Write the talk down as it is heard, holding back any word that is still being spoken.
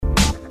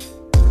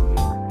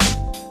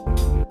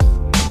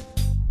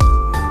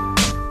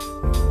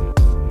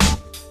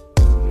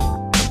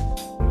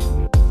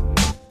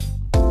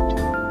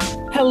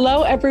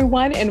Hello,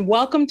 everyone, and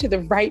welcome to the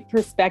Wright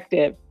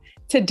Perspective.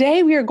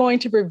 Today, we are going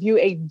to review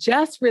a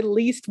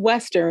just-released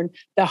Western,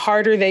 The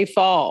Harder They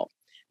Fall,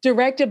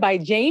 directed by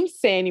James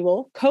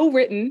Samuel,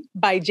 co-written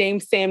by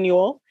James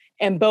Samuel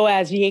and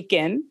Boaz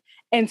Yakin,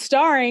 and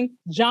starring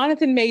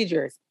Jonathan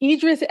Majors,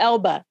 Idris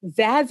Elba,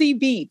 Zazie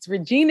Beetz,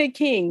 Regina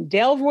King,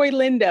 Delroy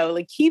Lindo,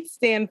 LaKeith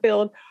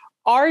Stanfield,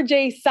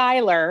 R.J.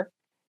 Seiler.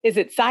 Is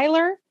it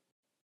Seiler?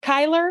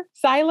 Kyler?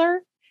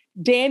 Seiler?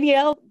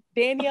 Danielle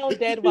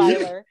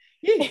Deadweiler.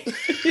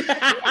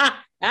 I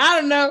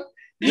don't know.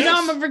 You know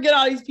I'm gonna forget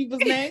all these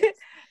people's names.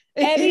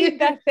 Eddie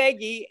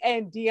Bethegi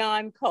and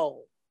Dion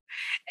Cole.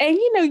 And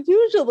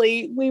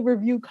usually we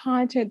review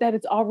content that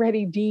is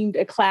already deemed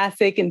a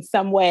classic in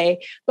some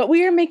way, but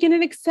we are making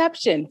an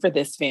exception for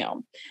this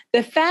film.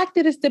 The fact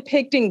that it's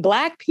depicting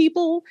Black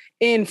people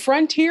in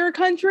frontier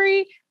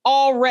country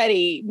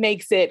already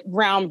makes it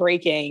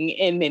groundbreaking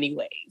in many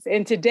ways.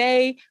 And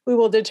today we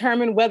will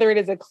determine whether it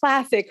is a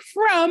classic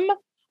from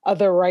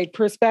the Wright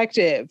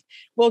Perspective.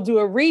 We'll do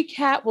a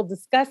recap, we'll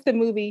discuss the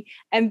movie,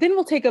 and then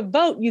we'll take a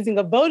vote using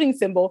a voting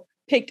symbol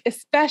picked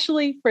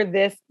especially for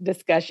this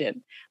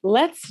discussion.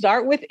 Let's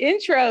start with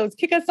intros.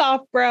 Kick us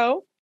off,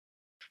 bro.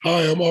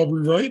 Hi, I'm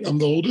Aubrey Wright. I'm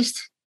the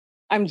oldest.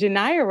 I'm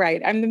Genia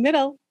Wright. I'm the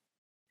middle.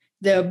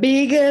 The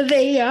bigger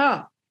they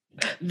are,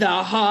 the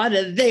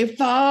harder they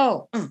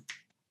fall.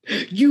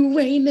 You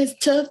ain't as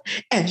tough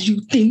as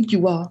you think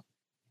you are.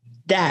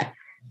 That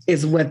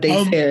is what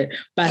they said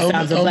by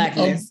Sounds of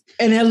Blackness.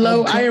 And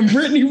hello, I am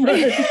Brittany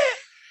Wright.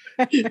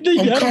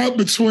 I'm caught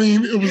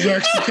between it was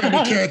actually kind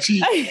of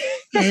catchy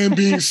and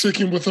being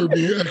sickened with her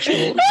being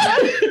extra old.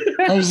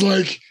 I was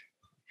like,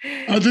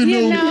 I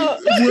didn't know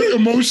what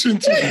emotion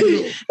to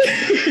feel.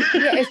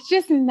 Yeah, it's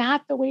just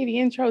not the way the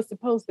intro is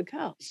supposed to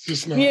go. It's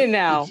just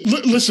not.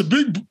 Listen,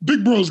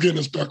 big bro's getting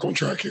us back on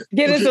track here.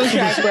 Get us on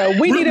track, bro.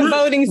 We need a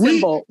voting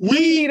symbol. We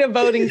need a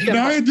voting symbol.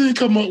 I didn't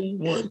come up with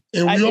one.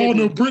 And we all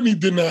know Brittany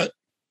did not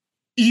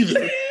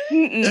either.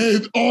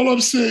 And all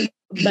I'm saying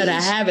but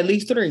I have at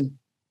least 3.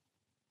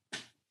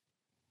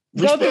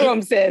 Go through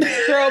them, sis.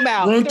 Throw them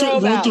out. Run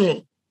through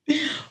them.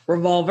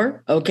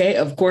 Revolver. Okay,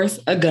 of course,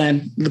 a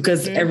gun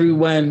because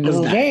everyone was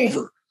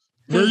revolver.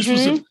 Very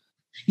specific.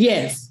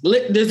 Yes,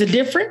 there's a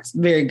difference.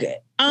 Very good.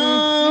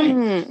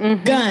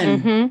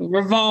 Gun,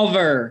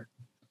 revolver,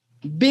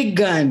 big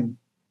gun,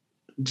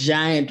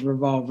 giant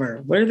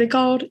revolver. What are they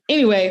called?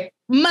 Anyway,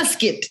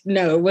 musket.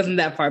 No, it wasn't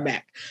that far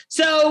back.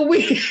 So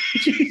we,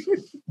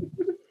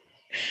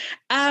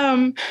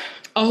 a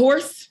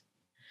horse.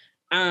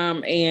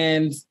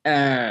 And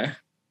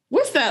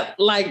what's that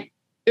like?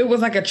 It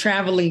was like a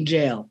traveling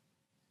jail.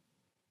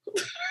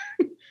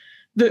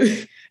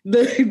 the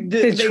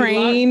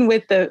train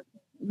with the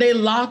they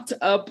locked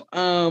up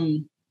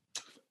Rufus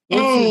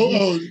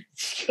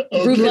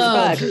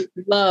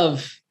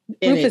Love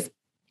in Rufus. It.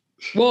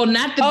 Well,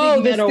 not the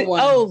big metal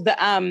one.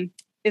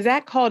 Is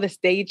that called a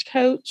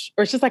stagecoach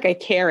or it's just like a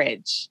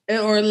carriage?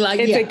 Or like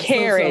it's a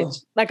carriage,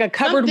 like a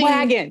covered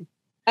wagon.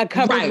 A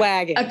covered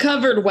wagon. A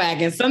covered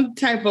wagon. Some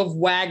type of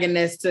wagon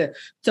that's to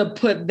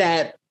put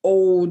that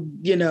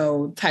old,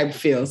 type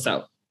feel.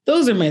 So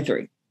those are my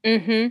 3.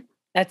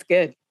 That's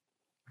good.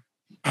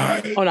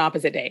 On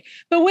opposite day.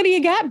 But what do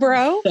you got,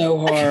 bro? So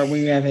hard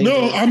when you have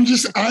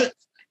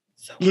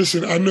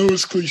listen, I know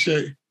it's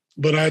cliche,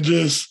 but I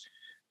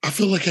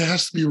feel like it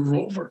has to be a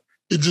revolver.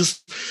 It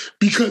just,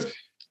 because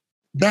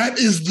that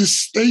is the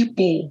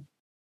staple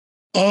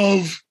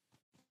of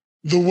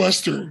the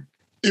Western.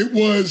 It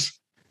was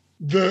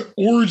the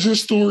origin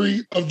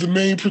story of the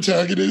main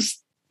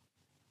protagonist.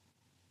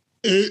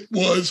 It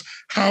was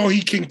how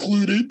he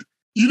concluded,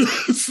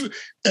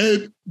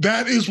 and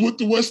that is what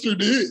the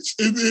Western is.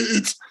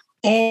 It's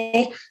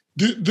all,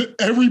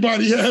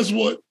 everybody has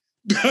one.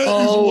 That is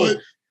what.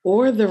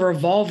 Or the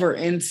revolver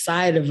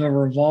inside of a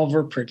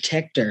revolver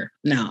protector.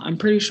 Now, I'm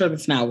pretty sure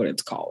that's not what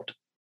it's called.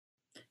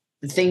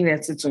 The thing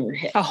that sits on your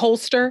head. A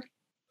holster?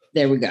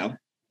 There we go.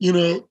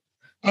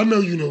 I know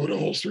you know what a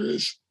holster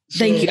is.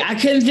 Thank you. I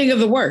couldn't think of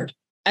the word.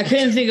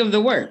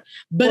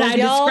 But I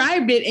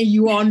described it and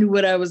you all knew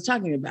what I was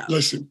talking about.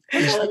 Listen.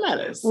 That's all that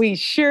matters. We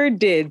sure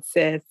did,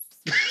 sis.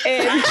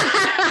 And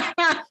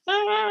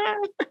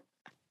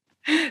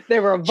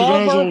the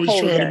revolver always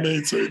holder. Trying to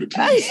maintain the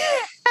peace.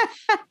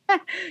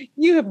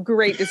 You have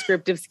great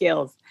descriptive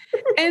skills.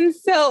 And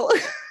so,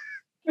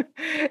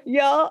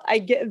 y'all, I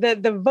get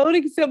the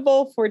voting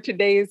symbol for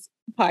today's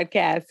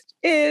podcast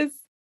is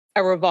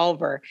a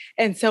revolver.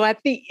 And so at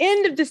the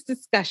end of this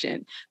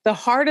discussion, the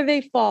harder they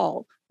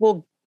fall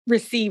will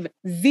receive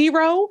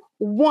 0,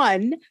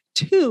 1,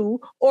 2,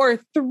 or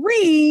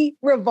 3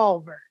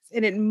 revolvers.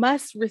 And it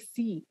must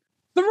receive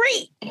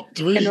 3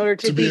 in order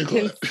to be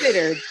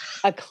considered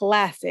a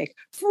classic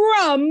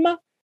from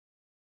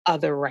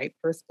the Wright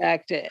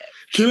Perspective.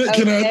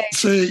 Can I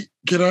say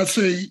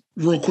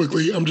real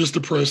quickly, I'm just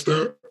depressed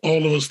that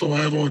all of us don't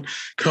have on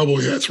cowboy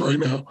hats right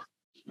now.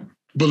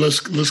 But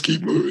let's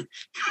keep moving.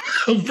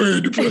 I'm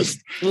very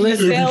depressed.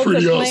 Listen,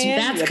 pretty awesome.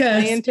 That's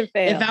because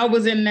if I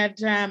was in that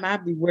time,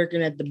 I'd be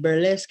working at the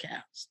burlesque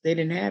house. They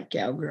didn't have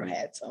cowgirl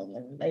hats on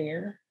them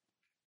there.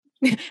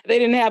 They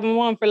didn't have them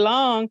on for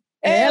long.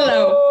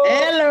 Hello.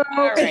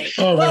 All right.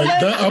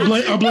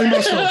 I blame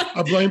myself.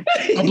 I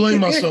blame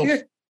myself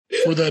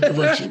for that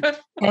direction.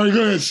 All right,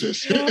 go ahead,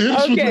 sis.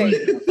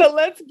 Okay, so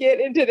let's get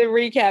into the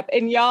recap.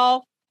 And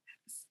y'all,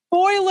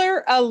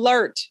 spoiler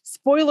alert.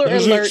 Spoiler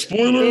alert.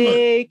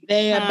 They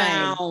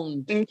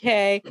abound.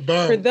 Okay.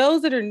 For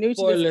those that are new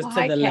to this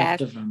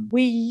podcast,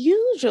 we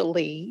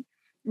usually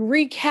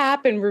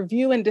recap and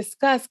review and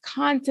discuss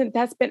content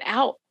that's been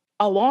out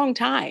a long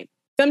time,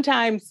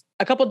 sometimes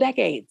a couple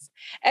decades.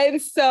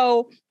 And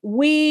so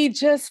we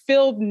just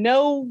feel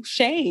no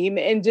shame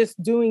in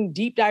just doing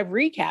deep dive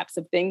recaps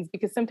of things,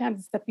 because sometimes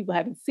it's stuff people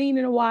haven't seen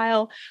in a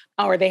while,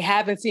 or they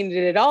haven't seen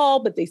it at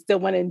all, but they still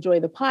want to enjoy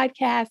the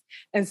podcast.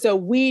 And so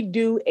we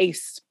do a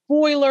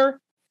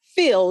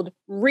spoiler-filled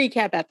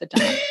recap at the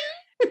time.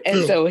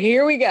 And so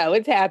here we go.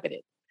 It's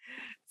happening.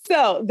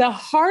 So The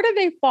Harder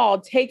They Fall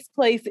takes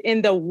place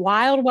in the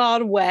Wild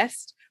Wild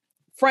West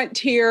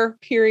frontier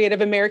period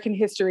of American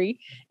history.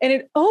 And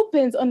it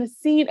opens on the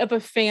scene of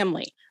a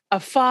family, a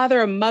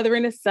father, a mother,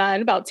 and a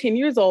son, about 10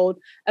 years old,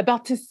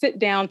 about to sit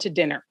down to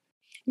dinner.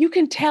 You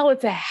can tell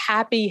it's a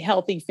happy,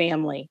 healthy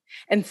family.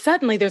 And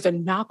suddenly there's a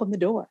knock on the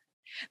door.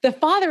 The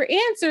father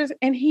answers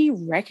and he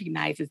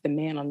recognizes the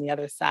man on the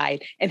other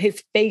side, and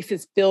his face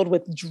is filled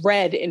with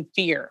dread and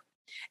fear.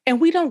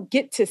 And we don't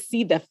get to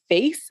see the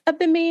face of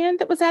the man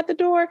that was at the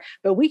door,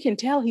 but we can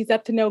tell he's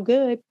up to no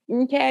good.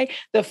 Okay.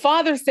 The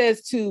father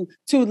says to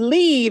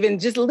leave and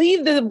just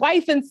leave the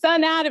wife and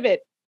son out of it,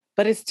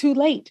 but it's too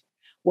late.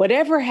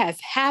 Whatever has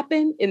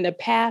happened in the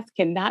past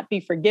cannot be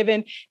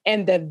forgiven.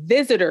 And the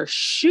visitor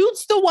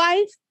shoots the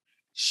wife,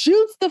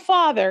 shoots the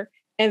father,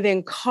 and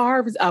then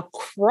carves a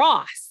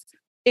cross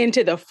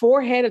into the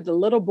forehead of the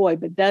little boy,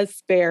 but does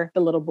spare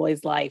the little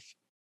boy's life.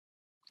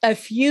 A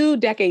few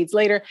decades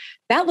later,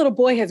 that little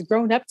boy has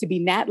grown up to be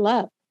Nat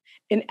Love,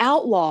 an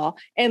outlaw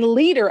and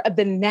leader of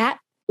the Nat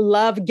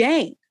Love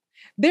gang.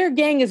 Their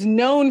gang is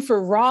known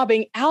for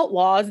robbing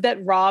outlaws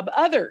that rob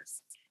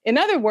others. In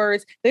other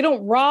words, they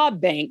don't rob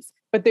banks,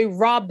 but they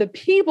rob the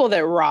people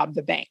that rob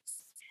the banks.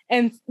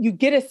 And you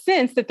get a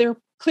sense that they're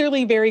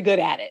clearly very good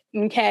at it,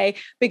 okay?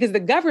 Because the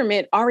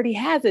government already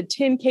has a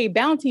 $10K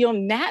bounty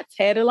on Nat's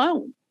head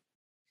alone.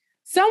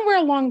 Somewhere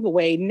along the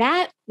way,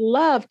 Nat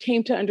Love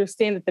came to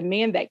understand that the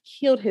man that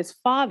killed his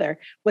father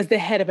was the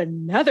head of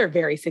another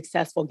very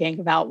successful gang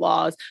of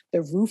outlaws,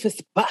 the Rufus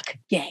Buck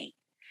gang.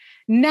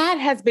 Nat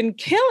has been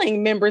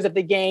killing members of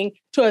the gang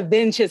to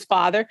avenge his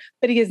father,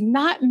 but he has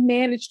not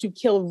managed to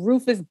kill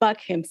Rufus Buck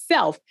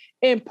himself,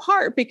 in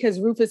part because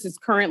Rufus is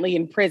currently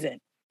in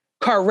prison.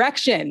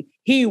 Correction,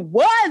 he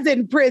was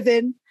in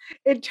prison.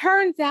 It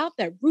turns out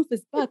that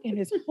Rufus Buck and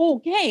his whole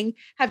gang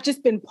have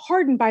just been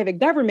pardoned by the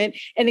government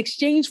in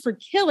exchange for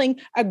killing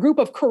a group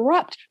of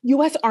corrupt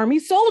U.S. Army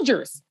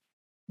soldiers.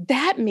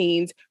 That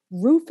means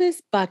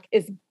Rufus Buck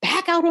is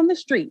back out on the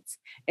streets.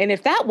 And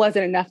if that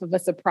wasn't enough of a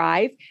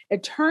surprise,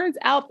 it turns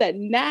out that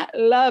Nat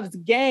Love's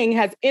gang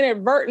has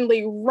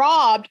inadvertently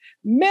robbed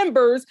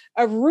members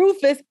of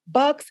Rufus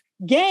Buck's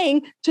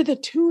gang to the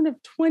tune of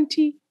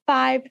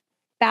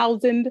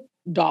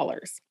 $25,000.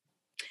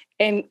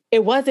 And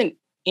it wasn't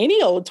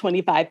any old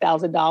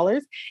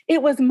 $25,000.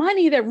 It was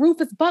money that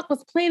Rufus Buck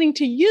was planning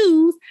to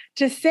use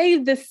to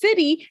save the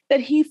city that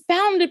he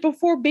founded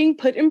before being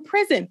put in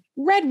prison,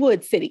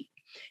 Redwood City.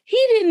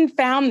 He didn't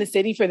found the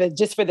city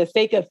just for the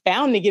sake of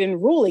founding it and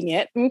ruling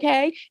it,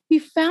 okay? He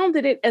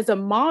founded it as a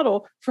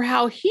model for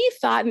how he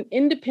thought an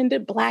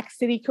independent Black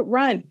city could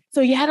run.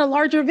 So he had a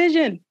larger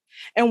vision.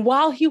 And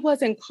while he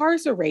was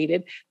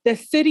incarcerated, the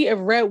city of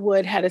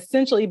Redwood had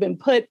essentially been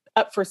put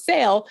up for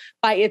sale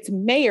by its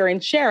mayor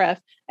and sheriff,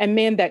 a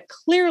man that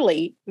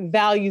clearly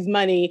values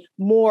money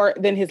more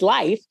than his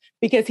life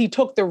because he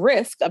took the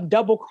risk of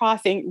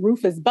double-crossing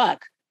Rufus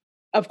Buck.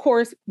 Of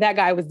course, that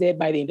guy was dead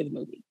by the end of the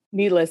movie,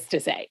 needless to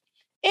say.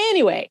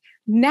 Anyway,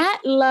 Nat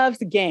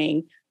Love's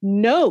gang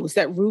knows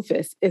that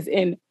Rufus is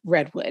in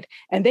Redwood,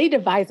 and they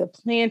devise a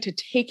plan to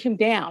take him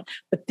down.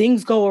 But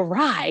things go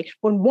awry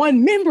when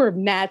one member of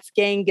Nat's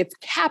gang gets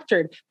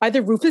captured by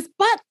the Rufus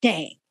Buck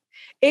gang.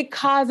 It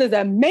causes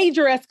a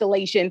major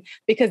escalation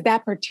because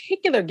that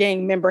particular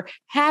gang member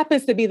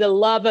happens to be the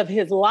love of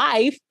his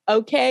life,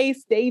 okay?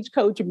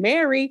 Stagecoach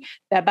Mary,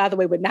 that, by the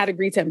way, would not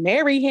agree to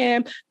marry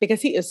him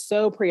because he is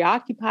so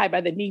preoccupied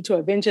by the need to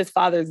avenge his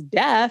father's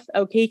death,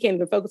 okay? He can't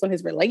even focus on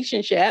his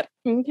relationship,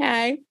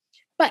 okay?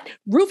 But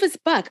Rufus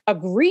Buck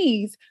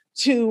agrees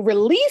to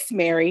release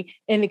Mary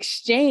in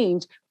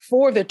exchange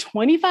for the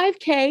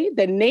 $25K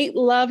that Nate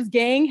Love's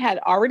gang had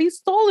already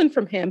stolen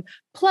from him,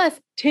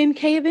 plus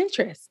 $10K of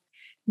interest.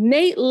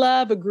 Nate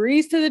Love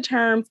agrees to the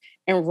terms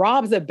and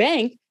robs a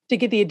bank to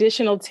get the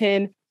additional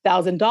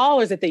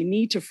 $10,000 that they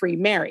need to free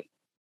Mary.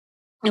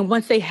 And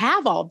once they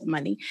have all the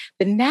money,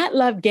 the Nat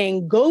Love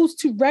gang goes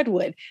to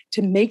Redwood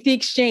to make the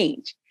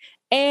exchange,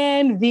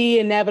 and the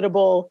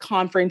inevitable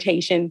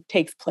confrontation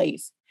takes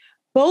place.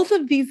 Both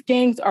of these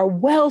gangs are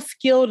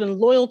well-skilled and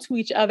loyal to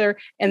each other,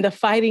 and the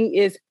fighting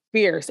is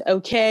fierce,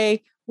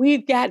 okay?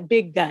 We've got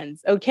big guns,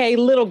 okay?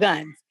 Little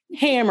guns.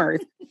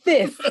 hammers,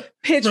 fists,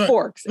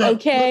 pitchforks.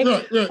 Okay.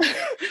 Right.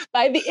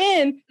 By the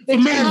end, the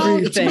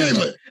It's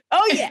melee.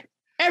 Oh yeah.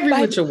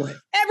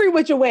 Every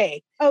which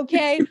way.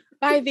 Okay.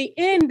 By the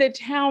end, the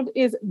town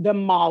is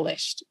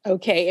demolished.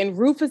 Okay. And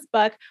Rufus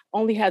Buck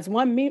only has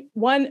one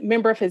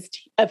member of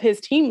his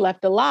team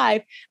left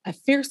alive, a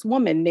fierce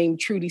woman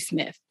named Trudy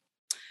Smith.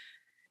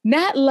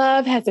 Nat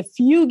Love has a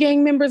few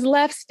gang members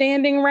left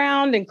standing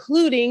around,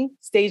 including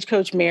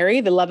Stagecoach Mary,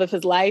 the love of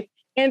his life,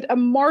 and a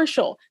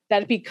marshal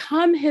that had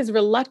become his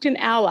reluctant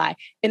ally,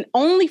 and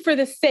only for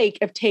the sake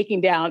of taking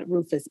down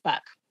Rufus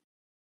Buck.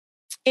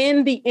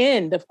 In the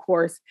end, of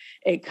course,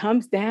 it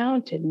comes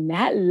down to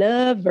Nat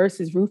Love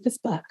versus Rufus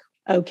Buck.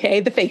 Okay,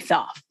 the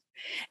face-off.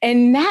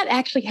 And Nat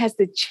actually has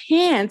the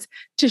chance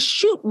to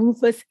shoot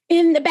Rufus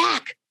in the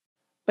back,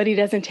 but he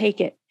doesn't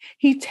take it.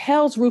 He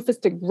tells Rufus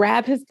to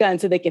grab his gun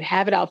so they can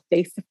have it out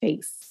face to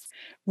face.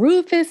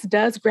 Rufus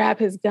does grab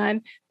his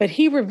gun, but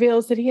he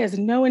reveals that he has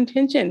no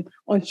intention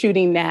on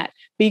shooting Nat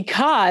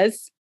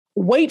because,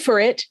 wait for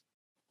it,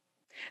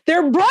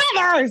 they're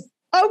brothers.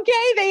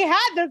 Okay, they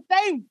had the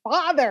same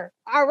father,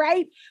 all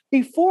right?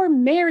 Before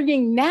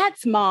marrying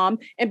Nat's mom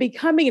and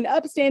becoming an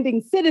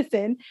upstanding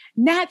citizen,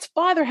 Nat's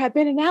father had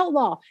been an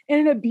outlaw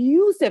and an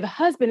abusive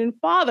husband and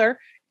father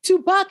to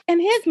Buck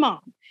and his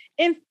mom.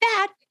 In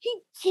fact, he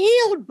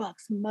killed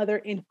Buck's mother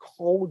in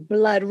cold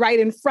blood right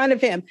in front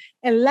of him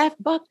and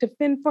left Buck to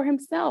fend for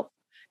himself.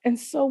 And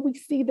so we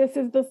see this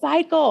as the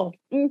cycle,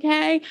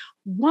 okay?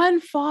 One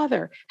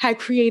father had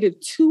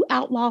created two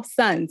outlaw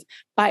sons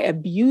by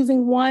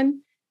abusing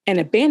one and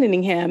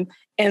abandoning him,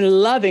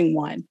 and loving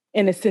one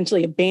and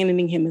essentially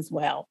abandoning him as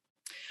well.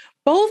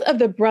 Both of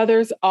the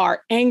brothers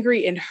are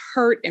angry and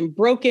hurt and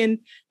broken,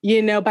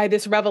 by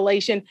this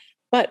revelation,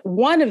 but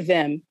one of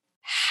them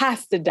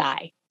has to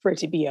die for it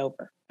to be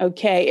over.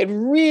 Okay. It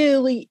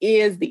really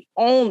is the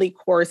only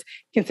course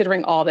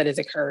considering all that has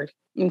occurred.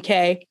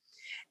 Okay.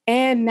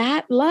 And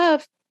Nat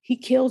Love, he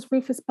kills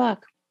Rufus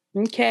Buck.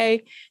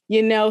 Okay.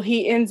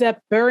 He ends up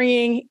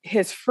burying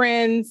his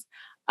friends,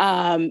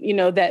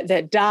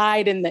 that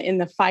died in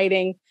the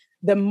fighting.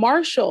 The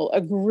marshal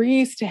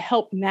agrees to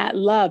help Nat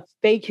Love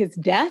fake his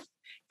death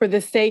for the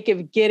sake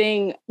of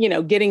getting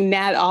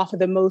Nat off of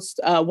the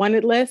most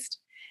wanted list.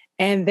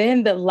 And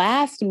then the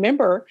last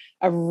member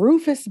of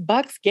Rufus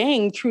Buck's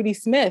gang, Trudy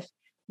Smith,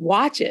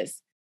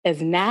 watches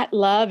as Nat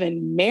Love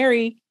and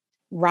Mary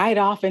ride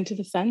off into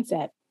the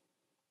sunset.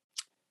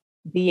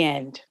 The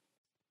end.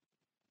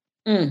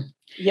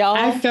 Y'all,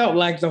 I felt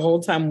like the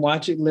whole time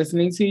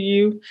listening to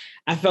you,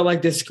 I felt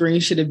like the screen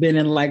should have been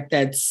in like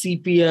that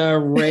sepia,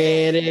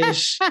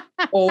 reddish,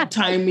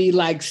 old-timey,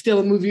 like still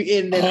a movie.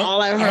 And then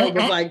all I heard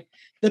was like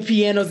the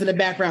pianos in the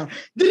background.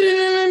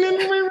 I'm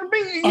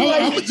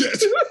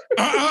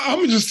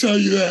gonna just tell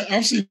you that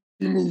I've seen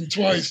the movie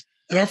twice,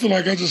 and I feel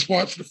like I just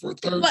watched it for a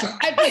third time.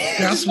 I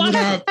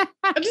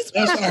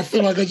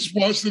feel like I just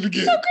watched it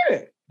again. So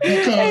good.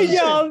 Hey,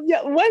 y'all,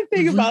 one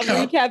thing about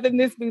recapping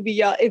this movie,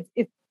 y'all,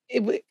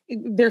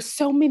 there's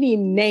so many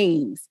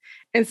names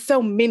and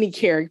so many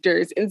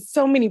characters and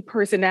so many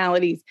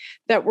personalities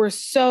that were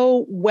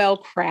so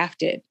well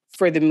crafted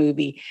for the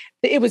movie.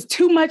 It was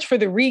too much for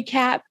the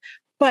recap,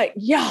 but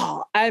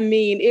y'all,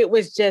 it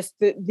was just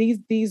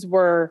these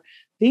were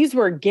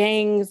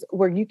gangs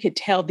where you could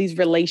tell these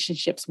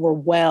relationships were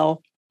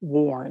well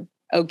worn.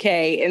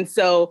 Okay. And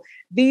so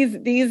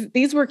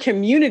these were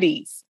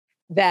communities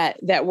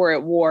that were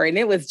at war. And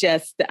it was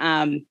just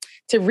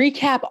to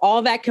recap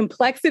all that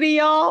complexity,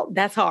 y'all,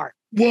 that's hard.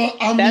 Well,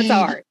 that's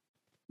hard.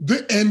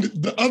 And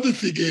the other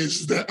thing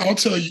is that I'll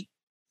tell you,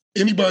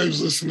 anybody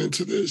who's listening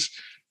to this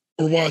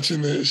or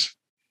watching this,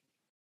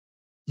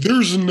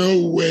 there's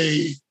no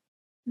way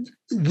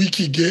we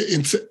could get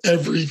into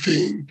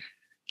everything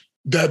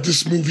that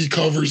this movie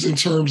covers in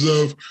terms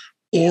of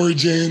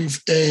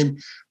origins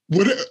and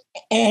what.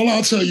 All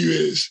I'll tell you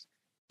is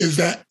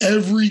that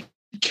every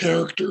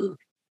character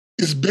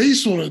is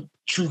based on a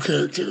true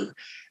character,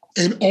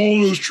 and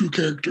all those true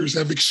characters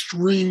have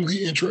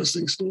extremely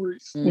interesting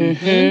stories.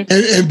 Mm-hmm.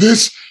 And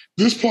this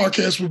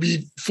podcast would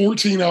be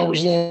 14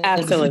 hours long.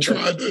 Absolutely. If we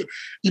tried to,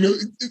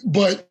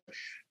 but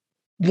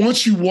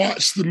once you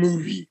watch the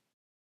movie,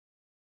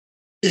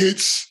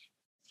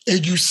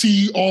 and you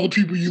see all the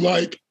people you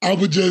like, I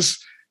would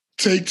just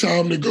take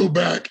time to go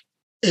back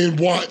and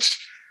watch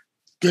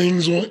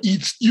things on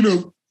each,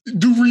 do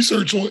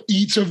research on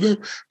each of them,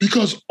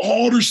 because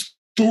all the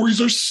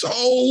stories are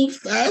so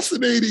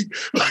fascinating.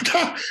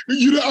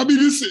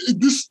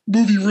 This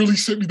movie really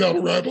sent me down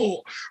a rabbit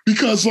hole,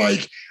 because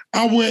I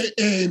went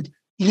and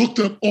looked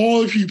up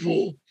all the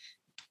people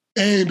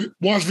and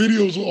watched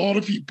videos of all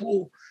the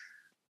people.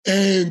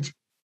 And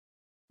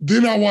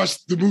then I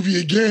watched the movie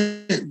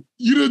again,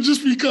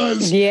 just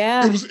because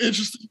it was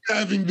interesting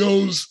having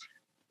those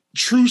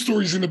true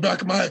stories in the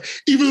back of my head,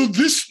 even though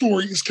this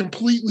story is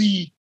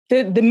completely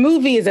the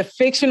movie is a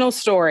fictional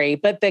story,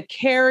 but the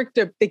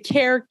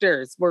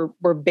characters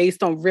were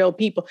based on real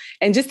people.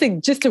 And just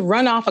to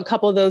run off a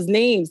couple of those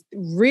names,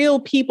 real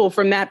people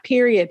from that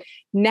period: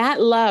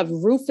 Nat Love,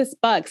 Rufus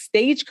Buck,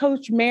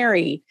 Stagecoach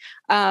Mary,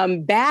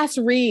 Bass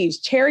Reeves,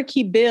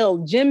 Cherokee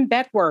Bill, Jim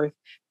Beckworth,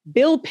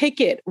 Bill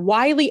Pickett,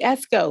 Wiley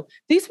Esco.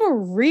 These were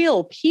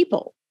real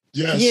people.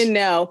 Yes. You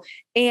know,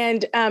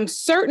 and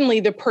certainly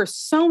the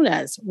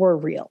personas were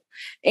real.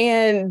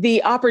 And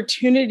the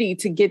opportunity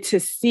to get to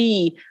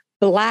see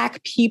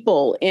Black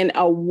people in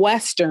a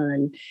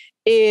Western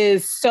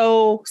is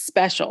so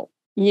special.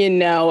 You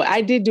know, I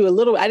did do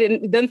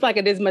it doesn't feel like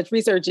I did as much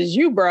research as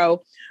you,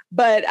 bro,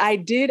 but I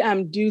did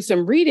do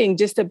some reading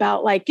just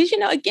about like, because, you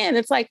know, again,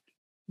 it's like,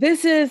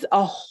 this is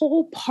a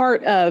whole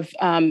part of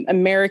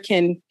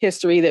American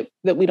history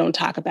that we don't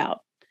talk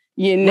about.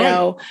 You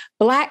know, right.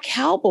 Black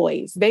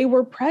cowboys, they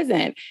were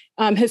present.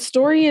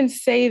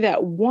 Historians say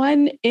that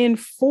 1 in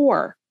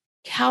 4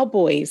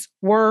 cowboys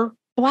were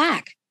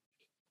Black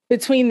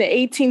between the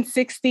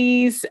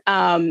 1860s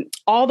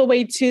all the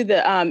way to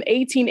the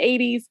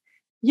 1880s.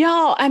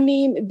 Y'all, I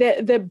mean,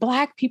 the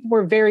Black people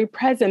were very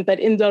present, but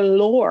in the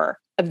lore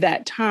of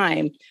that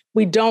time,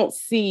 we don't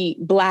see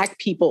Black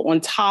people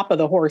on top of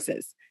the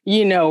horses,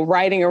 you know,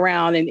 riding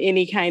around in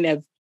any kind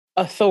of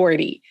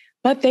authority.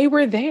 But they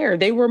were there.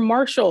 They were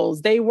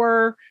marshals. They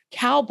were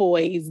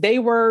cowboys. They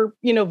were,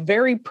 you know,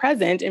 very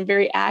present and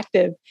very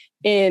active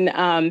in,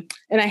 and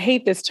I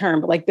hate this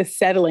term, but like the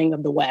settling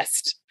of the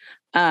West,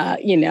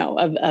 you know,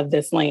 of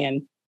this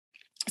land.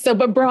 So,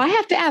 but bro, I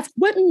have to ask,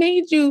 what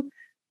made you,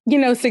 you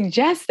know,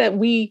 suggest that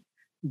we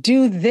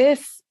do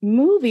this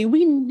movie?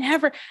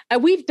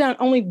 We've done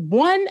only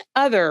one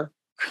other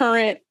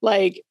current,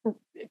 like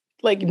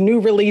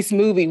new release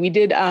movie. We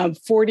did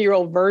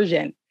 40-year-old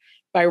version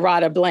by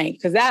Rada Blank,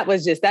 because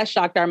that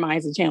shocked our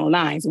minds at Channel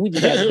 9. So we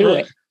just had to do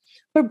it.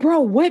 But bro,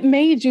 what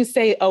made you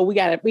say, oh, we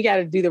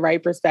gotta do the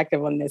right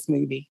perspective on this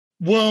movie?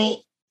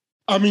 Well,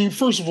 I mean,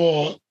 first of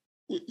all,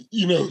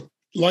 you know,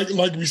 like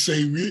we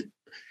say, we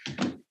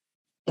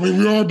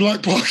are a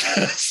Black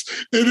podcast.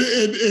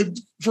 and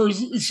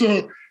first,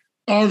 so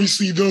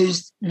obviously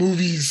those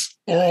movies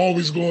are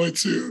always going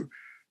to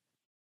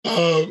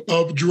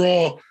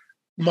draw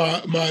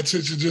my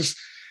attention.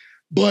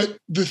 But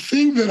the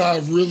thing that I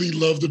really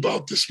loved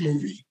about this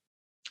movie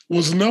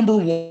was, number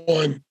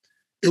one,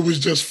 it was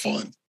just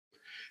fun.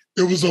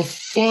 It was a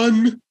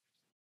fun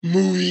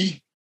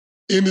movie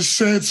in the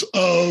sense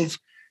of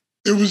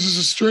it was just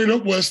a straight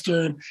up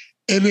Western,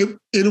 and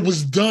it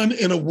was done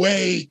in a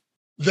way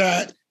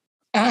that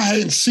I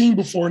hadn't seen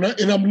before. And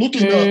I'm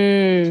looking up,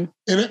 and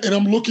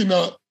I'm looking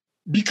up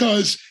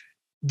because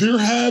there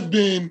have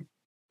been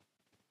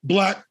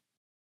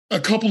a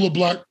couple of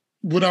Black,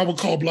 what I would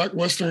call Black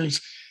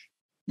Westerns,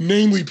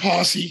 namely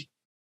Posse,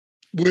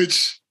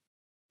 which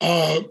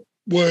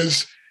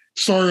was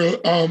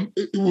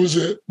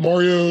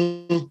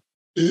Mario,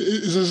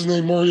 is his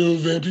name Mario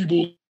Van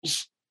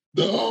Peebles?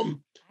 I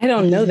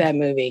don't know that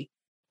movie.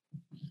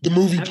 The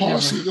movie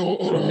Posse.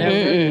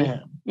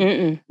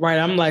 Right,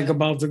 I'm like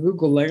about to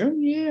Google, like, oh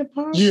yeah,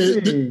 Posse. Yeah,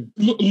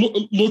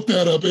 look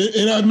that up.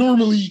 And I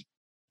normally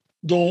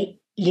don't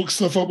look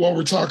stuff up while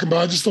we're talking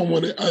about. I just don't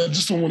want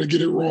to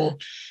get it wrong.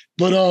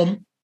 But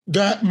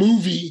that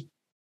movie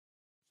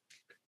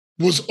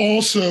was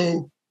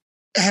also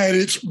had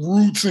its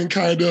roots in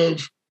kind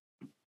of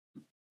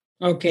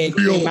real,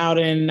 came out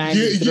in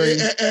 93.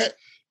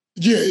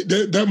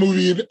 That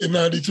movie in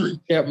 93.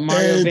 Yeah,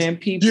 Mario Van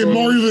Peebles. Yeah,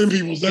 Mario Van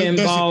Peebles.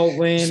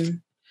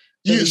 Baldwin.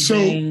 Yeah, so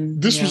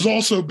this was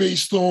also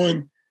based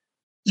on,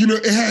 you know,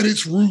 it had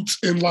its roots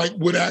in like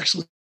what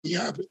actually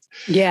happened.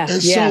 Yeah.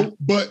 And so,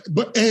 but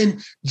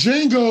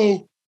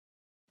Django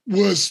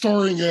was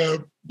starring a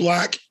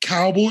Black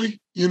cowboy,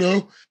 you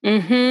know.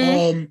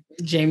 Mm-hmm.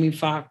 Jamie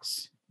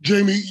Foxx.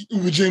 Jamie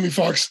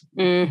Foxx.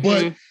 Mm-hmm.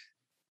 But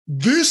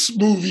this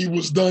movie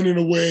was done in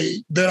a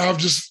way that I've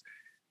just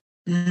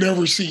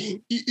never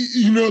seen.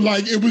 You know,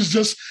 like it was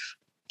just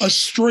a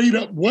straight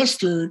up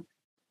Western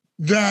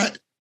that,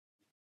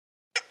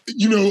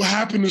 you know,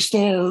 happened to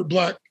star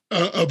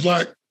a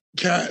Black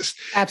cast.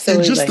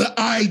 Absolutely. And just the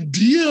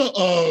idea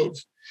of,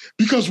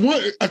 because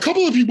a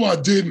couple of people I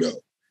did know,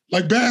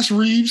 like Bass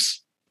Reeves.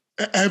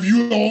 Have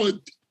you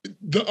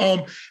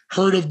all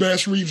heard of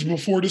Bass Reeves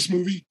before this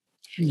movie?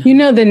 You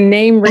know, the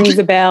name rings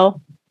a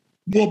bell.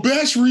 Well,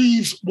 Bass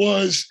Reeves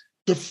was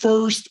the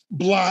first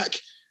Black.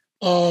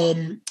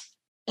 I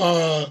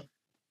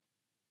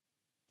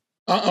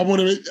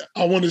wanted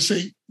to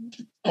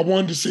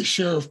say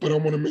sheriff, but I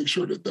want to make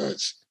sure that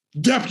that's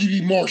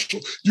deputy marshal,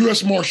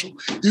 U.S. Marshal.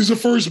 He's the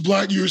first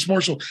Black U.S.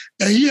 Marshal,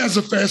 and he has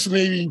a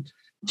fascinating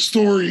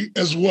story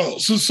as well.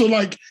 So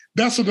like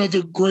that's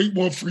another great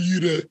one for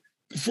you.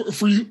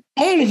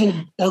 All of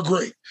them are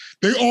great.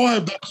 They all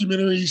have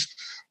documentaries.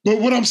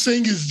 But what I'm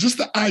saying is just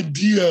the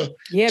idea.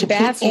 Yeah,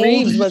 Bass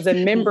Reeves was a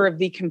member of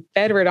the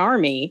Confederate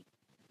Army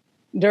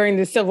during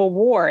the Civil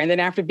War. And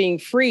then after being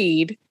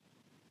freed,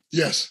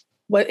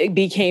 it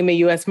became a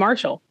U.S.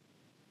 Marshal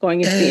going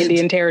into the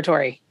Indian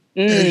Territory.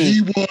 And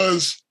he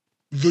was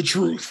the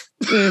truth.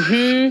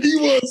 Mm-hmm. He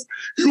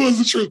was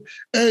the truth.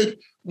 And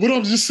what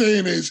I'm just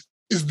saying is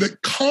the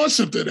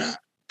concept of that,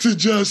 to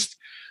just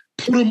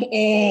put them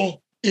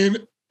all in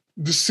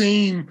the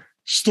same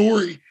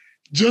story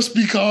just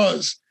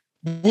because,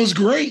 was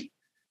great.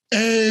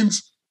 And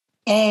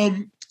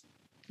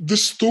the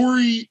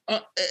story,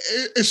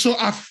 so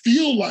I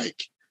feel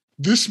like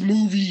this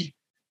movie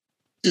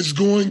is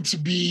going to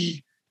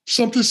be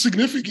something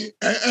significant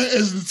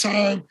as the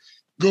time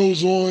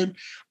goes on.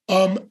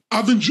 I'm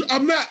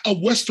not a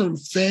Western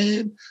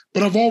fan,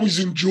 but I've always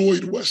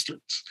enjoyed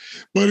Westerns.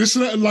 But it's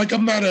not like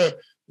I'm not a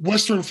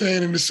Western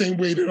fan in the same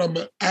way that I'm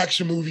an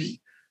action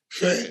movie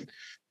fan.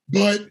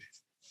 But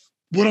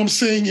what I'm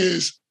saying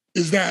is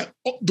that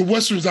the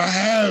Westerns I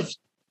have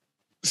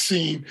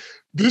seen,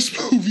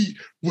 this movie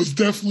was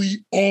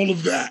definitely all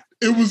of that.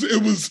 It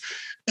was,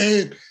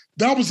 and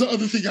that was the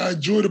other thing I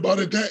enjoyed about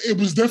it, that it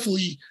was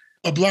definitely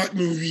a Black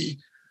movie,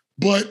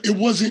 but it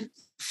wasn't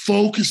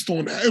focused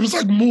on that. It was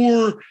like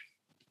more,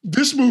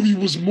 this movie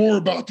was more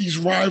about these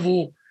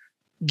rival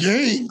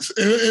gangs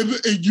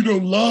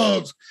and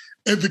love,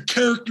 and the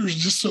characters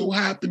just so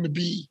happen to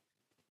be,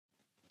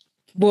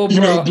 well,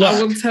 bro, Black.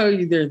 I will tell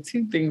you, there are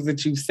two things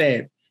that you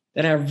said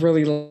that have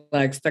really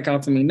like stuck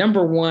out to me.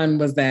 Number one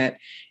was that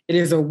it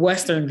is a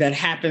Western that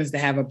happens to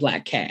have a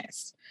Black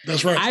cast.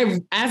 That's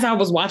right. As I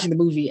was watching the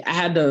movie, I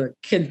had to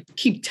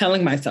keep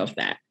telling myself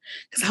that.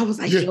 Because I was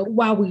like, yo,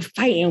 why we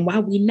fighting? Why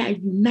we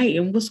not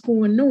uniting? What's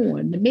going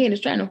on? The man is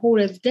trying to hold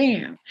us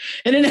down.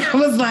 And then I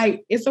was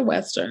like, it's a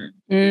Western.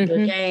 Mm-hmm.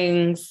 The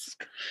gangs.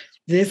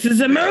 This is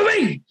a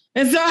movie.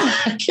 And so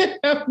I kept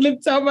having to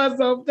tell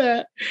myself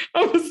that.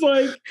 I was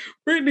like,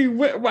 Brittany,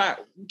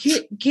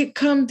 get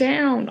come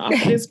down off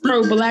this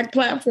pro-Black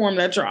platform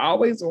that you're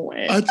always on.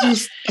 I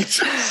just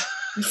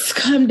just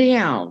come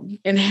down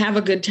and have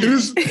a good time.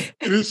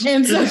 It's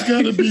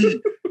got to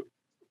be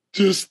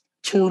just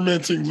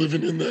tormenting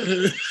living in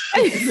that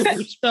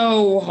head.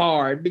 So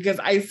hard because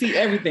I see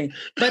everything.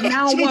 But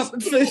now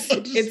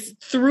it's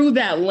through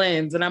that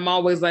lens, and I'm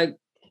always like,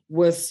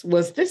 what's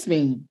this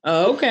mean?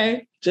 Oh,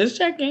 okay, just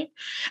checking.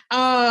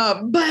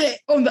 But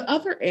on the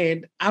other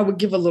end, I would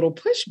give a little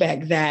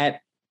pushback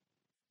that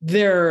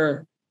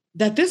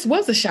this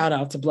was a shout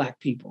out to Black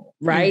people,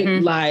 right?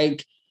 Mm-hmm.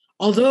 Like,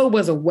 although it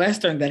was a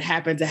Western that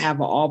happened to have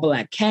an all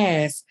Black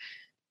cast,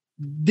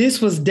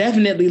 this was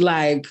definitely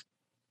like,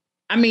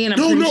 I mean, I'm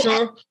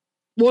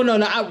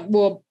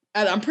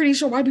pretty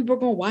sure white people are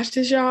going to watch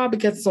this, y'all,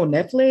 because it's on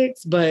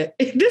Netflix, but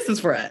this is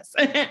for us.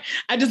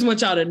 I just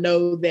want y'all to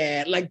know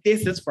that, like,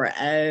 this is for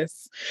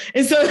us.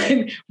 And so,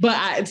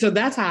 so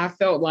that's how I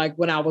felt like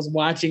when I was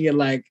watching it,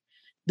 like,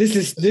 this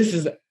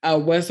is a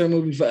Western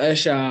movie for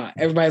us, y'all.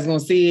 Everybody's going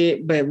to see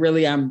it, but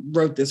really I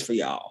wrote this for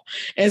y'all.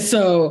 And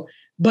so,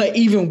 but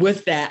even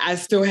with that, I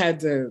still had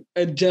to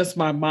adjust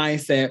my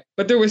mindset,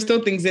 but there were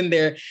still things in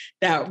there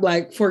that,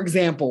 like, for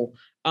example,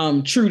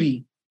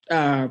 Trudy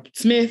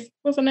Smith,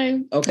 what's her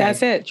name? Okay.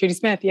 That's it. Trudy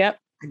Smith. Yep.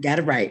 I got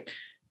it right.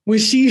 When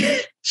she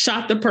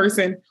shot the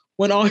person,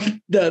 when all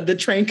the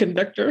train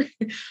conductor,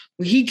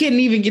 when he couldn't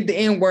even get the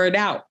N word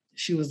out,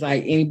 she was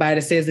like, anybody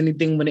that says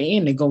anything with an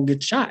N, they're going to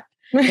get shot.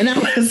 And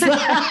I was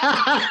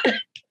like,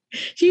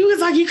 she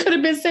was like, you could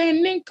have been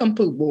saying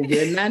nincompoop. Well,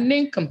 we're not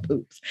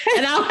nincompoops.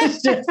 And I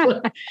was just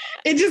like,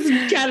 it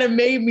just kind of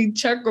made me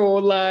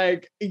chuckle.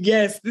 Like,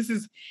 yes,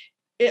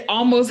 it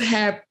almost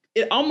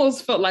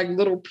felt like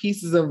little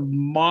pieces of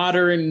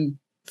modern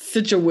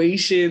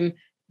situation,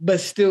 but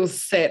still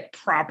set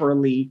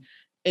properly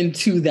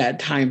into that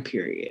time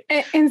period.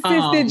 And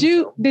sis,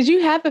 did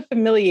you have a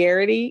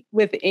familiarity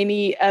with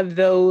any of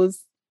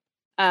those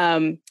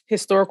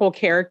historical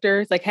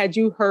characters? Like, had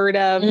you heard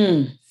of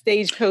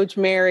Stagecoach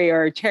Mary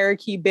or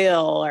Cherokee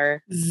Bill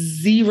or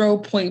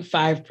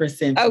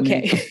 0.5%?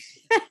 Okay.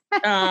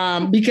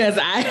 Because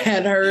I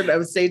had heard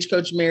of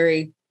Stagecoach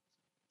Mary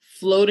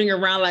floating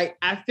around. Like,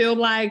 I feel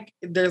like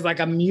there's like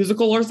a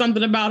musical or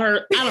something about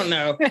her. I don't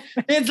know.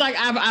 It's like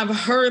I've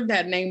heard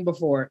that name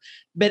before,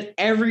 but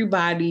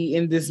everybody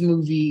in this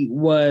movie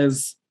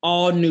was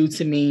all new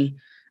to me.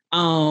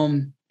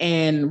 And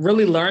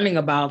really learning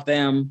about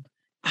them,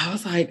 I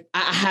was like, I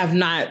have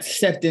not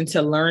stepped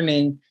into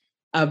learning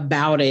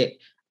about it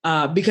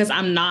because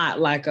I'm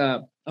not like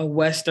a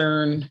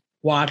Western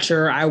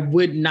watcher. I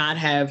would not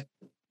have.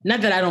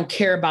 Not that I don't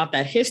care about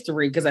that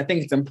history, because I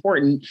think it's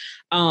important.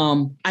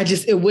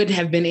 It wouldn't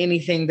have been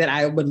anything that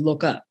I would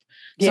look up.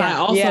 So I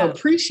also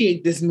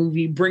appreciate this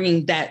movie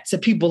bringing that to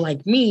people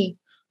like me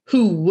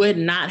who would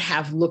not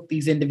have looked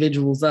these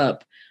individuals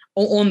up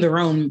on their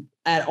own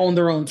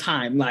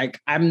time.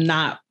 Like, I'm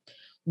not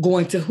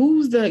going to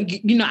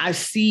I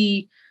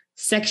see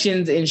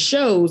sections in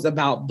shows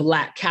about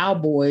Black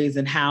cowboys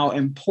and how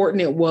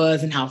important it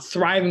was and how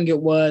thriving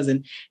it was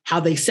and how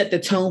they set the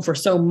tone for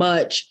so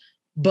much,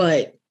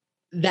 but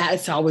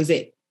that's always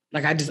it.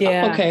 Like, I just,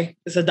 okay,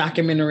 it's a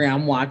documentary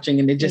I'm watching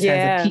and it just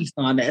has a piece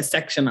on it, a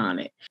section on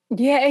it.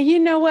 Yeah. And you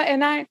know what?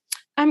 And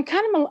I'm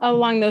kind of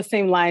along those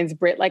same lines,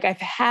 Britt. Like,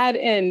 I've had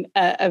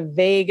a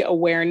vague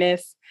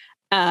awareness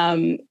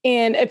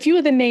And a few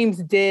of the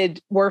names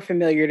were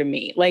familiar to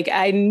me. Like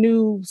I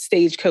knew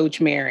Stagecoach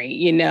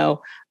Mary,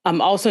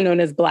 also known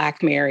as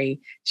Black Mary.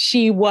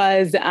 She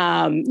was,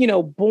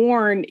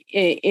 born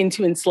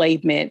into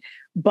enslavement,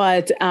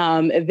 but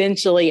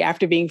eventually,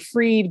 after being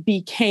freed,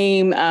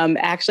 became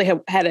actually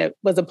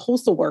was a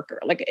postal worker.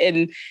 Like,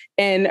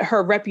 and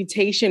her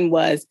reputation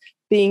was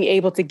being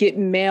able to get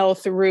mail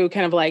through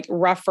kind of like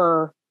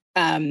rougher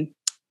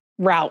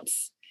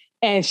routes,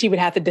 and she would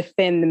have to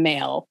defend the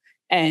mail.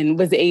 And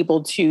was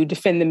able to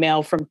defend the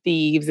mail from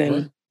thieves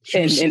and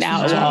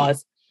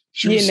outlaws.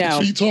 She was 6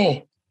 feet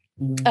tall.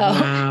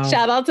 Wow.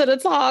 Shout out to the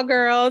tall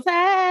girls.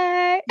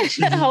 Hey,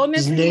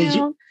 holding it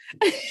down.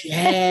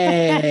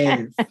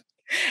 Yes.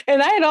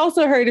 And I had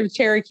also heard of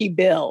Cherokee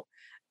Bill.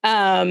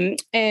 And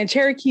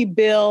Cherokee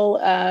Bill,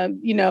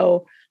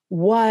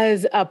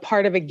 was a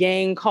part of a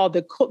gang called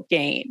the Cook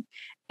Gang.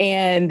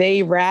 And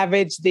they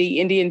ravaged the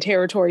Indian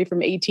Territory from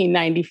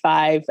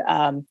 1895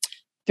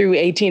 through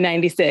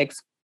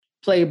 1896.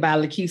 Played by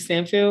LaKeith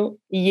Stanfield?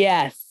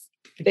 Yes.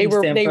 They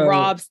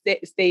robbed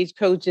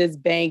stagecoaches,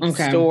 banks,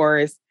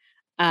 stores.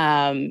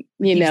 And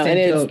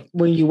it's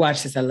when you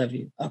watch this, I love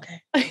you.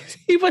 Okay.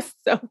 He was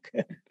so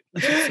good.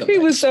 He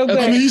was so good.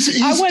 I mean,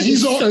 he's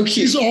always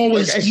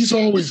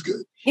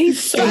good.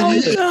 He's so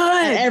good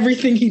at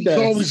everything he does.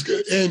 He's always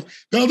good. And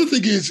the other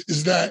thing is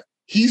that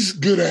he's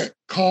good at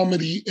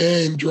comedy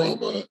and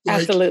drama.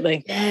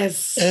 Absolutely.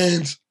 Yes.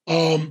 And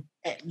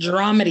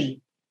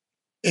dramedy.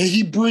 And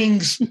he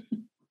brings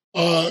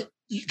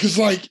because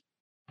like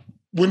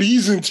when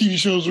he's in TV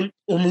shows or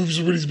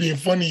movies where he's being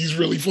funny, he's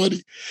really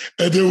funny.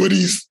 And then when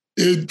he's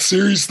in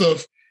serious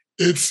stuff,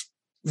 it's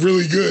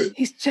really good.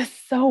 He's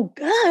just so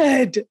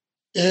good.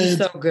 And he's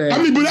so good.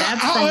 I mean, but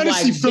I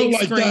honestly felt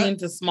like that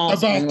to small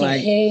about the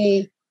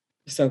whole.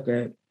 So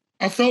good.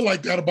 I felt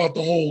like that about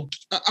the whole.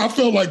 I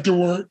felt like there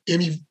weren't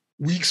any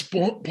weak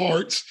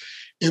parts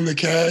in the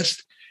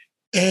cast,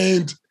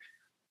 and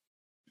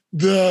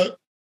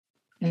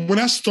when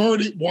I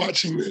started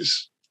watching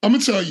this, I'm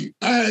gonna tell you,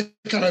 I had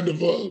kind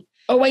of oh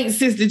wait,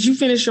 sis, did you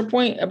finish your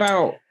point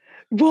about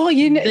the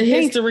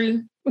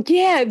history?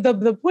 Yeah,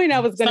 the point I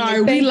was going to.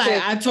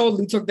 Sorry, I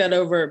totally took that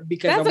over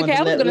because that's okay.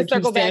 I was going to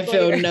circle back.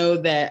 Stanfield know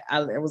that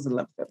it was a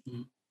left.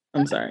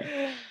 I'm sorry,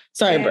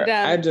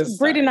 bro.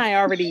 Britt and I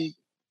already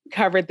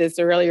covered this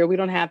earlier. We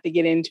don't have to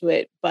get into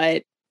it,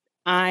 but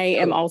I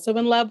am also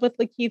in love with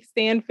LaKeith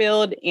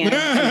Stanfield, and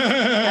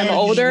I'm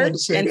older, and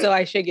so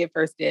I should get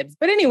first dibs.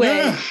 But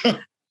anyway.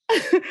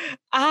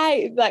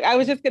 I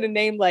was just gonna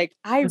name I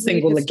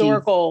read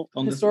historical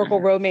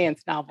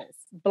romance novels,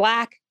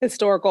 Black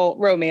historical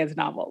romance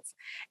novels.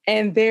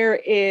 And there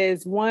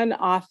is one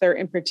author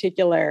in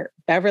particular,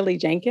 Beverly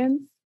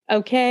Jenkins.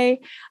 Okay.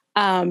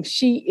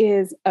 She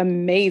is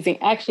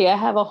amazing. Actually, I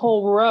have a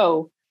whole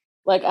row.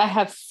 I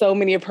have so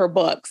many of her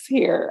books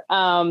here.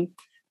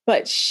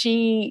 But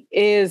she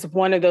is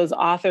one of those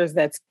authors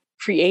that's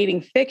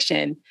creating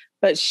fiction,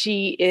 but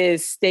she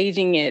is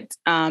staging it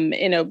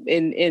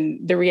in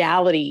the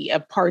reality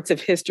of parts of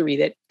history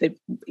that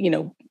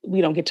we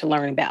don't get to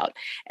learn about.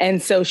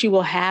 And so she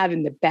will have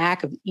in the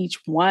back of each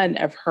one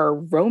of her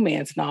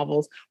romance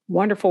novels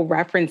wonderful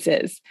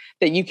references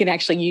that you can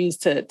actually use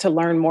to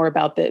learn more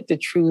about the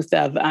truth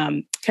of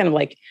kind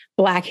of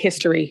Black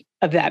history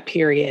of that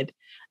period.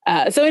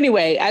 So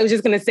anyway, I was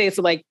just going to say,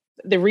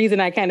 the reason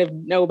I kind of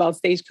know about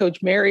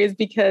Stagecoach Mary is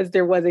because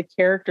there was a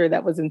character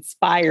that was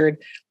inspired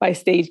by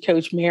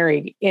Stagecoach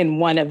Mary in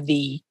one of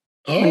these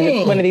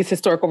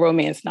historical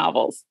romance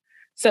novels.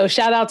 So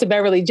shout out to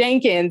Beverly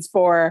Jenkins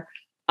for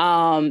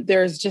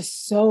there's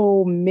just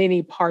so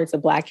many parts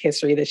of Black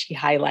history that she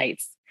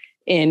highlights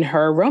in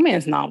her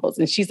romance novels,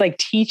 and she's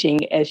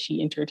teaching as she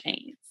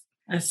entertains.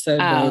 That's so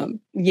good.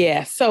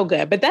 Yeah, so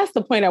good. But that's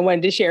the point I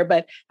wanted to share.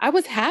 But I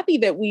was happy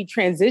that we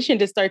transitioned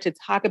to start to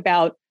talk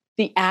about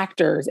the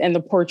actors and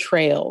the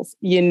portrayals,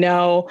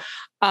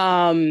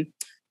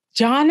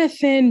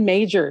 Jonathan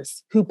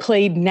Majors, who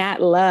played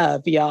Nat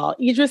Love, y'all.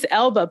 Idris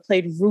Elba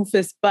played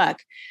Rufus Buck.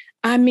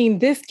 I mean,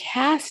 this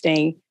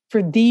casting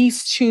for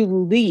these two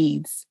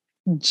leads,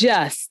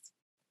 just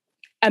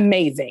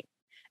amazing.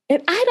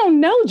 And I don't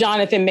know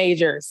Jonathan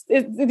Majors.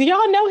 Do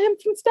y'all know him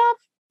from stuff?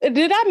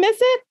 Did I miss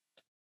it?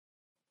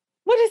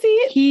 What is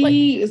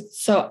he?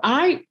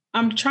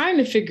 I'm trying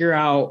to figure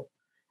out.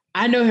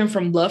 I know him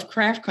from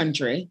Lovecraft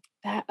Country.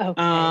 Okay.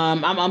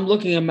 I'm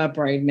looking him up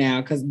right now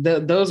because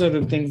those are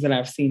the things that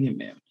I've seen him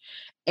in.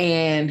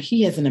 And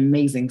he has an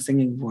amazing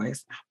singing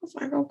voice. I was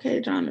like, okay,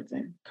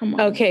 Jonathan, come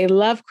on. Okay,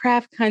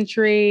 Lovecraft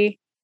Country.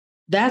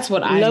 That's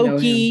what I know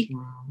him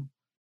from.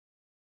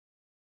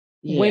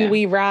 Yeah. When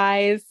We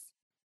Rise.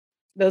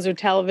 Those are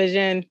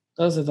television.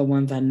 Those are the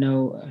ones I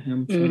know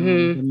him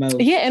from the most.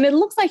 Yeah, and it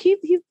looks like his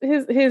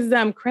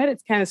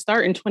credits kind of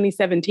start in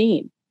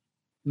 2017.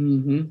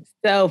 Mm-hmm.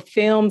 So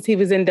films, he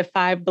was into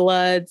Five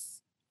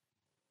Bloods,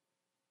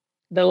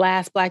 The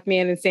Last Black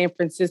Man in San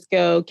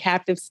Francisco,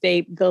 Captive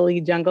State,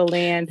 Gully, Jungle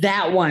Land.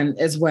 That one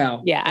as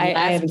well. Yeah,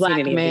 I haven't Black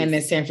seen any Man of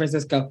in San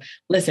Francisco.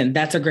 Listen,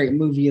 that's a great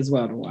movie as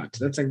well to watch.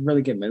 That's a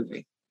really good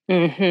movie.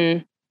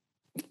 Mm-hmm.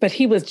 But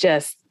he was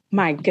just,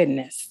 my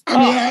goodness. I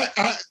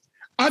mean,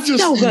 I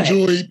just so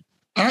enjoyed,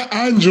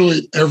 I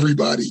enjoyed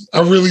everybody.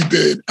 I really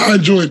did. I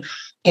enjoyed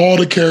all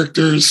the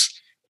characters.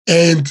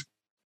 And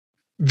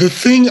the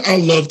thing I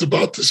loved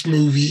about this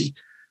movie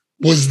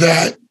was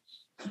that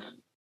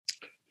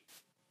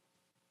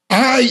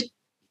I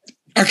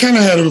kind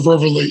of had a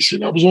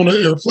revelation. I was on an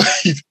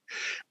airplane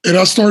and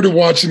I started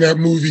watching that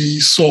movie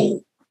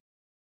Soul.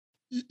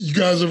 You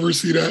guys ever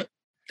see that?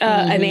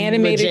 An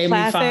animated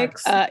classic?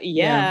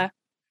 Yeah.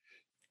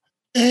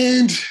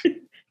 And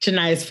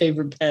Shania's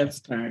favorite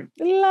pastime.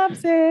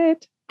 Loves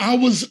it. I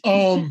was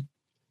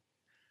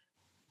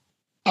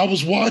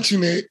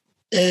watching it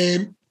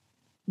and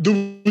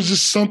there was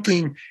just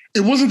something.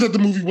 It wasn't that the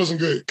movie wasn't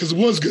good, because it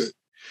was good,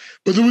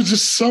 but there was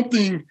just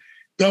something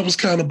that was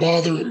kind of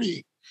bothering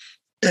me.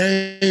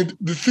 And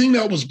the thing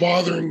that was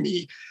bothering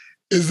me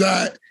is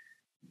that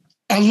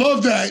I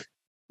love that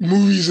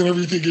movies and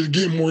everything is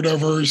getting more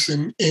diverse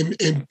and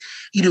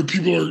you know,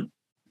 people are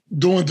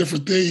doing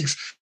different things.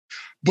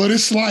 But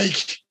it's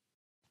like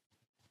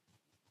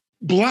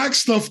Black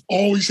stuff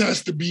always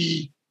has to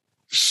be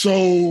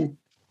so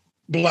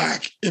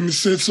Black in the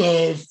sense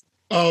of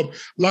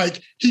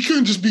like he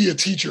couldn't just be a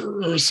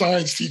teacher or a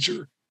science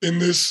teacher in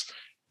this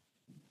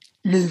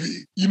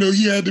movie. You know,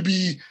 he had to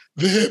be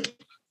the hip,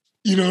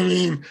 you know what I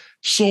mean,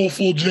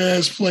 soulful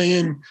jazz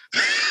playing,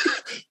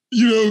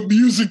 you know,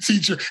 music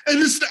teacher.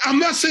 And I'm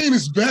not saying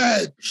it's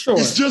bad. Sure.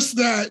 It's just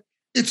that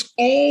it's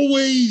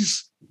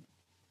always,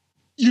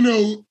 you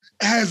know,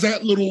 has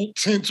that little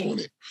tint on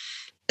it.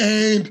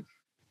 And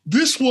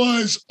this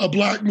was a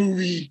Black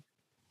movie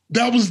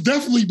that was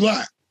definitely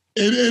Black.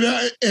 And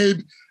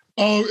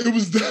it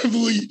was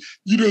definitely,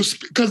 you know,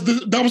 because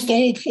that was the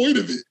whole point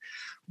of it.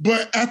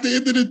 But at the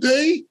end of the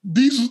day,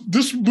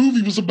 this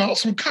movie was about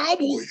some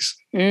cowboys.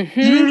 Mm-hmm.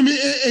 You know what I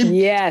mean? And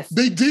yes.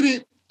 They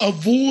didn't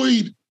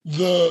avoid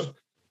the,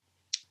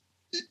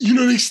 you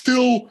know, they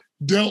still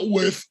dealt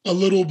with a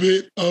little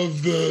bit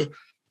of the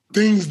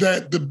things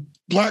that the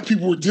Black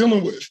people were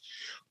dealing with.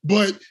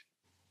 But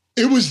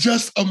it was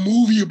just a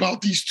movie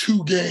about these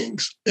two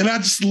gangs. And I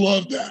just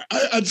loved that.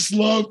 I just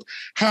loved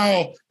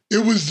how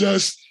it was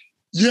just,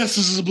 yes,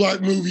 this is a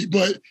Black movie,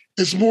 but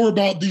it's more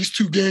about these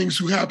two gangs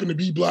who happen to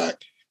be Black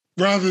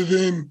rather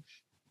than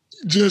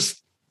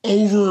just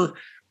over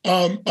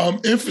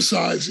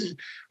emphasizing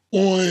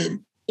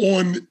on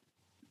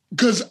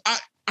because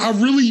I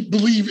really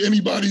believe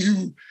anybody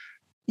who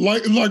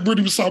like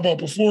Brittany was talking about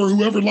before,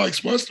 whoever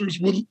likes Westerns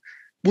would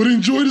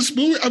enjoy this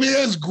movie. I mean, it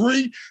has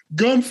great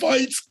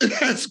gunfights. It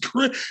has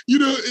great, you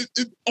know,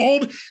 it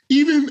all,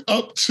 even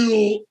up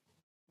till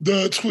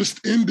the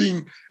twist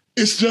ending,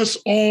 it's just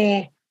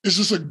a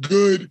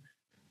good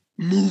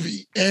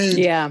movie.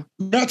 And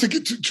not to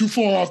get too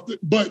far off,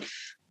 but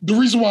the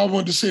reason why I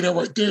wanted to say that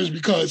right there is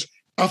because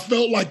I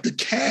felt like the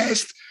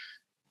cast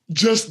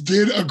just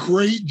did a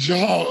great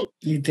job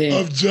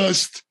of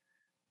just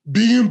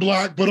being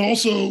Black, but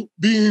also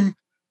being,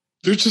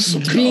 they're just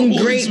some being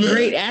cowboys,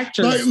 great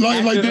actors.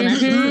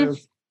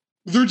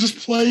 They're just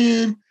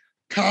playing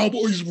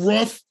cowboys,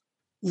 rough,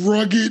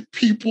 rugged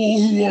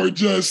people who are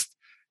just,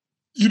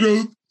 you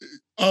know,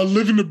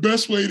 living the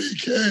best way they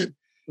can.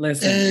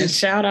 Listen, and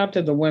shout out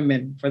to the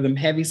women for them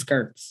heavy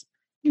skirts.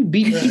 You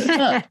beat me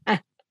up.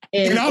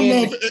 And I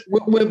love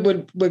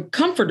it. With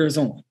comforters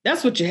on.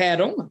 That's what you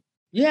had on.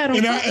 You had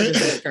on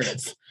comforters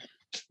skirts.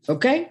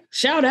 Okay?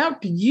 Shout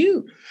out to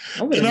you.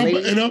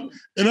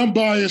 I'm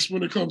biased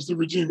when it comes to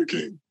Regina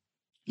King.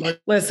 Like,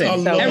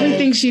 listen,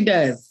 everything she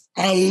does.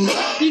 I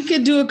love. She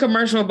could do a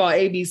commercial about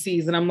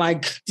ABCs, and I'm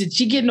like, did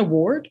she get an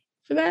award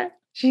for that?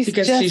 She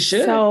should. She's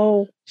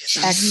so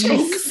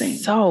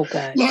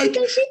good. Like,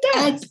 she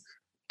does.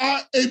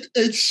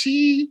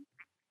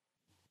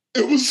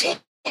 It was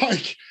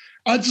like,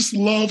 I just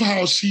love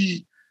how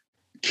she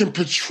can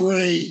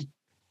portray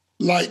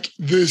like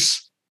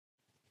this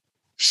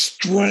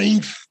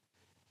strength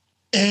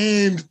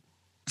and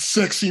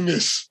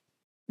sexiness.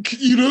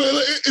 You know,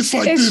 it's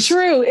like it's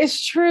true.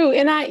 It's true.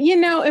 And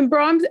and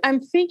bro, I'm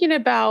thinking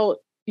about,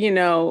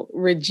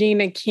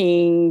 Regina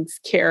King's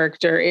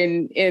character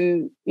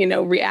in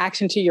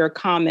reaction to your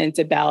comments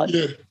about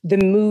the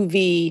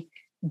movie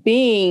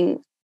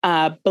being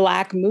a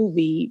Black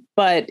movie,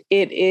 but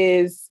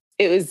it was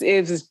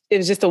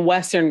just a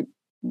Western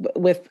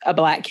with a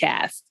Black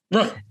cast.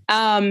 Right.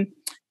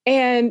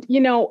 And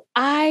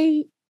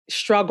I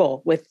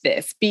struggle with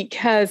this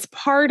because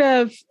part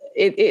of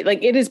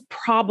it is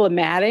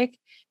problematic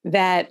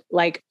that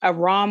like a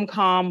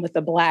rom-com with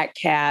a Black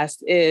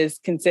cast is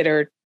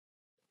considered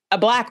a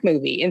Black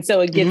movie. And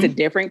so it gets a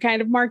different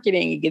kind of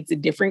marketing. It gets a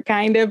different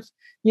kind of,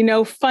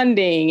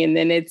 funding. And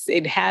then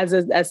it has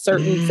a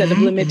certain set of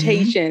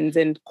limitations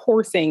and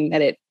coursing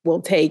that it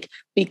will take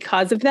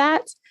because of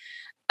that.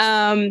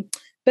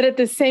 But at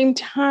the same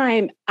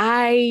time,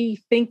 I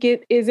think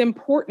it is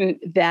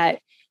important that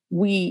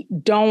we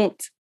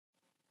don't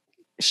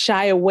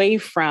shy away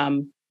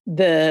from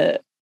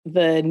the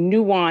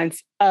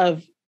nuance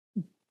of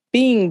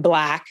being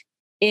Black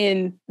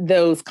in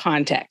those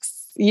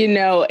contexts,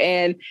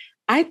 and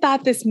I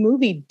thought this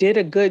movie did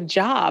a good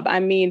job. I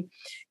mean,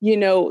 you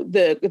know,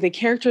 the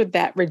character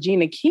that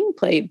Regina King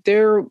played,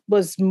 there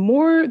was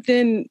more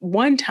than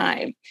one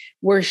time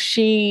where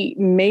she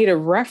made a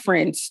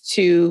reference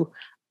to,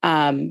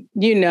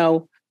 you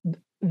know,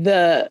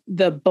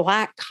 the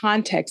Black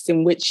context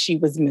in which she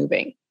was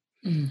moving.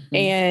 Mm-hmm.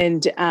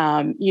 And,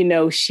 you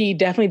know, she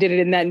definitely did it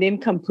in that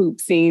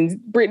nincompoop scene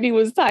Brittany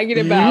was talking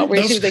about,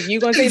 where she was like, you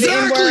going to say the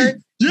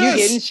N-word? Yes.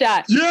 You getting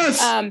shot. Yes.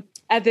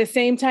 At the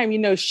same time, you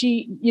know,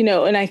 she, you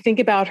know, and I think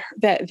about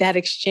that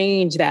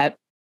exchange that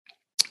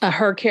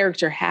her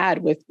character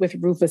had with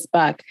Rufus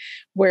Buck,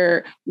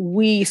 where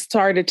we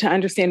started to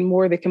understand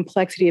more the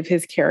complexity of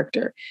his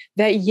character.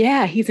 That,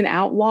 yeah, he's an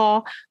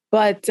outlaw,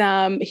 but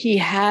he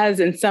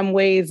has in some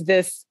ways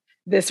this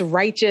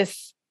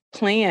righteous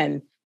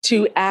plan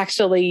to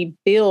actually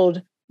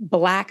build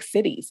Black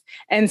cities.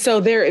 And so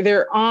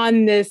they're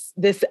on this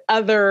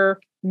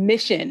other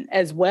mission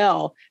as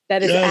well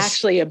that is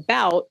actually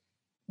about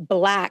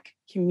Black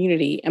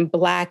community and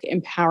Black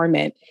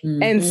empowerment.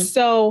 Mm-hmm. And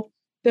so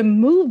the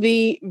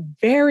movie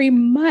very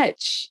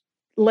much,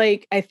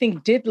 like, I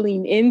think did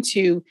lean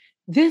into,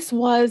 this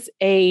was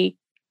a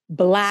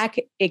Black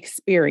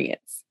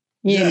experience,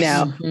 you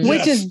know,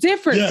 which is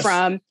different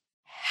from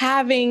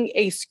having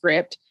a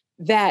script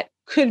that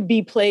could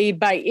be played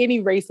by any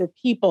race of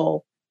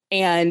people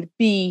and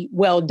be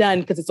well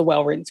done because it's a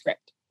well-written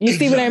script. You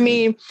see what I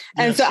mean?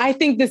 And so I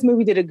think this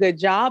movie did a good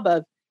job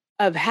of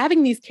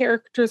having these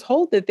characters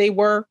hold that they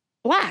were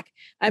Black.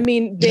 I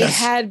mean, they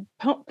had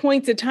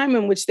points of time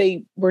in which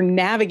they were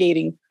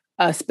navigating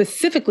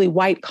specifically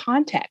white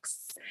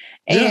contexts,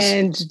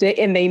 and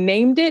they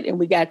named it, and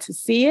we got to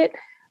see it.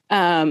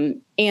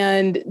 And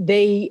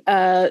we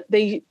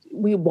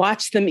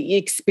watched them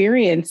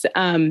experience,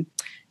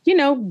 you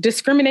know,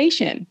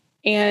 discrimination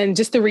and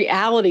just the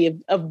reality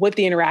of what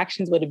the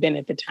interactions would have been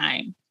at the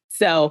time.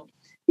 So,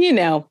 you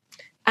know,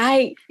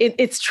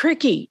 it's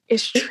tricky.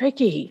 It's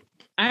tricky.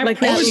 I like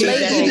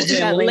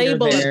that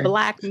label of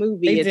Black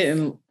movie.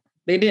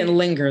 They didn't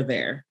linger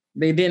there.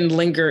 They didn't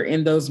linger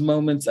in those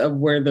moments of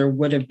where there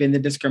would have been the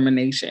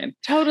discrimination.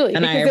 Totally.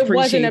 And because I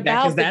appreciate that,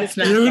 because that's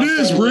not there it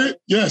is,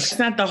 Britt. Yes. It's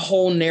not the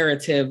whole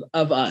narrative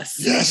of us.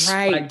 Yes.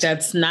 Right. Like,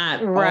 that's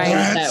not all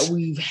that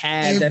we've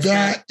had. And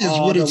that is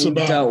what it's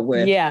about. Dealt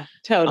with. Yeah,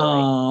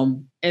 totally.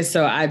 And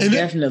so I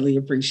definitely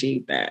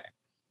appreciate that.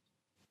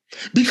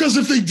 Because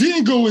if they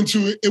didn't go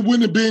into it, it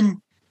wouldn't have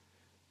been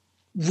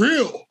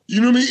real. You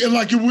know what I mean? And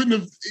like, it wouldn't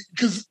have,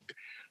 because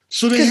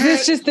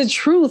it's just the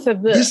truth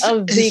of the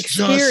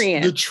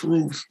experience. Just the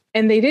truth.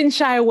 And they didn't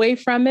shy away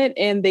from it,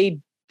 and they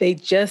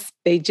just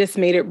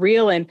made it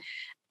real. And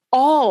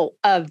all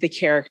of the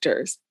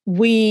characters,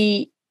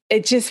 it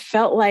just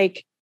felt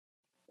like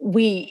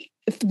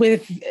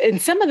and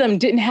some of them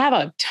didn't have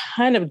a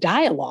ton of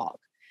dialogue,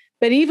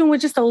 but even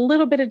with just a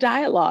little bit of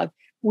dialogue,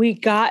 we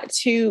got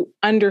to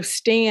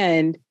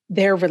understand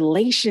their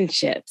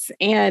relationships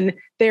and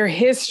their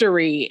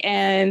history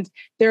and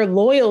their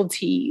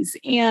loyalties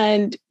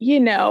and,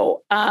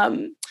 their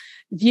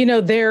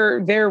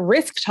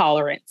risk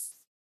tolerance.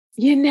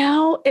 You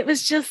know, it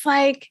was just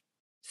like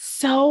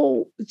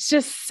so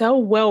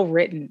well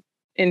written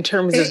in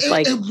terms of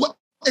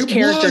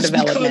character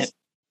development.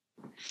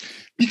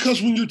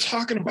 Because when you're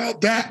talking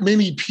about that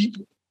many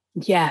people.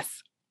 Yes.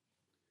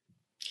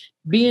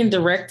 Being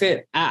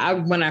directed,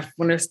 when I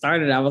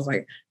started, I was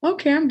like,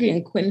 okay, I'm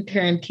getting Quentin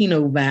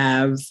Tarantino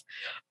vibes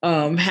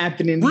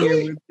happening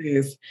here with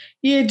this.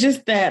 Yeah,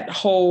 just that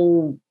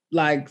whole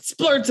like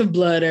splurts of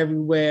blood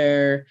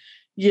everywhere,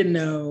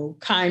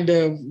 kind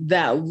of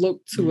that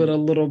look to it a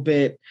little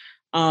bit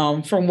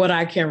from what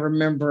I can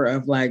remember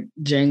of like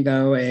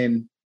Django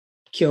and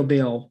Kill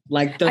Bill.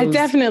 Like those, I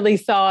definitely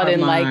saw it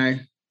in like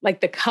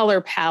the color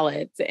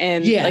palettes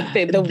and like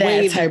the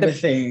way type of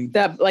thing.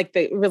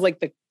 It was like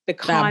the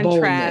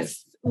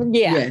contrast.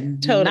 Yeah,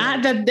 totally.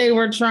 Not that they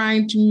were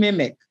trying to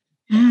mimic,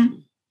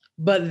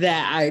 but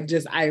that I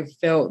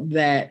felt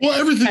that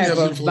everything type has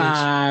of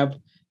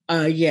vibe.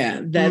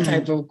 That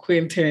type of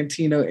Quentin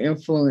Tarantino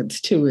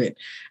influence to it.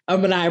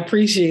 And I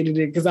appreciated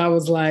it because I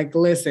was like,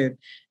 listen,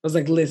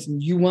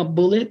 you want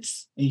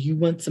bullets and you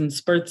want some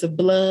spurts of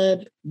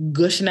blood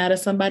gushing out of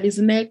somebody's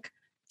neck?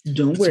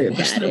 Don't worry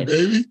about it,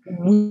 baby.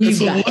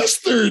 It's a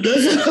Western.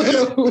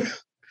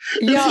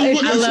 I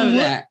love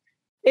that.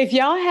 If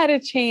y'all had a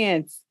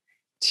chance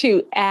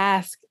to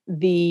ask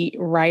the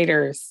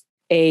writers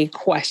a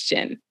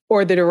question,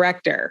 or the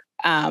director,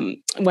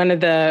 one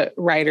of the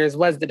writers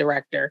was the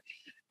director.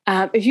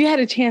 If you had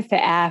a chance to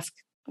ask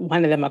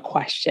one of them a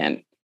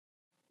question,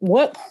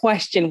 what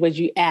question would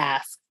you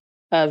ask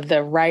of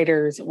the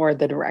writers or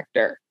the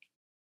director?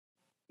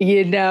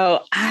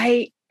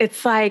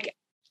 It's like,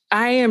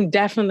 I am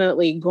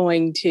definitely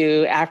going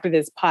to, after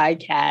this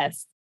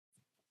podcast,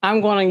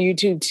 I'm going on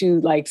YouTube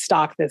to like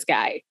stalk this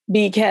guy,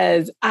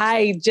 because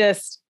the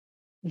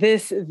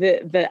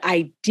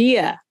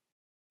idea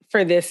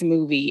for this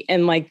movie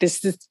and like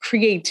this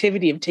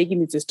creativity of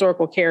taking these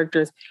historical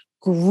characters,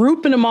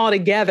 grouping them all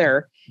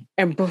together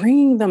and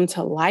bringing them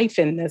to life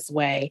in this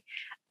way.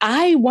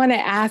 I want to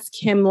ask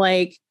him,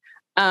 like,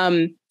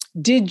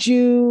 did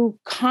you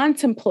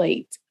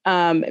contemplate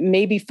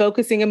maybe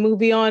focusing a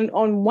movie on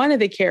one of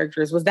the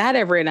characters? Was that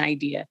ever an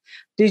idea?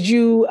 Did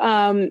you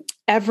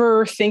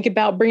ever think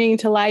about bringing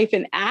to life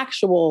an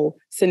actual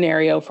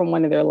scenario from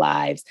one of their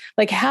lives?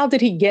 Like, how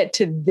did he get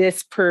to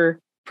this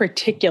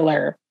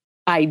particular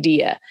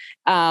idea?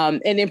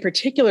 And in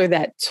particular,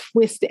 that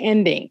twist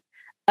ending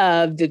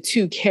of the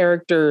two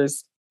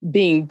characters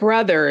being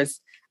brothers.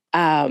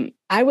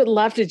 I would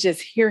love to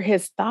just hear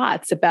his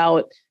thoughts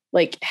about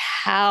like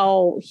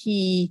how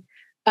he,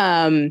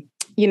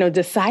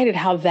 decided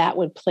how that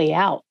would play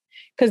out.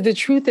 Because the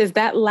truth is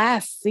that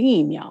last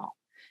scene, y'all,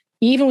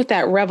 even with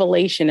that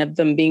revelation of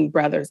them being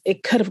brothers,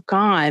 it could have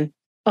gone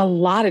a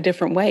lot of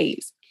different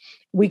ways.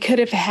 We could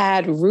have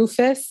had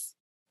Rufus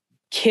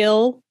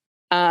kill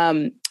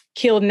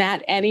Nat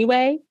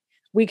anyway.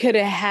 We could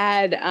have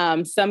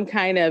had some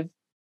kind of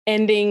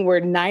ending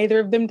where neither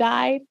of them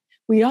died.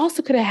 We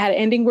also could have had an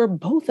ending where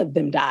both of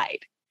them died.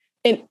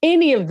 And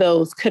any of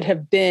those could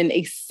have been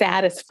a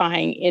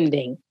satisfying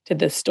ending to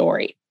this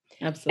story.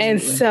 Absolutely.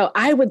 And so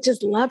I would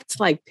just love to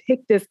like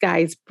pick this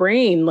guy's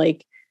brain,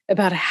 like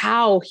about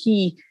how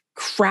he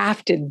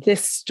crafted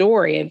this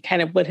story and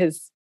kind of what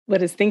his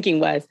thinking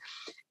was.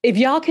 If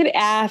y'all could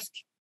ask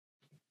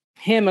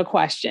him a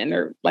question,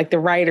 or like the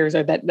writers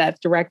or that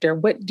director,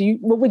 what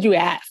would you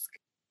ask?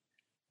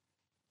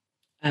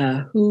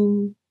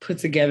 Who put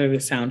together the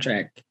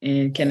soundtrack,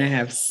 and can I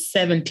have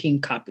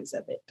 17 copies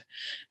of it?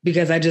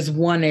 Because I just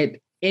want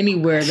it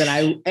anywhere that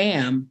I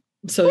am,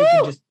 so it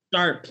can just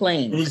start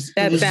playing. As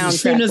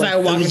soon as I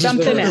walk into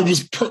the room.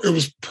 It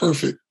was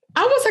perfect.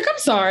 I was like, I'm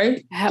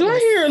sorry. Do I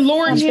hear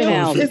Lauren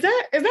Hill? Is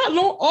that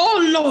Lauren?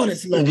 Oh Lord,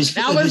 it's Lauren. It was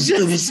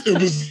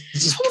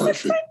just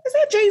perfect. Like, is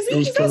that Jay-Z?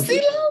 Is that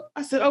CeeLo?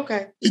 I said,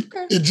 okay.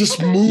 It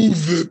just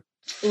moved the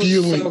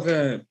feeling. So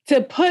good.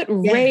 To put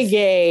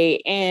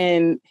reggae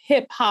and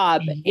hip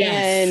hop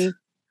and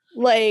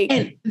like,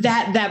 and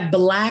that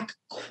black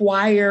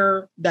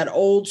choir, that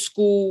old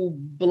school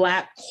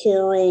black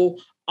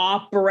choral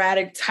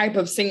operatic type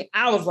of singing.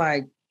 I was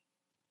like,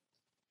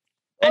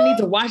 I need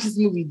to watch this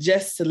movie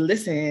just to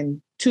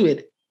listen to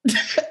it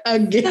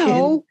again.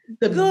 So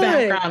the good.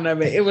 Background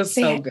of it. It was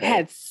so good.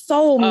 Had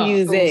soul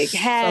music.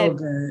 So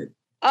good.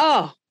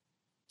 Oh.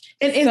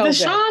 And is the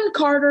Sean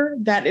Carter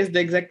that is the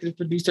executive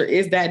producer,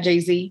 is that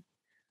Jay-Z?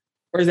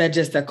 Or is that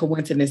just a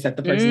coincidence that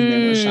the person's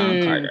name was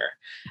Sean Carter?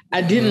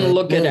 I didn't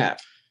look it up.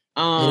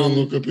 I didn't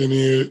look up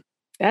any of it.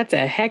 That's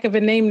a heck of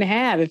a name to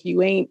have if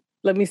you ain't,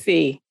 let me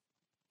see.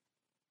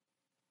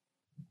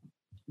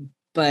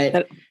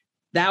 But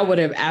that would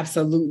have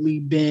absolutely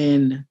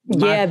been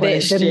my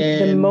question.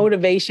 The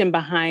motivation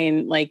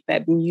behind like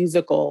that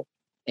musical.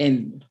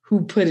 And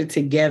who put it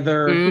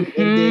together? Mm-hmm.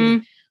 Who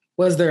ended?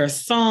 Was there a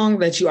song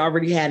that you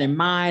already had in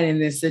mind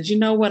and then said, you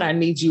know what, I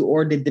need you?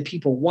 Or did the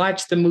people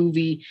watch the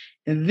movie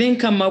and then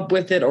come up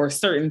with it? Or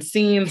certain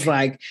scenes,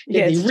 like,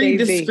 did they read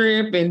the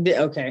script? And it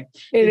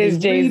is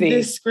Jay-Z. Read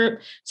this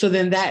script? So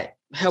then that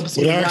helps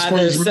me why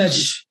there's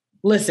such...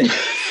 Listen,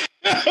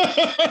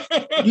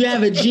 you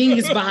have a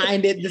genius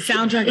behind it. The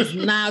soundtrack is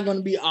not going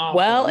to be awful.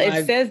 Well,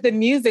 it says the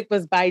music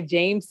was by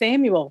James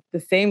Samuel, the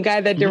same guy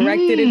that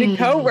directed it and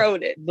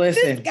co-wrote it.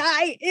 Listen, this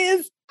guy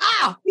is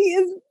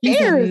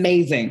he's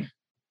amazing.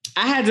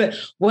 I had to,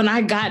 when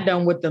I got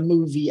done with the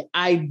movie,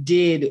 I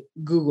did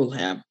Google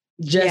him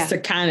just to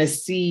kind of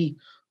see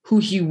who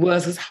he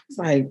was. Because I was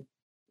like,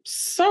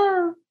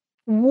 sir,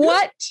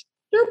 what?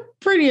 You're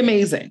pretty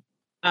amazing.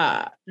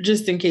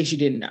 Just in case you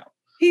didn't know.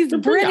 He's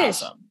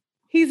British. Awesome.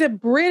 He's a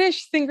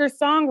British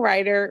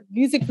singer-songwriter,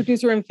 music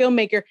producer, and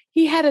filmmaker.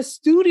 He had a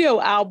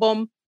studio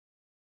album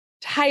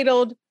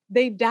titled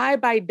They Die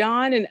by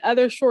Dawn and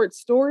Other Short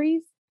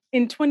Stories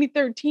in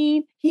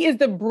 2013. He is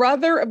the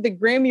brother of the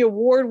Grammy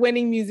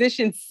Award-winning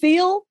musician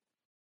Seal.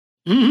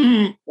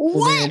 Mm-hmm.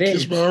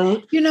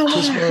 What? You know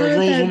what? I heard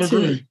that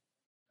too.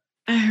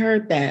 I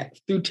heard that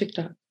through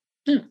TikTok.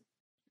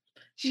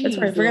 That's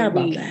right. I forgot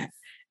about that.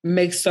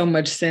 Makes so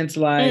much sense.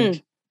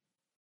 Like,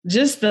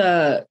 just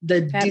the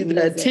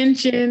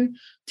attention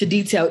to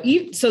detail.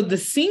 So the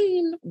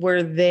scene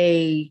where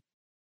they...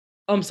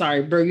 Oh, I'm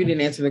sorry, bro. You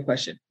didn't answer the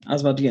question. I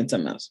was about to get into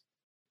something else.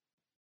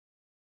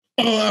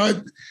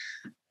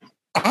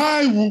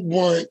 I would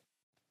want...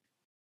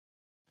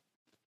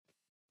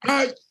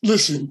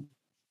 Listen,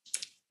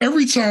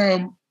 every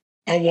time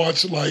I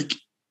watch like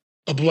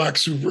a Black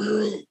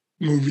superhero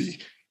movie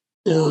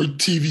or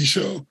TV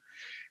show,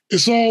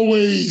 it's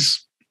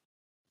always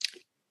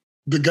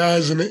the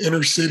guys in the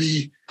inner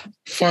city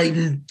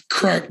fighting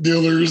crack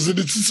dealers. And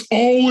it's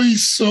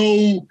always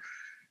so,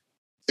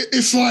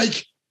 it's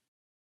like,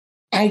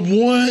 I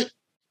want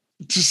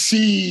to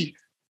see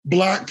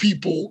Black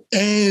people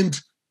and,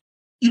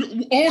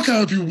 all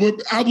kinds of people,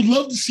 but I would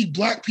love to see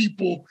Black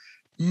people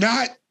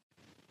not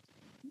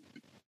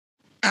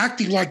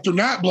acting like they're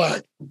not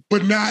Black,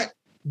 but not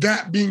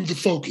that being the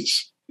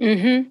focus.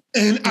 Mm-hmm.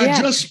 And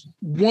I just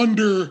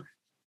wonder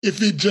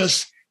if it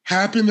just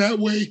happened that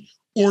way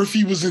or if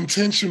he was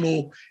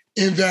intentional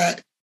in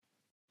that,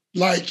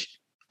 like,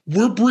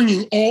 we're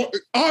bringing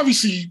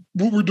obviously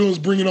what we're doing is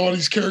bringing all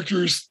these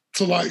characters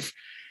to life.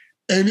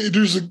 And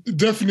there's a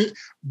definite,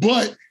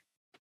 but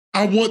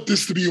I want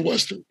this to be a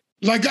Western.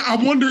 Like, I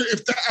wonder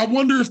if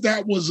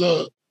that was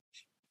a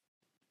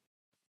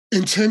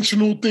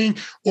intentional thing,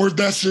 or if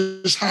that's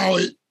just how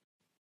it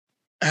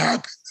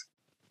happened.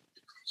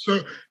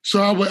 So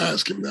I would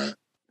ask him that.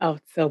 Oh,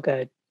 so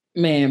good.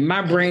 Man,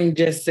 my brain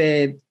just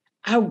said,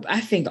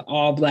 I think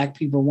all Black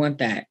people want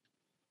that.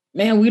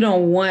 Man, we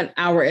don't want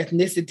our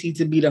ethnicity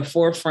to be the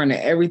forefront of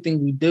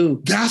everything we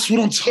do. That's what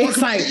I'm talking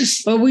about.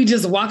 But we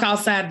just walk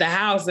outside the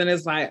house and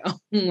it's like, oh,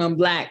 I'm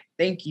Black.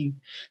 Thank you.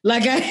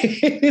 Like, I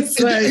just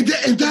want to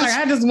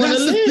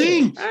live. The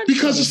thing,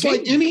 because it's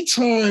like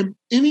anytime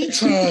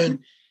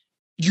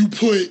you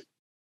put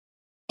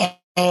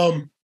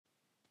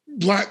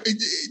Black,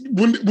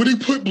 when they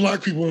put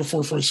Black people in the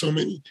forefront so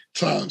many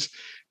times,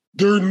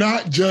 they're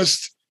not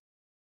just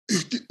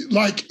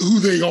like who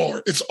they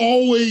are. It's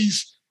all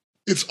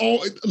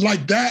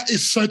like that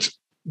is such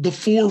the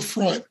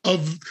forefront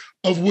of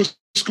what's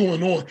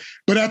going on.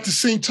 But at the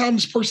same time,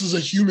 this person's a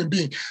human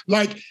being.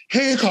 Like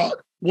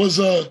Hancock was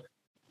a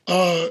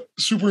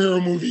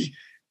superhero movie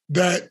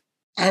that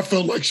I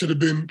felt like should have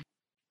been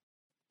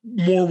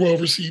more well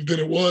received than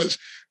it was,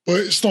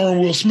 but starring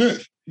Will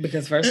Smith.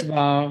 Because first of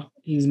all,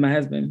 he's my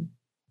husband.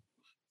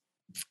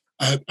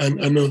 I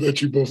know that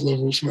you both love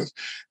Will Smith,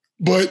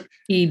 but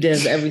he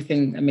does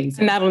everything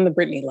amazing. Not on the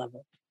Brittany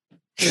level.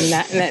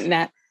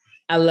 Not.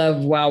 I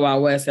love Wild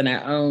Wild West, and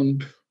I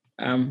own.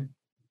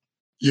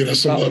 Yeah,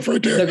 that's some love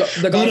right there.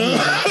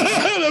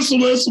 That's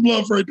some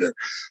love right there.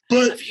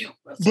 But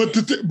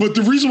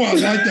the reason why I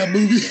like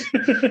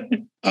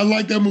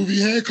that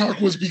movie, Hancock,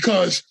 was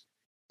because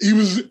he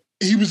was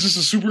just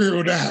a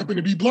superhero that happened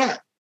to be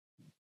Black,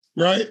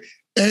 right?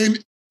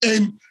 And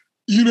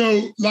you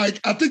know, like,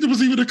 I think there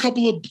was even a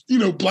couple of, you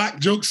know, Black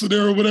jokes in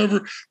there or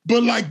whatever,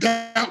 but like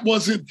that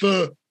wasn't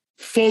the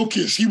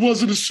focus. He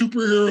wasn't a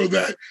superhero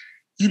that,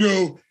 you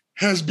know,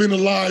 has been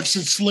alive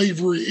since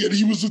slavery, and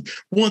he was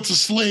once a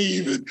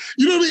slave, and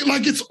you know what I mean?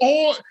 Like, it's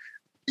all,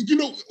 you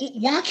know,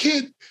 why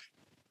can't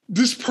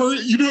this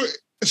person, you know,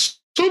 so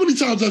many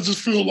times I just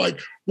feel like,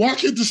 why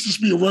can't this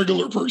just be a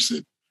regular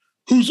person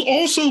who's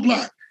also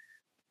Black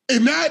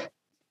and not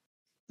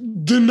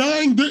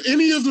denying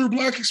any of their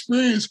Black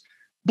experience,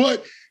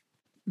 but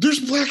there's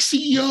Black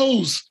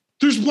CEOs,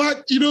 there's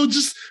Black, you know,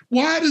 just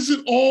why does it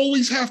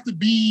always have to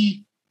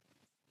be,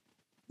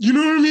 you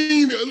know what I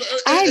mean?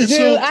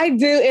 I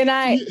do. And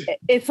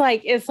it's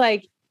like,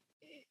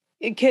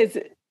 because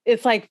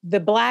it's like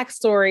the Black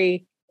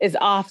story is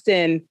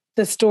often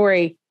the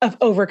story of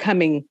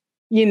overcoming,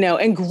 you know,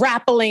 and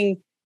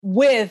grappling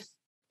with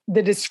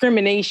the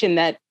discrimination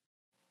that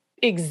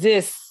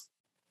exists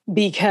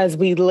because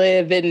we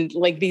live in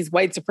like these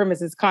white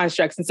supremacist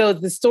constructs. And so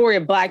it's the story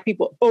of Black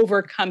people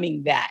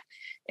overcoming that.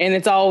 And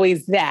it's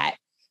always that.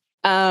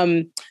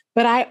 But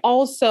I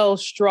also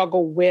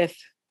struggle with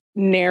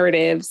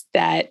narratives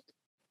that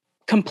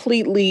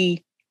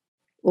completely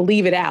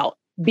leave it out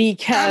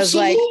because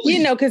Absolutely. like,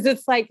 you know, because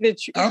it's like a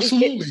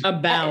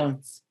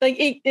balance. Like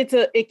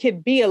it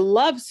could be a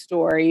love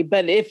story,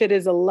 but if it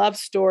is a love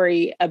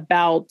story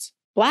about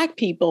Black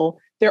people,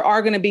 there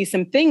are going to be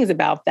some things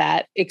about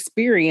that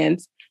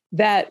experience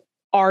that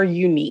are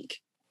unique.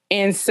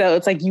 And so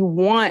it's like, you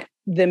want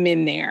them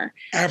in there.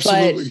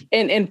 Absolutely.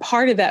 But, and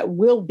part of that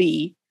will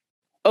be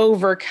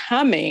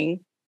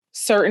overcoming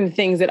certain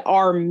things that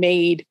are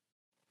made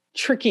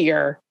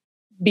trickier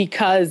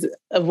because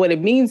of what it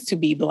means to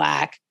be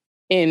Black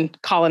in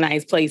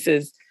colonized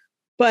places.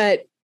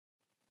 But,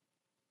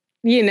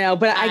 you know,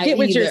 but I get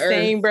what you're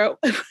saying, bro.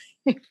 I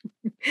get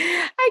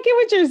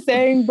what you're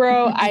saying,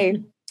 bro.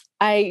 I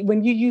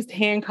when you used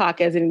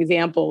Hancock as an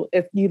example,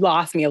 you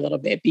lost me a little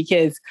bit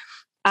because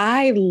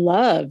I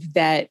love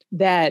that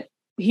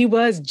he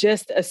was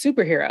just a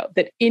superhero,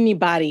 that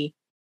anybody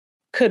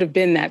could have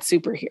been that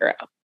superhero.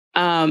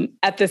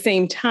 At the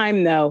same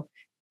time, though,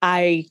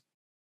 I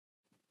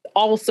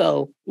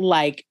also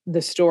like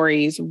the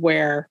stories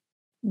where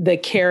the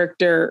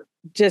character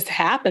just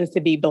happens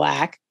to be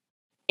Black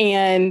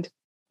and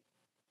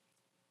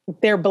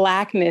their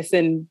Blackness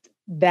and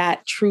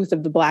that truth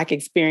of the Black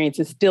experience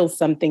is still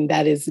something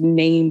that is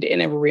named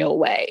in a real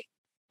way.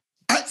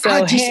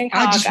 I'm saying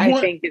I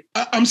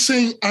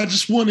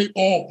just want it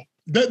all.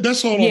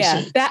 That's all I'm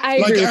saying. That I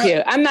agree with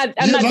you. I'm not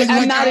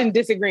in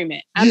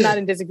disagreement. I'm not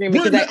in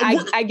disagreement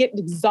because I get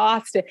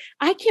exhausted.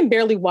 I can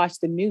barely watch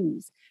the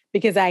news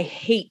because I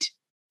hate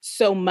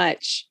so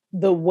much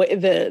the way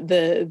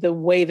the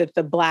way that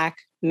the Black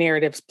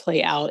narratives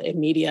play out in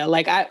media.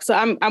 Like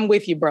I'm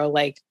with you, bro.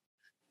 Like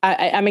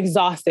I'm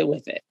exhausted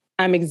with it.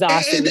 I'm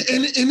exhausted.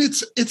 And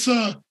it's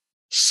a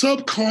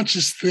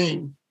subconscious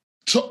thing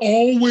to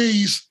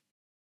always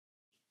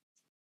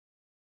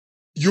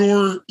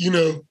separate.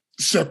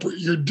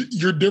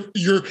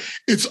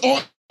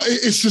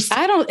 It's just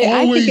I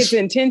think it's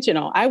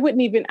intentional. I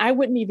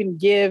wouldn't even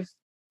give,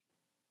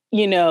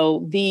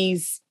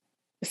 these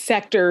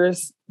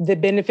sectors the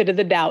benefit of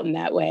the doubt in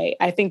that way.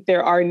 I think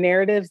there are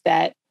narratives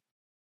that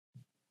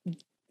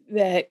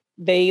that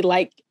they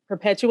like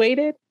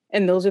perpetuated,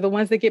 and those are the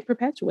ones that get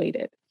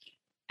perpetuated.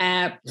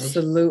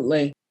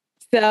 Absolutely.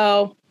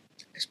 So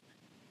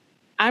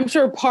I'm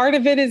sure part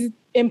of it is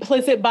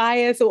implicit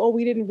bias, or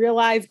we didn't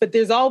realize, but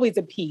there's always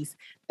a piece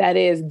that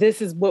is,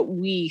 this is what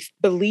we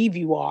believe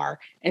you are.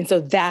 And so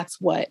that's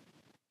what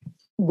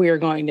we're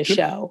going to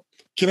show.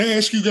 Can I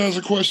ask you guys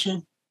a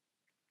question?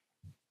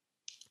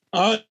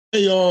 And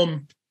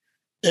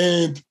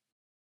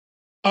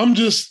I'm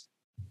just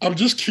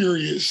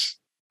curious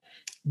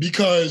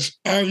because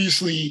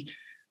obviously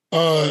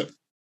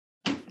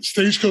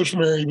Stagecoach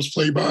Mary was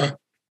played by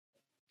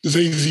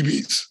Zazie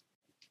Beetz.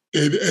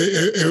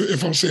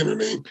 If I'm saying her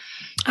name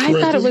correctly.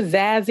 I thought it was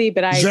Zazie,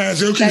 but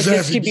Zazie, okay, that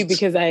just could be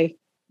because I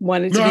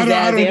wanted to be Zazie.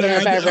 I don't know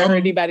if I ever heard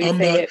anybody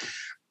say it.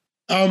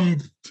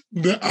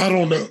 I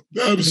don't know.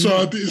 I'm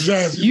sorry,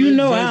 Zazie. You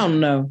know, Zazie, I don't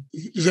know.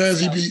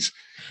 Zazie Beetz.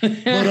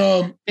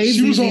 But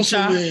she was also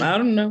in, I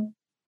don't know.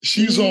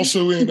 She was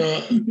also in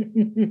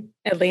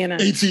Atlanta.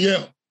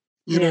 ATL.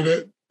 You know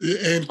that,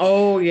 and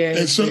oh yeah,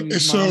 and so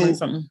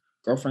something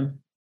girlfriend.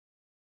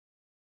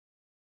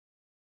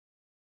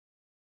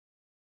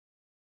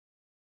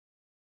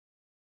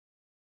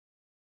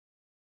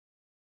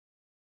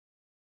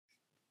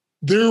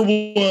 There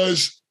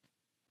was,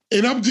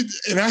 and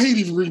I hate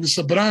even reading this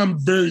stuff, but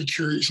I'm very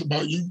curious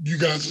about you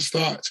guys'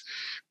 thoughts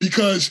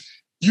because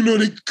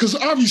because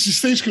obviously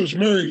Stagecoach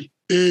Mary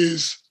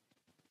is,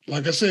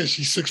 like I said,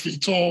 she's 6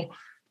 feet tall,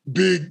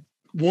 big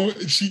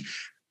woman. She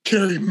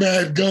carried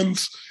mad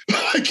guns,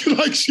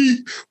 like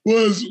she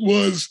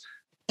was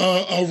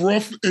a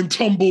rough and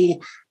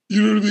tumble,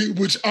 you know what I mean?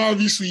 Which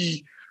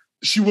obviously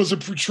she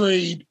wasn't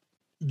portrayed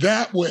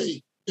that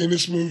way in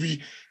this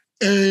movie,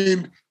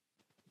 and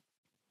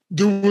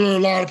there were a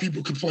lot of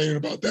people complaining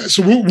about that.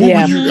 So what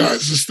were you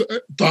guys'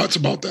 thoughts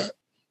about that?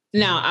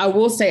 Now, I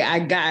will say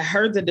I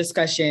heard the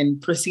discussion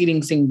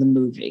preceding seeing the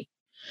movie.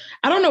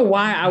 I don't know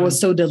why I was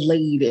so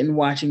delayed in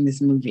watching this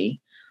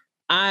movie.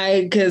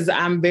 Because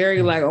I'm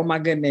very like, oh my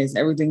goodness,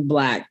 everything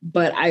Black.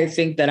 But I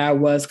think that I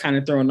was kind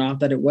of thrown off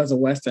that it was a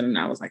Western. And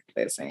I was like,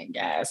 listen,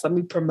 guys, let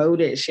me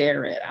promote it,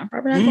 share it. I'm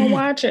probably not going to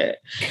watch it.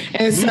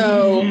 And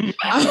so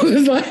I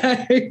was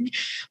like,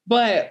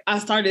 but I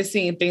started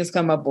seeing things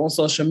come up on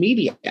social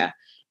media.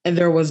 And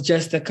there was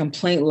just a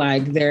complaint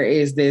like there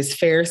is this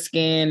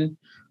fair-skinned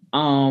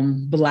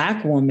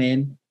Black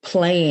woman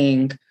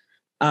playing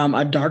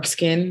a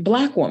dark-skinned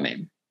Black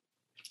woman.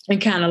 And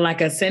kind of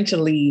like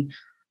essentially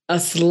a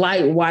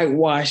slight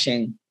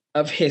whitewashing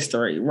of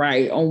history,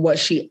 right? On what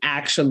she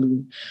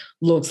actually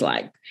looks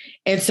like.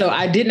 And so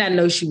I did not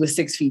know she was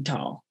 6 feet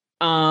tall.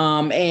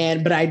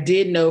 But I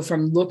did know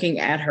from looking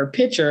at her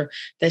picture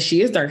that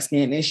she is dark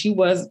skinned and she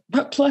was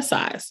plus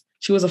size.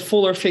 She was a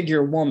fuller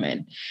figure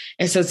woman.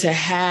 And so to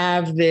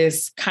have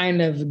this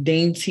kind of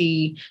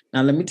dainty,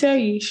 now let me tell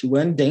you, she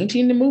wasn't dainty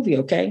in the movie,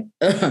 okay?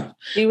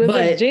 She was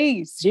a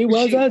G. She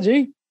was a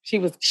G. She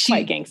was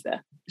quite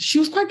gangster. She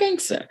was quite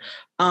gangster.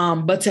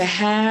 But to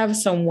have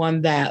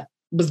someone that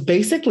was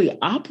basically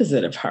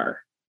opposite of her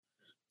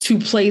to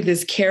play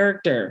this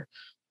character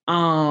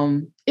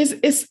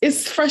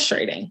is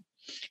frustrating.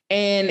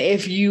 And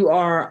if you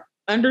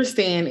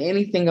understand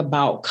anything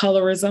about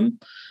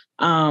colorism,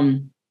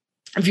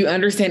 if you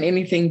understand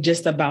anything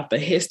just about the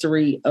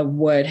history of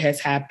what has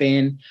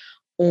happened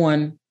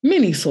on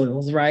many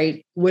soils,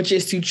 right? Which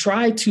is to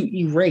try to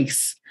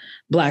erase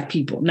Black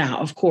people. Now,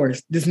 of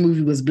course, this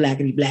movie was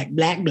blackity black,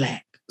 black,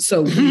 black.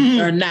 So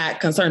we are not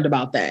concerned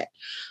about that.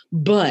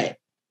 But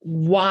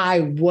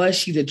why was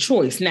she the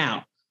choice?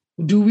 Now,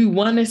 do we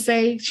want to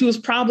say she was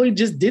probably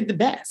just did the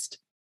best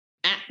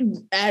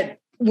at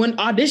when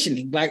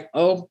auditioning? Like,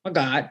 oh my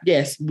God,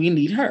 yes, we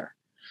need her.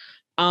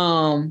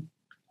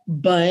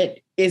 But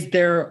is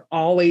there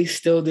always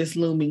still this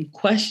looming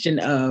question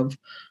of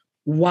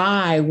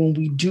why, when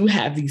we do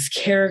have these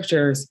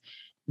characters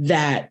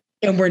and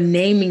we're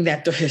naming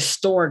that they're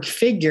historic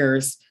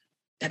figures,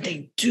 that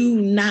they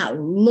do not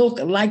look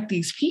like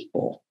these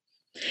people?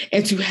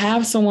 And to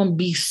have someone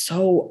be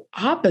so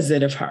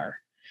opposite of her,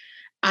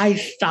 I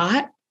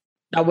thought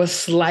that was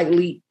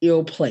slightly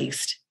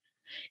ill-placed.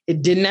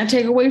 It did not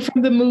take away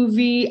from the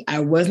movie. I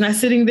was not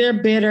sitting there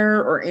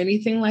bitter or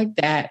anything like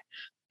that.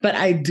 But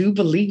I do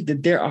believe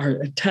that there are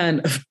a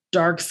ton of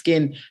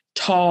dark-skinned,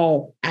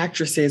 tall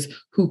actresses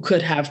who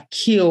could have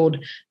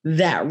killed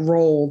that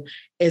role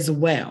as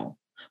well.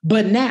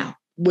 But now,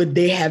 would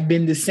they have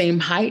been the same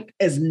height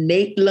as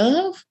Nate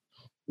Love?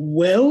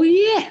 Well,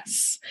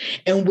 yes.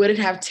 And would it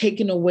have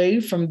taken away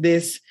from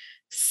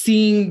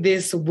seeing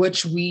this,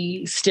 which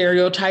we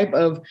stereotype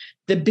of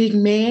the big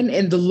man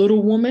and the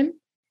little woman?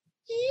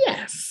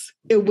 Yes.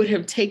 It would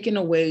have taken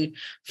away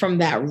from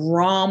that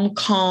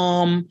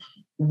rom-com,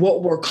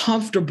 what we're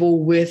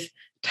comfortable with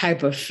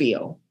type of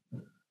feel.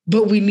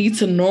 But we need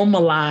to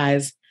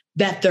normalize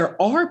that there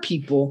are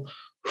people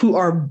who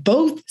are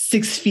both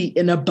 6 feet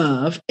and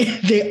above.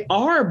 And they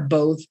are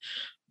both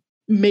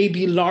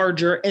maybe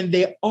larger and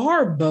they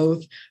are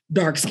both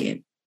dark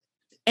skinned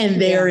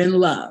and they're in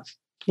love.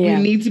 We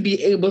need to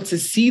be able to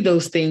see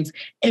those things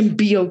and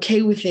be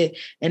okay with it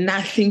and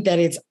not think that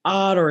it's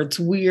odd or it's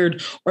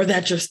weird or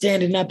that you're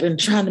standing up and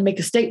trying to make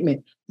a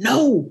statement.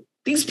 No,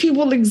 these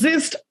people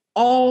exist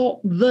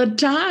all the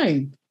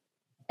time,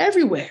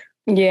 everywhere.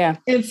 Yeah.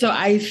 And so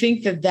I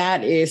think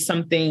that is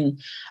something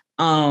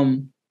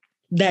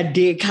that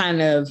did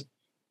kind of,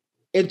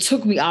 it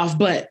took me off,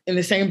 but in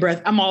the same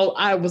breath,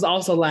 I was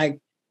also like,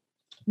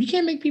 you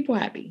can't make people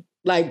happy.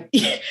 Like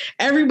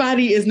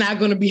everybody is not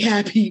going to be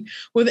happy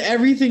with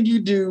everything you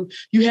do.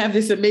 You have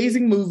this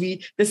amazing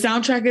movie. The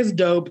soundtrack is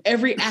dope.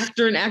 Every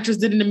actor and actress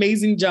did an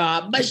amazing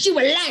job, but she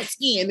was light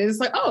skinned. And it's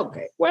like, oh,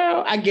 okay,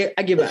 well, I give up.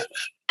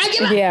 I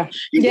give up. Yeah.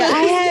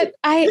 Yeah.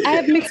 I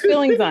have mixed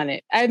feelings on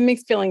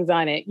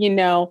it. You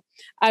know,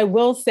 I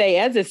will say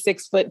as a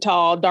 6 foot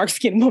tall, dark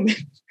skinned woman,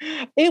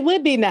 it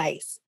would be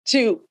nice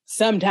to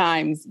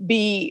sometimes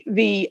be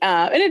the,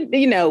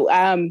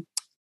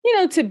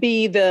 to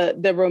be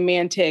the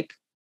romantic,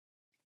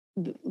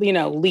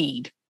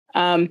 lead.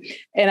 And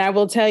I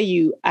will tell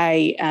you,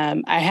 I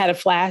had a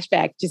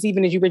flashback just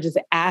even as you were just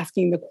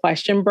asking the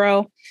question,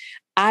 bro.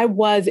 I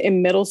was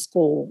in middle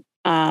school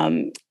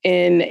in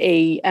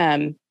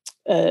a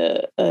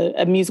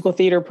musical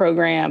theater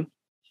program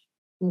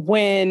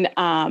when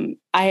and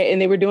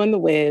they were doing The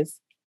Wiz,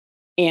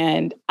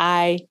 and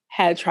I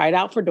had tried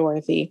out for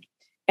Dorothy.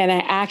 And I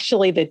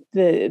actually,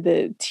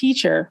 the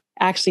teacher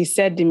actually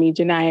said to me,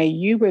 Janiyah,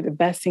 you were the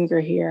best singer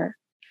here,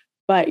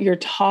 but you're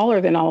taller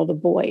than all the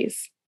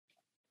boys.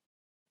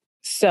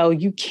 So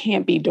you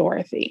can't be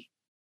Dorothy.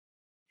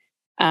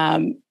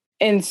 And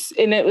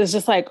it was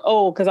just like,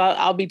 oh, because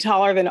I'll be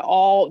taller than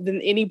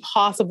any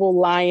possible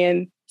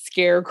lion,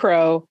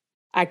 scarecrow.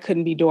 I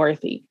couldn't be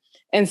Dorothy.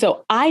 And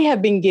so I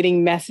have been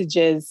getting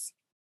messages,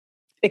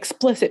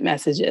 explicit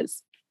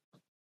messages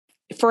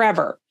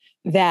forever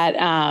that,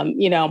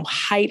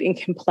 height and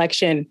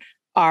complexion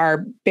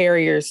are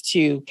barriers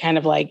to kind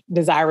of like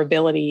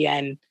desirability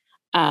and,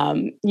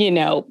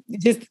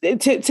 just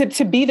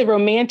to be the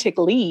romantic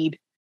lead,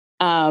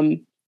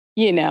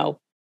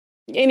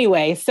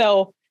 anyway.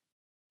 So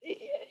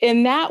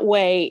in that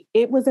way,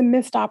 it was a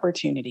missed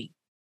opportunity.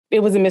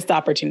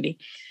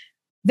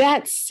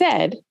 That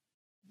said,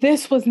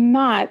 this was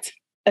not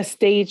a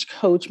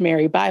Stagecoach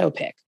Mary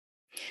biopic.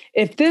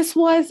 If this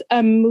was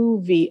a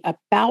movie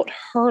about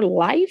her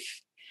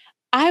life,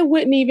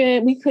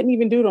 we couldn't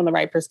even do it on the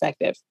Wright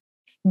Perspective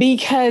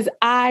because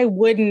I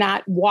would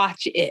not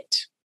watch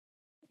it.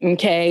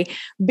 Okay.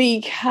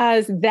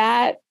 Because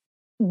that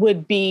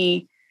would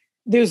be,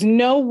 there's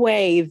no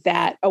way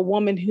that a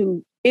woman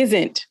who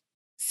isn't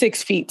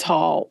 6 feet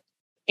tall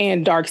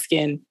and dark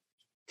skinned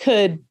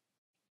could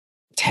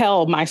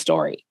tell my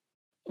story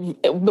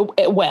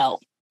well.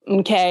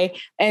 Okay.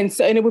 And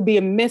it would be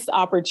a missed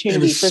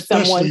opportunity for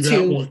someone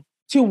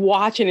to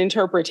watch an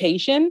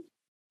interpretation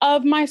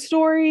of my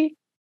story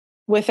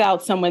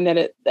without someone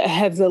that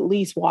has at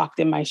least walked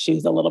in my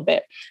shoes a little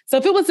bit. So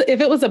if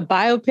it was a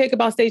biopic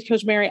about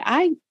Stagecoach Mary,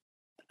 I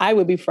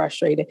would be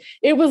frustrated.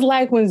 It was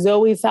like when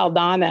Zoe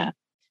Saldana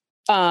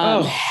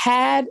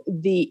had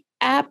the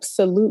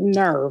absolute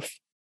nerve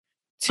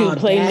to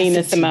play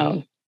Nina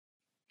Simone.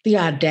 The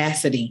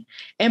audacity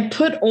and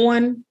put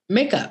on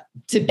makeup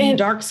to be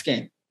dark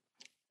skinned.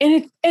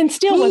 And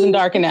still wasn't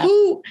dark enough.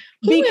 Who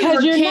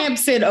because your camp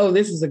said, oh,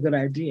 this is a good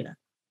idea.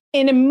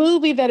 In a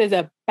movie that is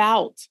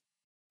about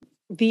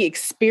the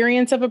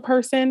experience of a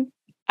person,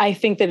 I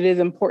think that it is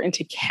important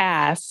to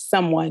cast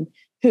someone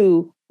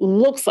who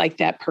looks like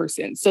that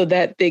person so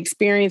that the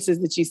experiences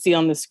that you see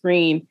on the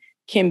screen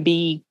can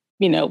be,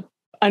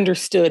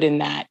 understood in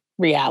that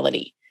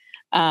reality.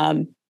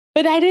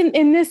 But I didn't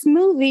in this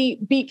movie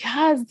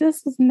because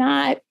this was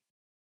not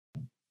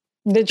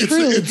the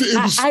truth.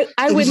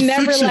 I would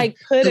never fiction.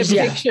 Put a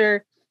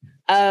picture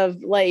of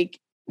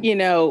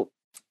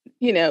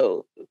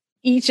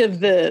each of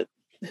the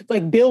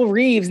Bill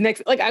Reeves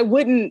next. I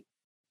wouldn't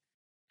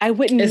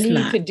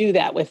need to do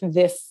that with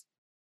this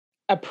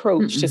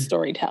approach to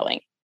storytelling.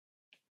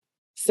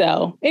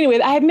 So anyway,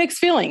 I have mixed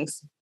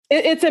feelings.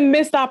 It's a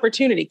missed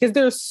opportunity because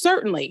there's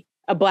certainly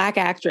a Black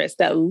actress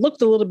that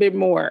looked a little bit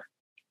more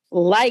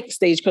like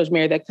Stagecoach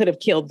Mary that could have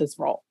killed this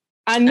role.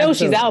 I know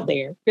Absolutely. She's out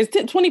there. There's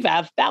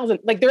 25,000,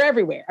 they're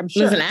everywhere. I'm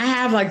sure. Listen, I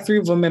have 3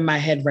 of them in my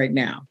head right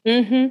now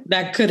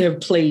that could have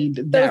played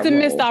that it's a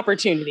missed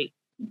opportunity.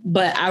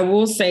 But I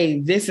will say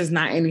this is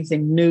not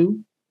anything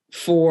new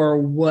for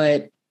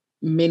what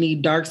many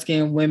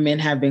dark-skinned women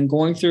have been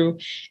going through.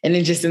 And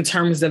then just in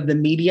terms of the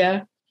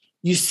media,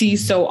 you see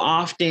so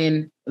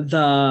often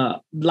the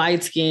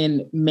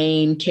light-skinned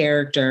main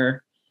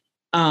character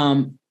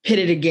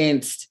pitted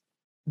against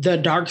the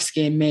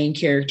dark-skinned main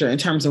character. In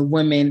terms of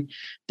women,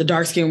 the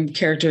dark-skinned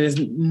character is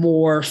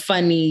more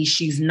funny.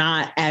 She's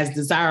not as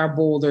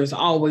desirable. There's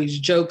always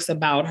jokes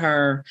about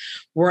her.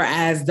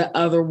 Whereas the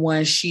other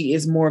one, she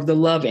is more of the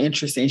love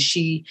interest and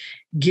she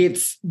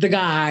gets the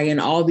guy and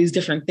all these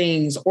different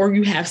things. Or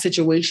you have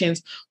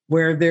situations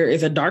where there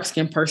is a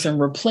dark-skinned person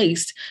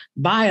replaced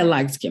by a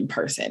light-skinned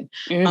person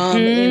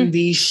in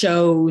these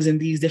shows and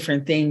these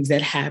different things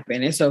that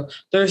happen. And so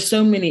there's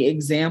so many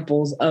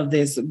examples of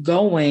this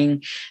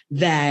going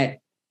that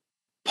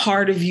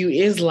part of you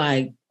is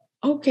like,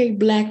 okay,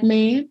 Black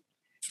man,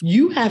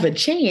 you have a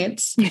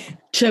chance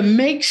to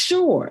make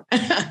sure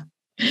that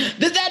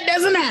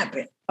doesn't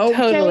happen. Okay?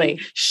 Totally.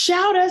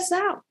 Shout us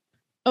out.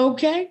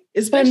 Okay?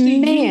 Especially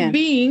you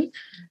being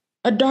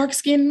a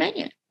dark-skinned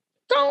man.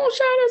 Don't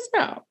shout us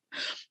out.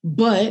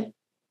 But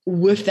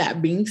with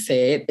that being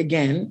said,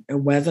 again, it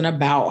wasn't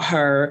about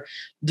her.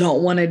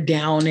 Don't want to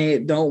down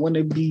it. Don't want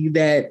to be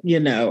that,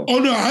 Oh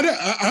no,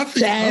 I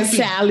think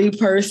Sally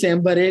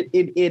person. But it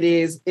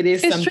is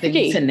something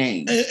tricky to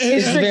name.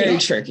 It's very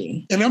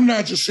tricky. And I'm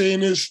not just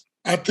saying this.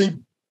 I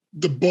think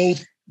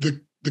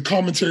the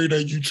commentary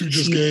that you two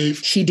just gave.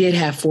 She did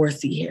have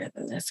 4C hair,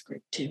 though. That's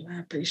great too. I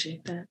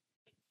appreciate that.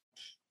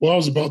 Well, I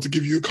was about to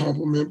give you a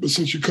compliment, but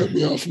since you cut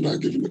me off, I'm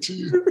not giving it to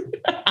you.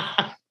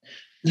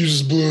 You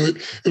just blew it.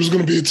 It was going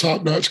to be a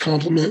top-notch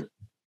compliment.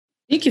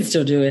 You can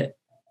still do it.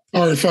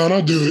 All right, fine,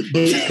 I'll do it,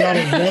 but I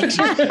don't want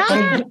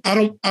to. I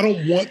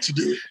don't want to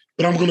do it,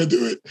 but I'm going to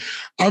do it.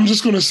 I'm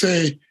just going to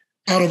say,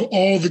 out of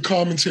all the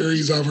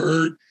commentaries I've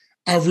heard,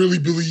 I really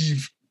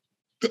believe,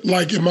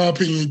 like in my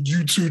opinion,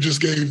 you two just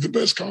gave the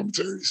best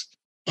commentaries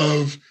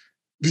of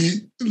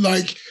the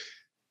like.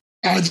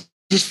 I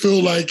just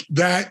feel like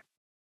that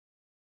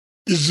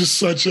is just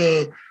such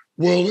a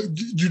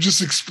you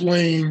just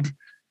explained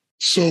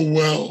so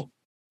well.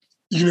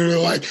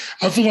 Like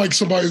I feel like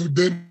somebody who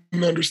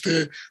didn't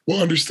understand will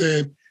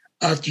understand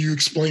after you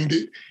explained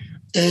it.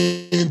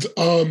 And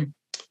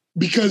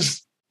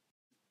because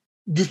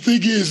the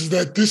thing is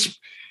that the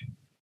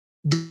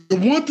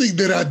one thing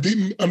that I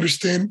didn't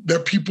understand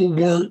that people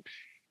weren't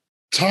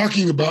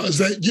talking about is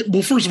that,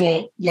 well, first of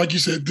all, like you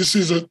said, this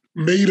is a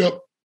made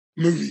up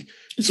movie.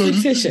 So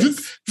this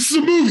is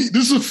a movie.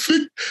 This is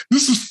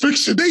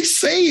fiction. They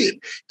say it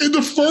in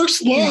the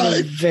first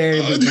line.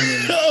 They're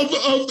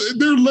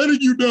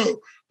letting you know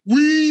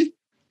we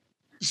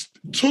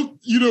took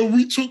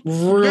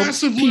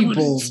massive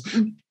liberties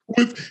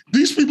with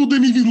these people.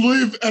 Didn't even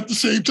live at the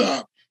same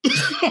time.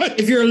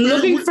 If you're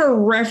looking for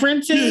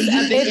references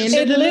at the end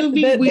of the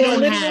movie, we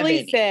don't have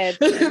it. Said,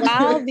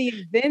 while the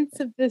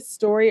events of this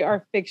story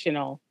are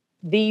fictional,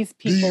 these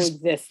people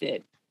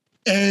existed.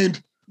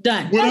 And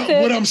done.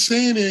 What I'm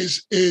saying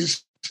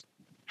is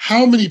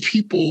how many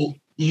people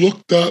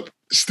looked up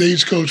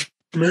Stagecoach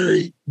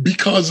Mary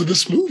because of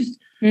this movie?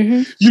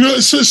 Mm-hmm.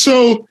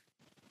 So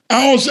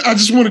I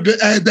just wanted to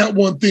add that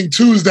one thing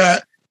too, is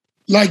that,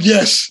 like,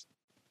 yes,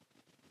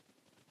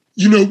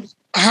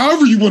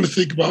 however you want to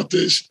think about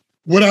this,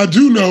 what I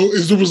do know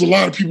is there was a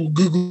lot of people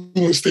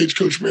Googling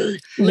Stagecoach Mary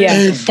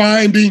and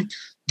finding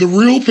the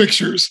real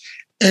pictures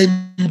and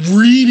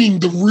reading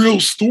the real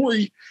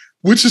story,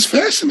 which is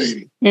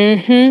fascinating.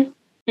 Mm-hmm.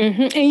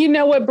 Mm-hmm. And you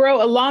know what,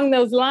 bro? Along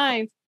those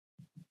lines,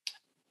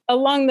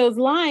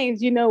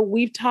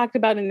 we've talked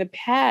about in the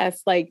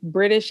past, like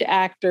British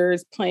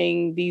actors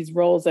playing these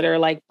roles that are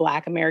like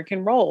Black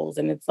American roles.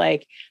 And it's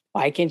like,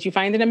 why can't you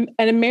find an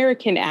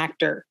American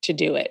actor to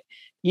do it?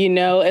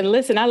 And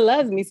listen, I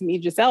love me some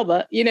Idris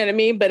Elba, you know what I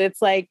mean? But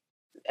it's like,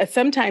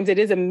 sometimes it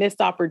is a missed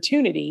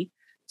opportunity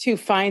to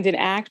find an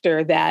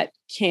actor that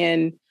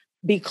can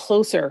be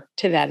closer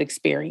to that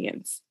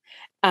experience.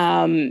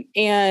 But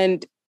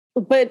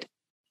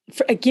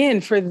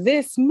for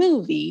this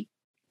movie,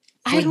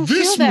 I don't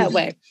feel that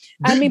way.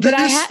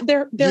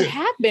 There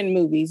have been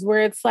movies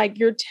where it's like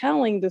you're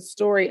telling the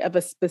story of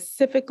a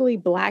specifically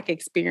Black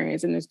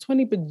experience, and there's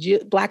 20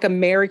 Black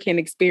American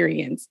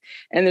experience,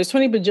 and there's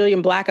 20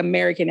 bajillion Black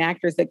American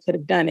actors that could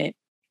have done it.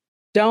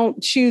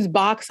 Don't choose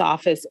box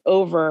office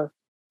over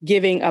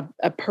giving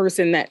a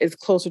person that is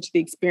closer to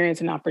the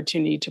experience an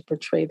opportunity to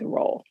portray the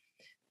role.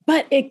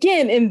 But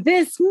again, in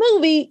this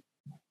movie,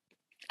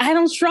 I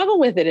don't struggle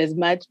with it as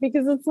much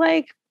because it's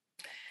like,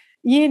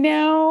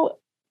 it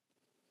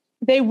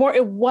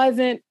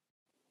wasn't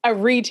a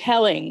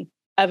retelling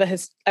of a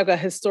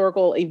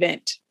historical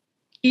event.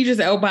 Idris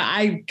Elba,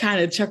 I kind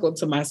of chuckled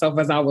to myself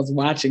as I was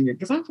watching it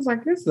because I was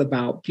like, this is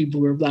about people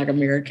who are Black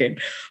American.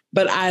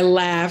 But I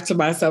laughed to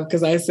myself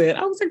because I was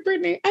like,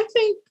 Brittany, I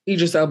think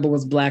Idris Elba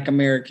was Black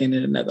American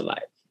in another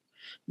life.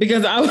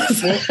 Because I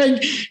was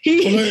like,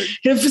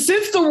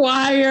 since The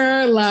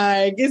Wire,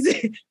 like, is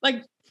it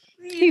like,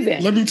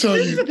 let me tell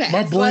you,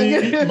 my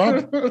brain,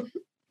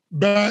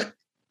 back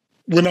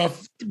when I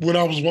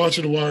was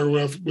watching The Wire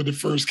when it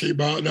first came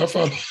out, and I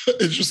found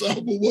Idris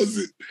Elba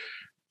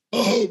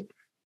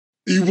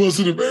he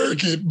wasn't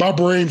American. My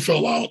brain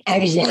fell out. I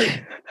was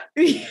like,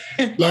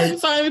 I'm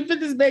sorry, let me put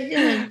this back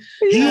in.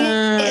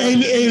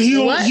 He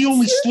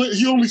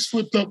only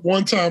slipped up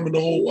one time in the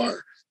whole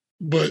Wire,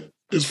 but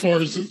as far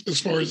as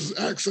his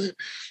accent,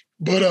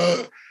 but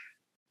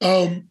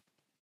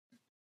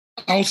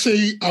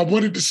I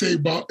wanted to say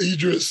about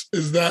Idris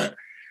is that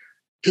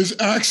his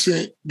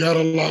accent got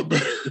a lot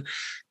better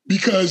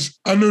because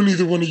I know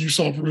neither one of you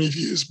saw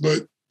Prometheus,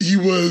 but he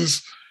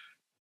was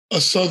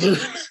a Southern.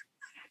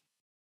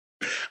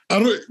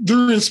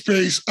 They're in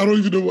space. I don't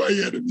even know why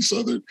he had to be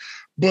Southern,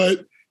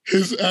 but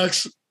his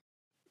accent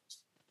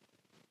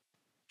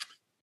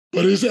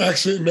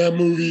in that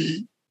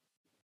movie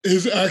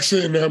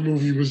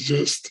was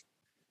just,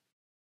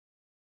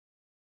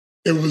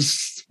 it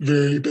was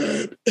very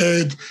bad.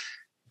 And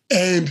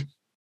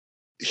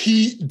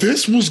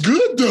this was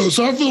good though.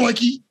 So I feel like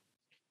he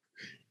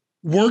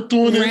worked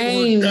on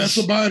it, or got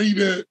somebody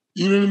that,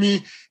 you know what I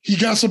mean? He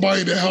got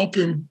somebody to help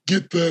him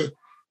get the,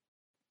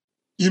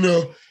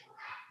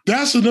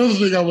 that's another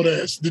thing I would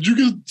ask. Did you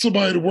get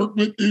somebody to work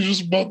with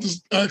Idris about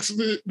this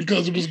accident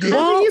because it was good?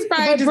 Well, he's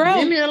probably just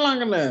been here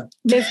long enough.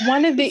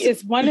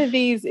 It's one of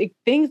these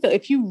things that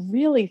if you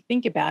really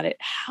think about it,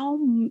 how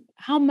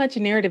much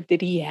narrative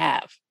did he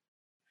have?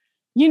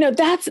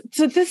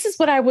 This is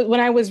what I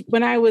was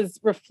when I was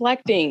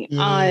reflecting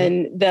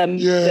on the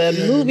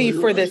movie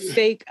for the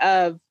sake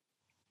of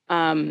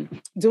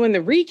doing the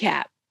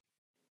recap.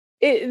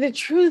 The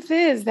truth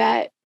is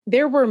that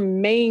there were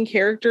main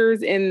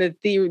characters in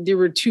there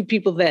were two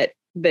people that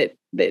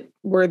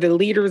were the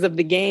leaders of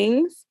the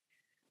gangs,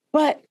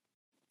 but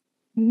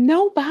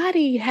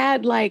nobody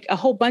had like a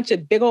whole bunch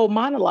of big old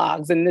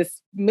monologues in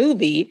this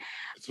movie.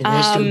 It's a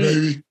Western,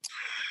 baby.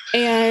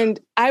 And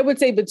I would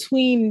say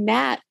between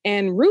Nat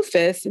and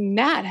Rufus,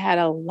 Nat had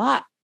a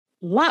lot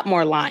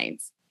more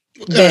lines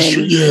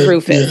than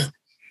Rufus. Yeah.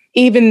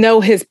 Even though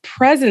his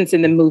presence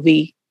in the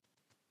movie,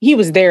 he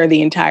was there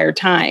the entire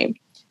time.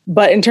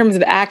 But in terms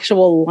of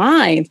actual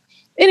lines,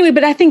 anyway,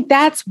 but I think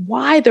that's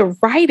why the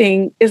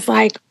writing is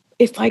like,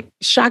 it's like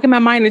shocking my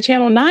mind to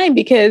Channel 9,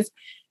 because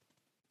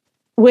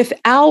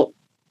without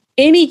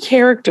any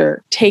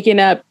character taking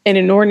up an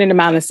inordinate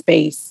amount of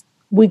space,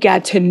 we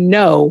got to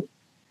know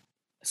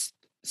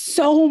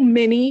so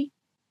many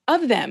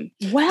of them.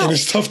 Well, and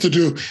it's tough to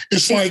do.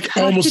 It's like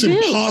almost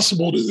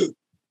impossible to do.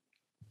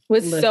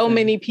 With so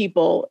many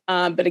people.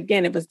 But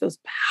again, it was those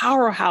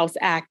powerhouse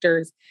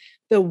actors.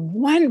 The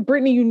one,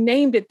 Brittany, you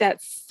named it,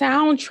 that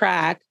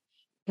soundtrack,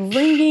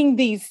 bringing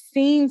these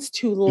scenes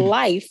to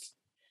life.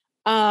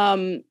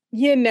 And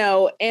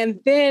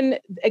then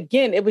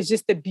again, it was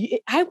just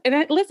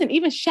listen,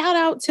 even shout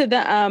out to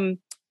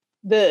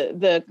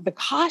the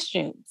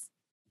costumes.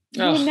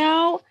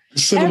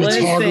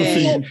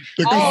 Cinematography,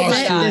 the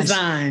costumes,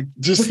 design.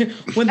 Just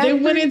when they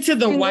went into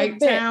the white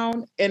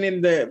town, and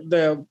in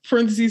the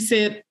parentheses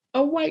said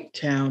a white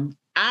town,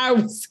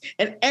 and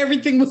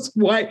everything was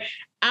white.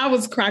 I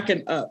was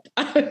cracking up.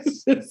 I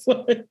was just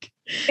like,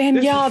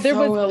 and y'all, there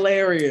was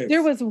hilarious.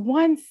 There was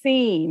one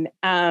scene.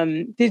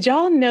 Did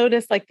y'all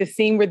notice like the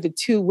scene where the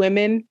two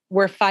women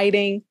were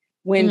fighting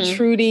when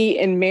Trudy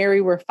and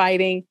Mary were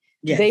fighting?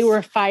 Yes. They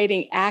were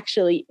fighting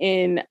actually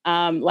in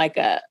like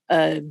a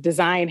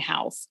design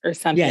house or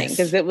something.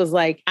 Because it was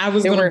like, I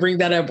was going to bring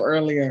that up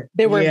earlier.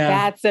 There were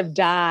vats of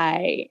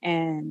dye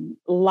and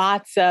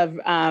lots of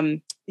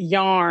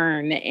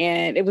yarn,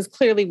 and it was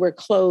clearly where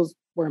clothes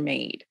were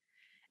made.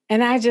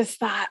 And I just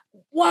thought,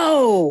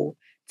 whoa,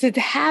 to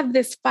have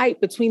this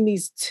fight between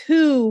these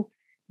two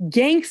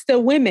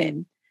gangsta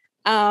women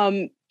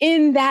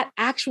in that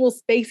actual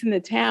space in the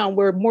town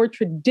where more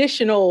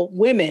traditional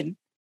women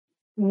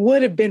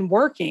would have been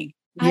working.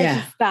 I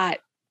just thought,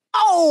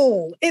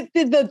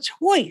 the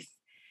choice.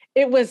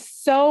 It was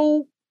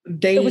so,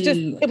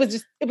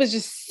 it was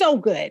just so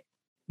good.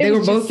 They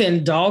were both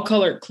in doll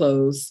colored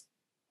clothes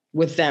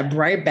with that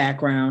bright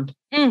background,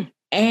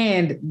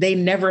 and they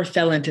never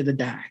fell into the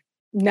dye.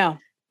 No.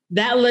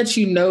 That lets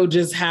you know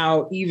just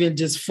how, even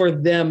just for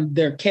them,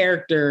 their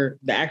character,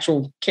 the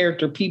actual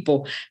character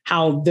people,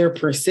 how their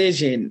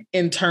precision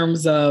in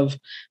terms of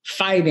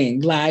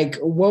fighting, like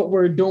what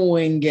we're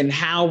doing and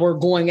how we're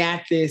going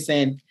at this.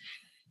 And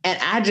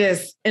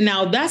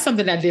now that's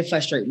something that did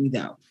frustrate me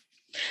though.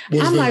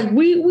 I'm like,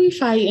 we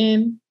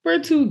fighting. We're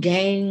two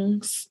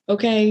gangs.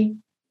 Okay.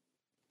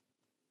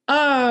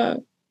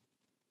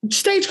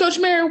 Stagecoach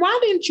Mary, why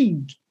didn't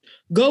you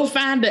go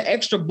find the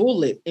extra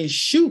bullet and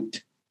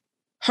shoot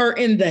her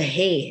in the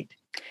head?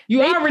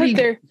 You already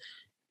there.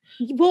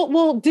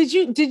 Well, did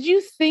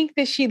you think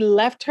that she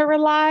left her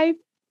alive,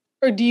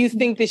 or do you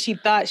think that she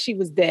thought she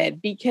was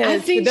dead?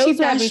 Because for those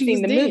who haven't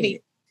seen the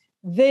movie,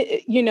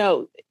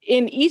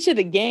 in each of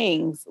the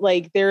gangs,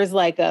 like there's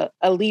like a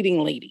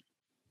leading lady,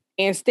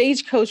 and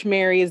Stagecoach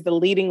Mary is the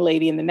leading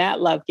lady in the Nat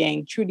Love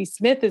gang. Trudy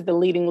Smith is the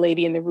leading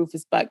lady in the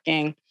Rufus Buck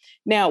gang.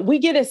 Now we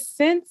get a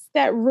sense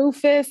that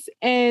Rufus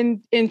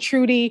and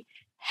Trudy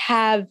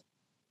have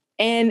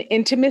an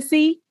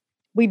intimacy.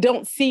 We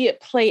don't see it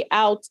play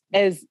out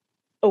as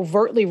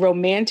overtly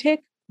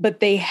romantic,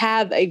 but they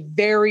have a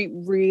very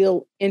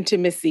real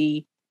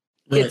intimacy.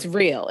 Right. It's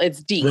real.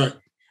 It's deep. Right.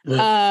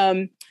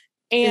 And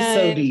it's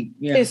so deep.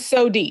 Yeah. It's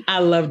so deep. I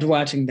loved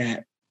watching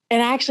that.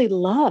 And I actually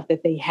love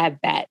that they had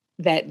that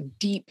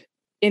deep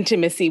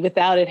intimacy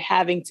without it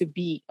having to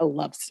be a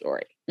love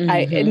story.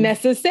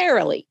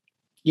 Necessarily.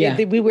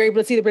 Yeah. We were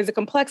able to see there was a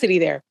complexity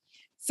there.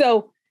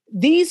 So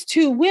these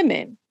two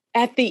women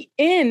at the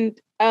end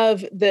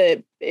of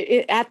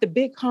at the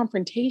big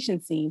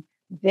confrontation scene,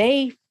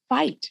 they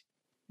fight.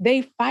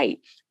 They fight.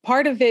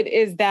 Part of it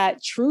is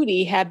that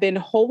Trudy had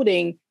been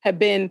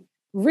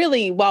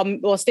really,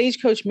 while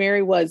Stagecoach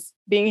Mary was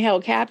being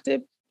held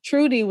captive,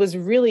 Trudy was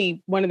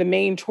really one of the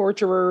main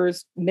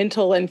torturers,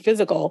 mental and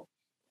physical,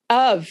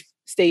 of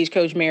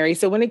Stagecoach Mary.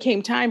 So when it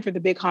came time for the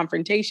big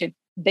confrontation,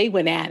 they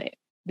went at it,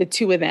 the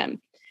two of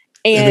them.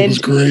 And it was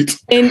great.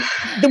 And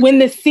when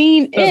the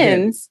scene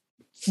ends,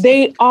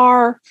 it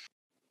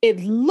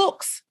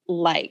looks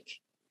like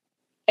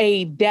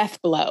a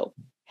death blow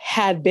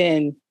had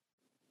been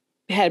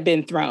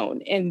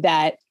thrown, and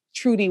that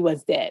Trudy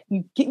was dead.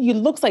 You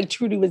looks like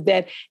Trudy was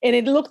dead. And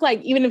it looked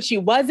like even if she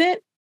wasn't,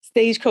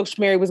 Stagecoach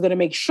Mary was going to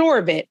make sure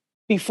of it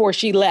before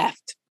she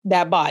left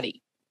that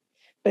body.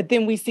 But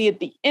then we see at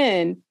the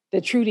end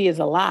that Trudy is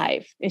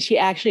alive, and she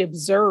actually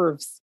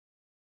observes,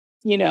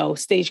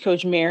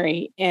 Stagecoach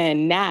Mary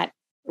and Nat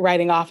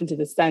riding off into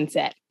the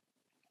sunset.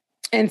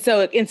 And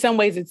so in some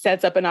ways it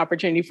sets up an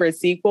opportunity for a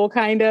sequel,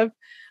 kind of.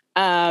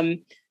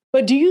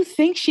 But do you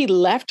think she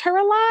left her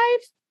alive?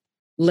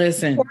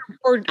 Listen,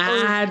 or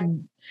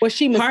was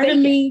she mistaken? Part of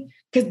me,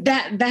 because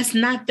that's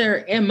not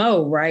their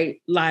MO,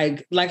 right?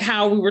 Like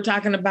how we were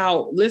talking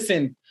about,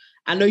 listen,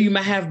 I know you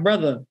might have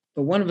brother,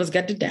 but one of us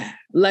got to die.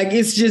 Like,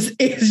 it's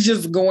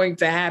just going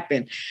to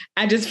happen.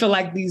 I just feel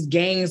like these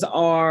gangs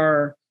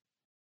are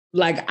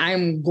like, I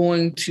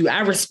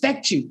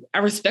respect you. I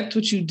respect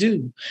what you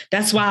do.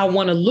 That's why I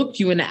want to look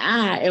you in the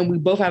eye and we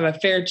both have a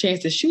fair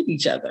chance to shoot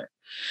each other.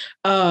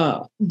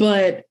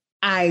 But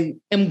I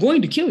am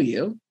going to kill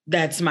you.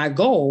 That's my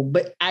goal.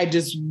 But I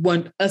just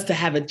want us to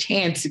have a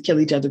chance to kill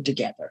each other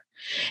together.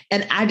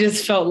 And I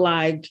just felt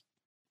like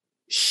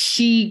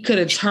she could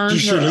have turned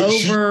her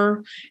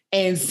over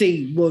and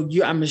say, well, I'm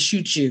going to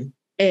shoot you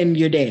and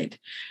you're dead.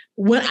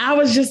 When I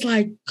was just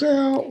like,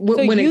 girl,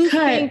 when it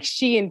cut. You think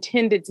she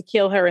intended to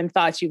kill her and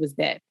thought she was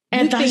dead?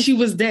 She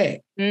was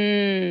dead. What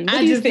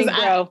do you think,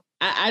 bro?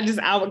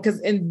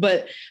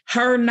 But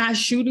her not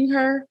shooting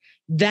her,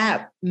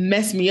 that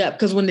messed me up.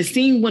 Because when the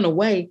scene went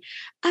away,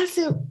 I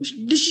said,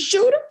 did she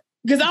shoot her?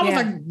 Because I was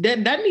like,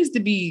 that needs to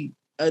be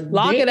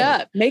lock it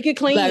up, make it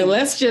clean. Like,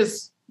 let's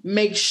just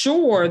make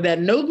sure that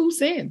no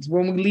loose ends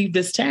when we leave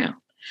this town.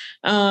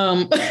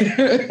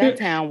 That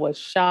town was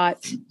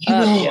shot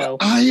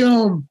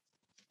up,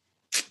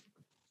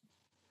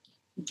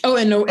 Oh,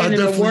 and in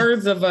the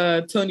words of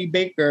Tony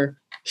Baker,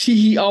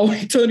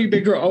 Tony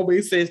Baker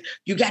always says,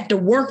 you got to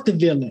work the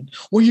villain.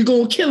 When you're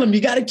going to kill him,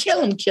 you got to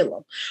kill him.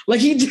 Like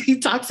he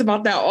talks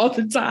about that all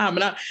the time.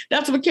 And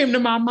that's what came to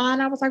my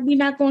mind. I was like, we're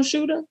not going to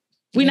shoot her.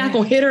 We're not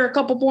going to hit her a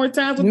couple more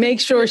times.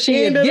 Make sure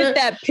she get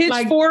that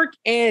pitchfork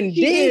and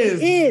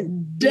dig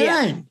in.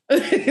 Done.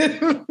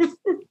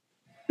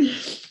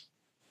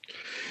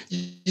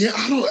 Yeah,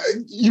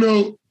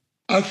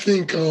 I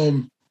think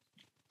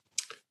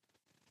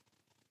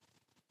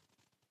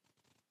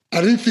I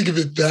didn't think of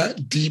it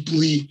that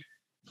deeply,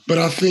 but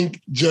I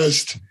think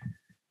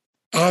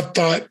I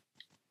thought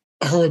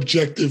her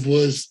objective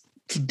was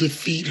to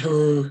defeat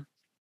her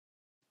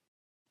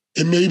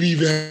and maybe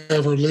even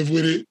have her live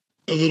with it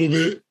a little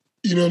bit.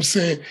 You know what I'm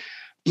saying?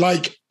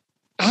 Like,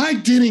 I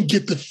didn't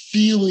get the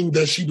feeling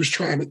that she was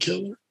trying to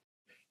kill her.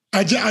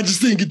 I just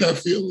didn't get that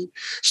feeling.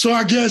 So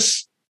I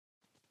guess,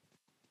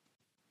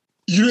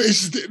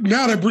 it's just,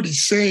 now that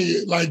Brittany's saying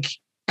it, like,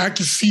 I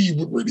can see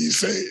what Brittany's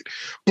saying.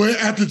 But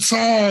at the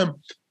time,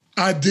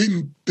 I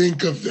didn't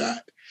think of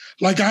that.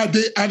 Like, I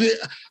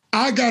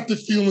got the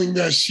feeling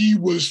that she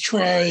was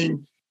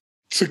trying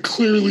to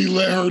clearly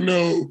let her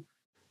know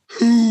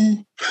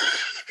who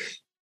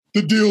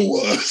the deal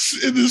was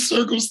in this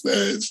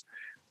circumstance.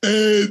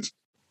 And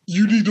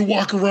you need to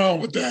walk around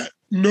with that,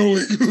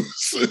 knowing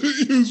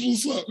who's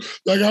what's up.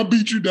 Like, I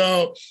beat you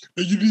down,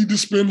 and you need to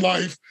spend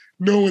life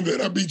knowing that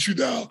I beat you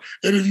down.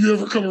 And if you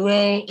ever come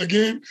around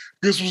again,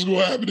 guess what's going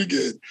to happen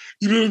again?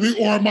 You know what I mean?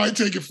 Or I might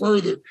take it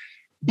further.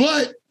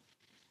 But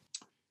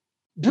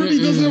Brittany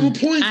doesn't have a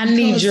point.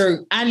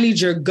 I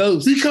need your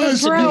ghost.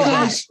 Because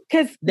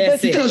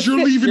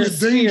you're leaving a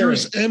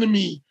dangerous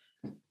enemy.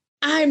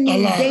 I'm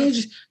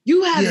dangerous.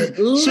 You have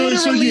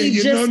literally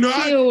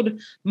killed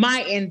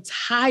my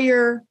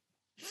entire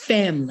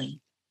family.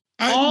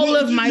 All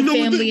of my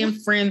family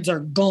and friends are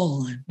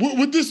gone. I'm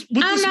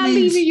not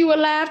leaving you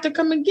alive to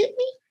come and get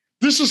me.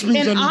 This just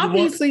means, and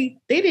obviously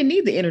they didn't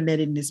need the internet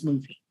in this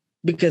movie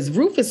because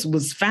Rufus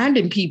was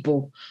finding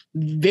people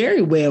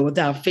very well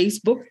without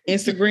Facebook,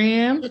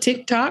 Instagram,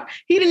 TikTok.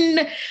 He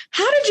didn't.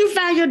 How did you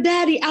find your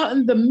daddy out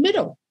in the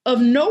middle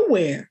of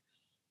nowhere?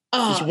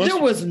 There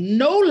was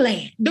no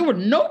land. There were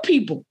no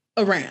people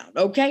around.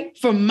 Okay,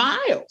 for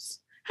miles.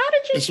 How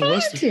did you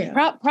find him?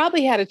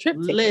 Probably had a trip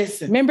ticket.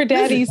 Listen, remember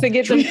Daddy used to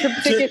get the trip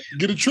ticket?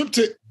 Get a trip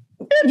ticket.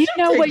 You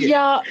know what,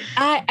 y'all?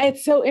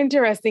 It's so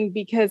interesting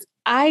because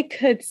I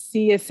could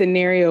see a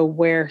scenario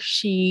where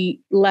she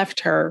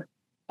left her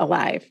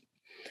alive.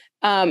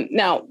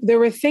 Now, there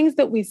were things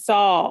that we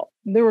saw.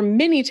 There were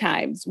many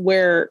times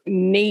where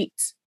Nat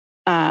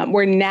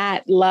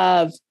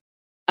Love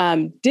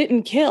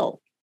didn't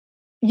kill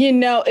You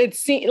know, it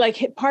seemed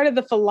like part of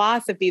the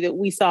philosophy that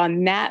we saw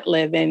Nat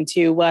live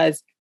into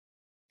was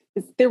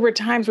there were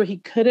times where he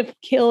could have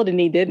killed and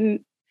he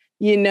didn't.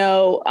 You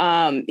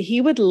know,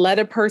 he would let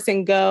a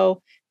person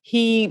go.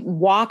 He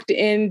walked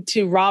in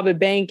to rob a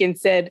bank and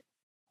said,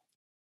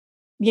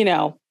 you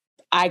know,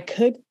 I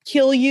could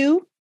kill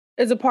you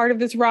as a part of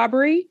this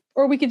robbery,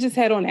 or we could just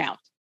head on out.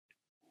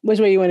 Which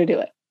way you want to do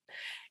it?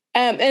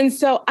 And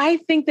so I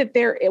think that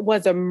it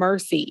was a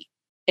mercy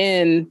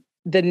in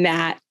the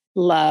Nat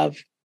Love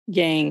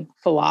gang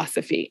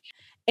philosophy.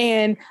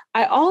 And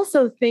I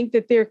also think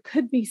that there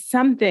could be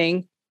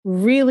something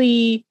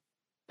really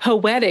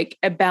poetic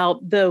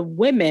about the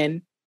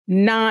women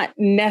not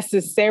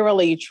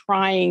necessarily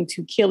trying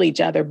to kill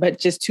each other, but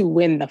just to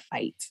win the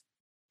fight.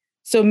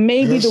 So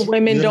maybe the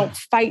women don't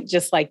fight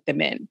just like the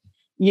men,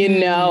 you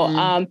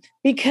know,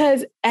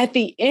 because at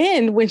the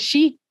end, when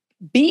she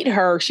beat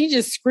her, she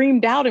just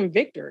screamed out in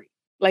victory.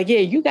 Like, yeah,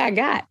 you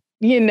got,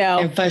 you know.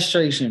 And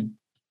frustration.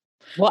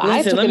 Well,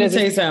 listen, let me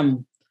tell you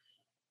something.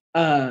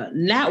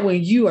 Not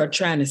when you are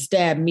trying to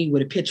stab me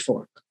with a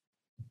pitchfork.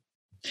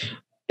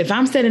 If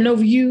I'm standing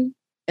over you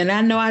and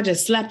I know I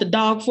just slapped the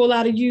dog full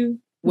out of you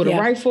with a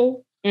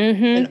rifle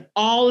and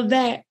all of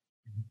that,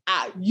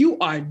 you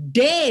are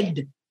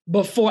dead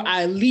before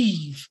I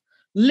leave.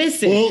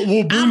 Listen,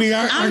 well Brittany,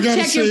 I'm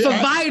checking for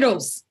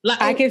vitals.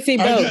 Like, I can see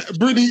both.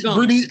 Brittany,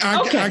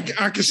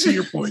 I can see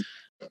your point.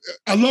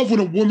 I love when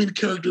a woman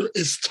character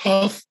is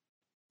tough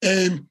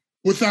and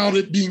without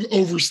it being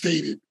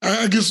overstated.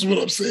 I guess is what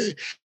I'm saying.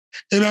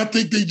 And I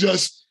think they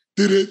just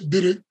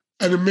did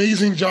an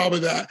amazing job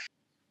of that.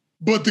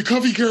 But the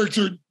Cuffy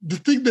character, the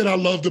thing that I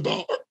loved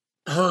about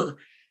her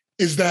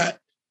is that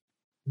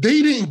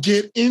they didn't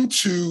get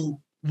into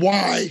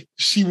why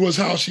she was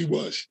how she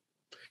was.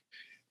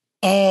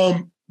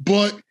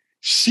 But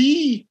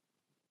she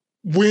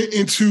went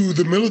into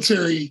the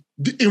military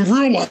in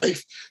real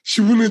life.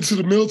 She went into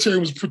the military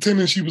and was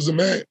pretending she was a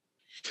man.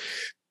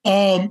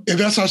 And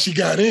that's how she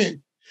got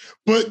in.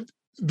 But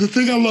the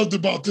thing I loved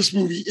about this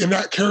movie and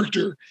that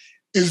character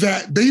is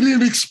that they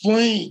didn't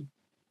explain.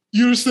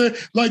 You understand?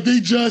 Like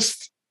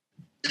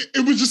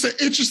it was just an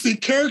interesting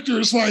character.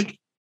 It's like,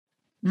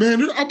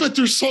 man, I bet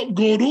there's something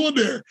going on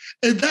there.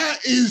 And that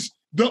is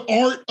the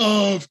art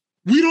of,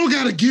 we don't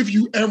got to give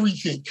you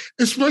everything,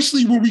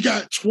 especially when we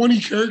got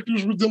 20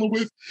 characters we're dealing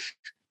with.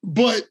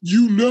 But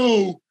you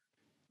know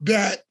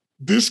that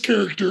this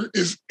character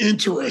is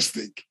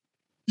interesting.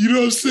 You know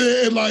what I'm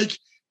saying? Like,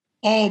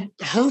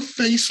 her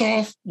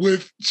face-off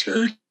with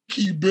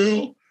Cherokee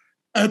Bill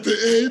at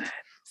the end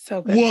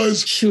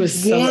she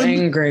was so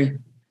angry.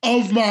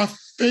 Of my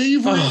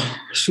favorite. Oh,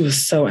 she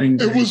was so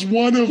angry. It was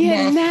one of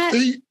my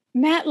favorite.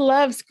 Nat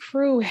Love's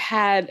crew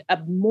had a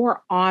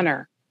more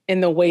honor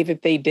in the way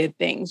that they did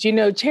things. You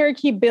know,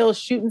 Cherokee Bill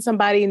shooting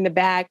somebody in the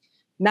back,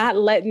 not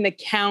letting the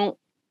count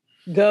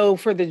go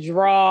for the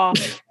draw.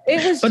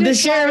 It was but the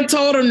sheriff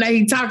told him that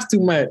he talks too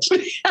much.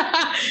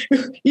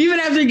 Even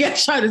after he got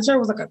shot, the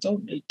sheriff was like, I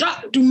told him he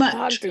talked too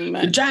much.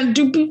 You're trying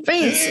to do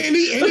fancy. And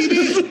he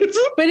did.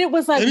 But it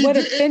was like what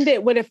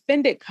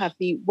offended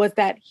Cuffy was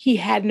that he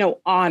had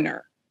no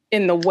honor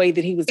in the way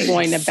that he was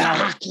going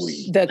about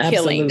the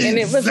killing. And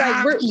it was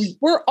like,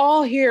 we're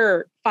all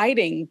here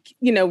fighting,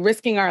 you know,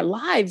 risking our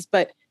lives,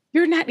 but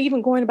you're not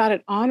even going about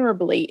it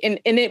honorably. And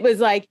it was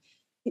like,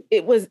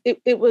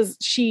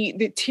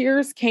 the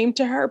tears came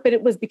to her, but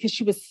it was because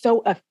she was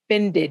so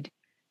offended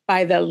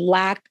by the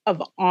lack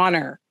of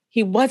honor.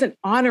 He wasn't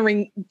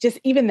honoring just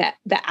even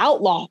the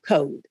outlaw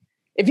code.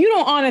 If you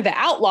don't honor the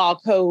outlaw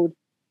code,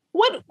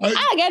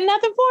 I got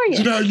nothing for you.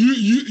 You know,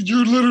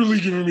 you're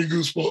literally giving me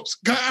goosebumps.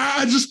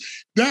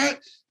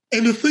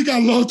 And the thing I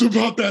loved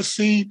about that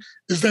scene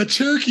is that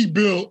Cherokee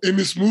Bill in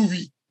this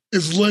movie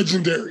is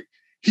legendary.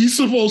 He's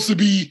supposed to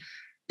be,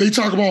 they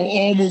talk about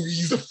all movies,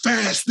 he's the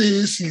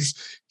fastest,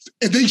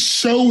 and they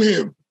show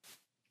him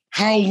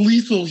how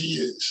lethal he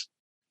is.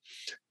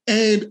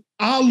 And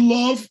I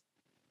love,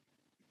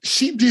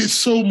 she did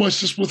so much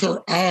just with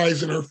her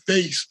eyes and her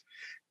face.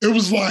 It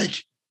was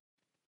like,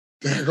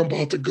 dang, I'm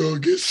about to go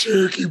get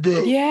Cherokee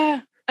Bill.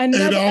 Yeah.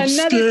 Another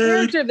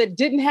character that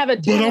didn't have a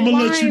But I'm going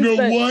to let you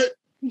know what?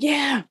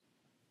 Yeah.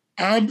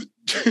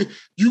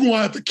 You going to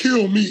have to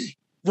kill me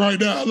right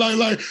now.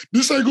 Like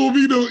this ain't going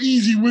to be no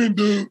easy win,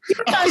 dude. You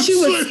thought she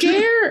was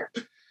scared?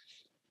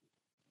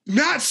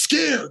 Not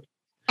scared.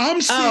 I'm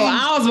saying. Oh,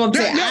 I was going to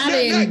say, I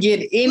didn't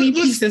get any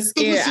piece of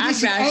scared. I'm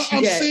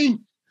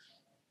saying,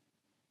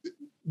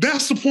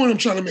 that's the point I'm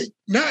trying to make.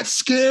 Not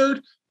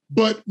scared,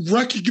 but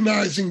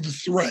recognizing the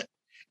threat.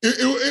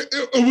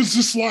 It was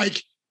just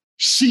like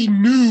she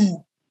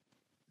knew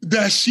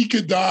that she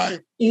could die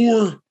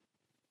or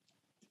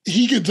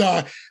he could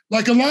die.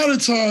 Like a lot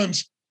of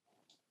times,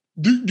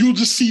 you'll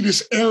just see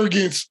this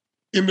arrogance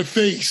in the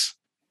face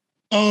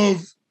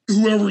of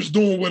whoever's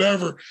doing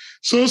whatever.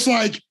 So it's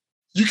like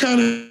you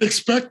kind of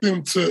expect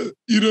them to,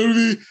 you know what I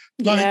mean?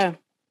 Like,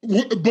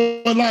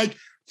 but like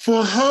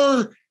for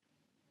her,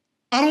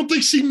 I don't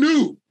think she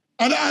knew.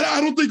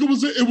 I don't think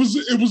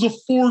it was a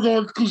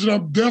foregone conclusion.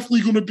 I'm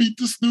definitely going to beat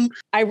this dude.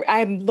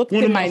 I looked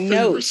in my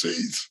notes,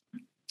 scenes.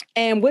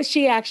 And what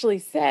she actually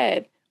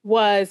said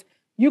was,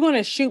 "You're going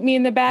to shoot me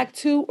in the back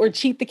too, or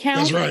cheat the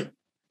count."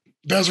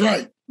 That's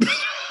right.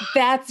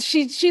 That's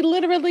she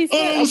literally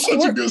said,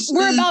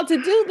 we're about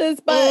to do this,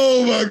 but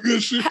oh my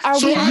goodness.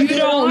 So you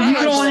don't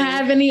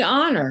have any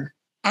honor.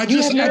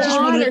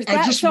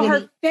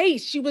 Her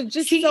face, she was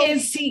just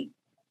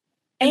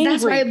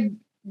angry.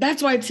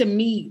 That's why to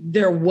me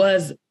there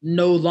was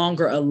no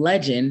longer a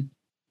legend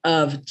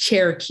of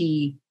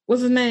Cherokee.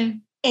 What's his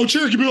name? Oh,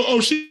 Cherokee Bill.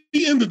 Oh, she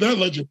ended that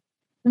legend.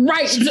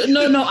 Right.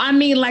 No. I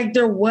mean, like,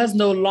 there was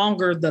no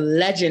longer the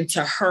legend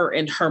to her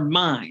in her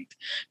mind,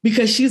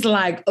 because she's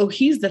like, oh,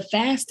 he's the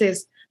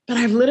fastest, but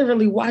I've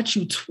literally watched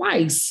you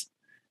twice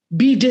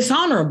be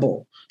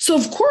dishonorable. So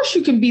of course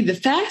you can be the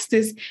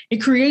fastest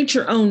and create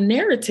your own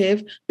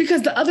narrative,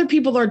 because the other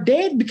people are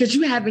dead because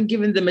you haven't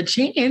given them a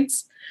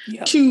chance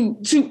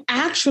to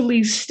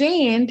actually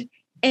stand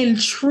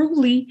and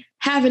truly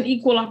have an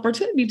equal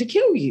opportunity to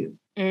kill you.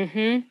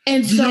 Mm-hmm.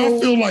 And so I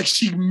feel like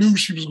she knew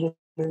she was going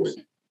to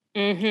win.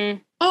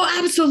 Mm-hmm.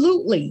 Oh,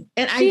 absolutely.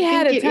 And she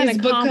had a ton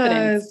of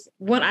confidence.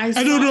 When I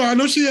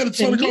know she had a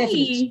ton of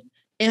confidence.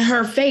 In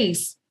her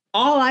face,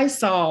 all I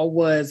saw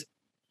was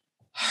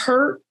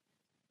hurt,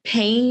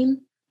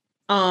 pain,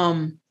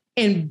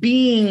 and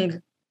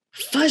being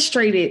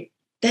frustrated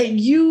that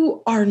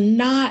you are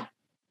not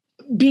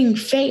being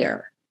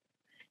fair.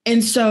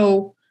 And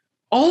so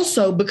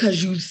also,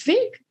 because you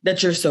think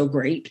that you're so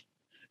great,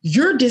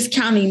 you're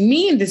discounting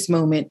me in this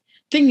moment,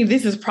 thinking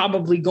this is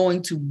probably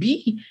going to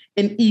be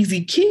an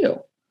easy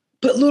kill.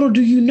 But little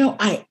do you know,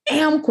 I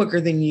am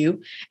quicker than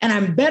you, and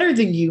I'm better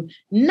than you,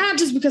 not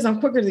just because I'm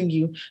quicker than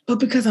you, but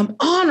because I'm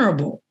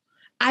honorable.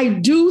 I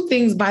do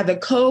things by the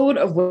code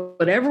of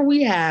whatever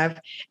we have,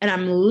 and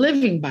I'm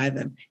living by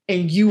them,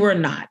 and you are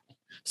not.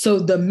 So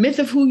the myth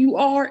of who you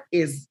are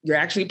is you're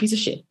actually a piece of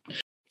shit.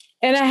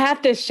 And I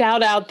have to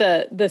shout out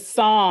the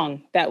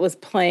song that was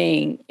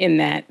playing in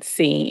that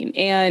scene.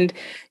 And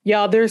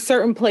y'all, there's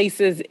certain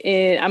places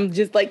I'm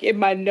just like in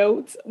my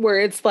notes where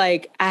it's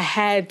like I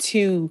had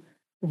to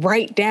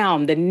write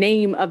down the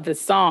name of the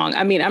song.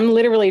 I mean, I'm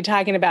literally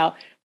talking about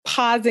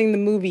pausing the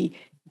movie,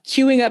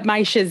 queuing up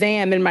my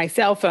Shazam in my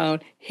cell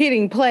phone,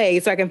 hitting play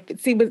so I can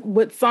see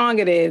what song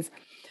it is.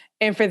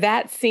 And for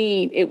that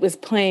scene, it was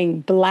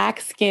playing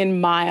Black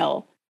Skin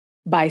Mile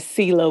by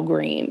CeeLo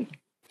Green.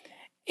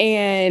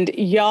 And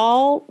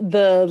y'all,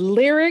 the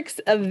lyrics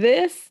of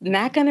this,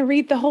 not going to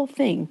read the whole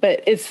thing,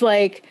 but it's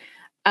like,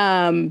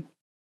 I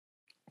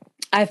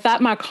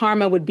thought my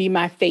karma would be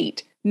my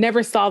fate.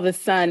 Never saw the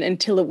sun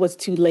until it was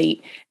too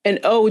late. And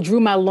drew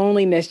my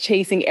loneliness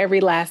chasing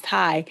every last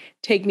high.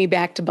 Take me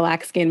back to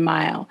Black Skin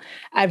Mile.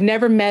 I've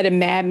never met a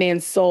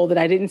madman's soul that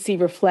I didn't see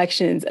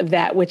reflections of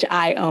that which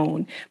I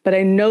own. But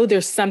I know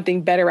there's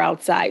something better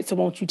outside. So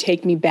won't you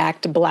take me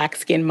back to Black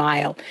Skin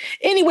Mile?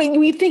 Anyway,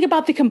 when you think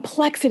about the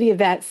complexity of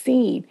that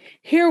scene,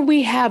 here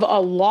we have a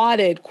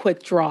lauded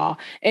quick draw.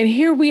 And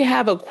here we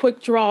have a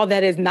quick draw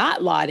that is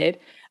not lauded.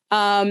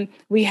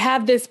 We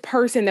have this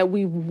person that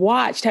we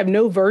watched have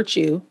no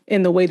virtue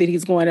in the way that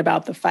he's going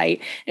about the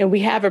fight. And we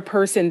have a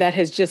person that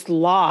has just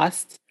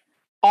lost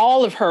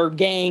all of her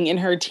gang and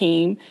her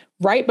team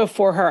right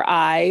before her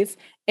eyes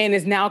and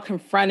is now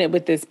confronted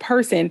with this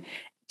person.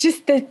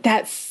 Just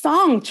that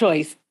song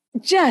choice,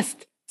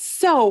 just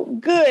so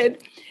good.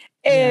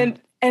 And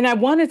I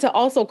wanted to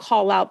also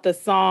call out the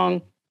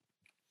song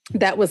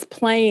that was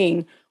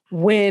playing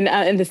when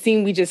in the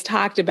scene we just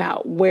talked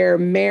about where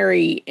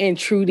Mary and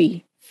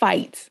Trudy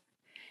fights.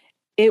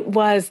 It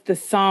was the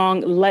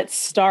song Let's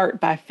Start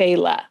by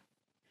Fela.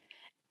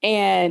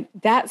 And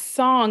that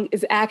song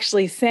is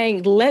actually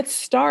saying, let's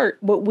start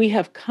what we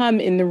have come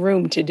in the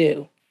room to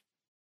do.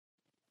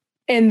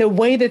 And the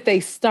way that they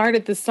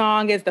started the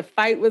song as the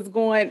fight was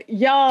going,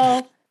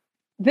 y'all,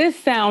 this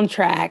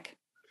soundtrack,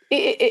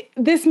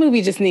 this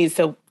movie just needs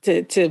the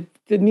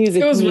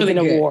music needs really an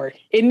award.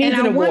 It needs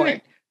an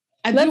award.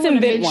 Let's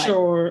invent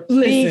one.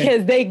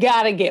 Because they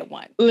gotta get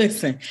one.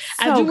 Listen,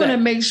 I do want to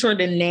make sure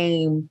to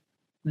name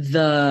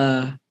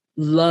the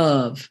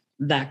love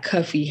that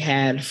Cuffy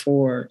had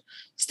for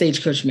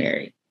Stagecoach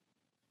Mary.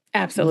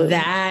 Absolutely.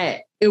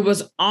 That it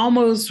was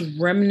almost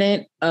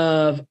remnant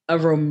of a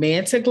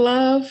romantic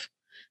love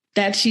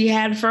that she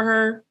had for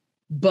her,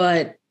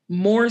 but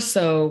more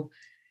so,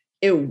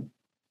 let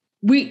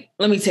me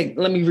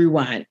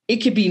rewind. It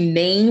could be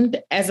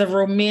named as a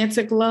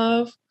romantic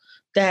love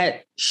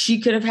that she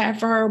could have had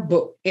for her,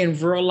 but in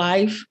real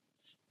life,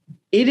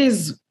 it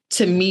is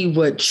to me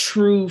what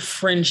true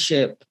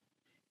friendship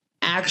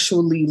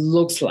actually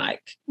looks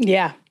like.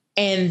 Yeah.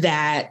 And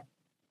that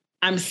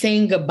I'm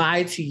saying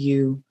goodbye to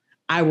you.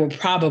 I will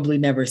probably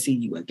never see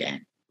you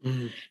again.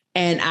 Mm-hmm.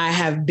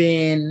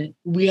 And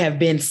we have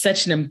been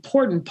such an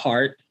important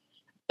part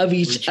of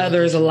each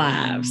other's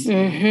lives.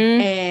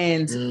 Mm-hmm.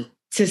 And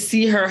to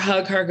see her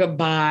hug her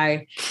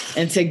goodbye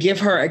and to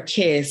give her a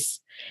kiss,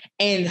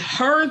 and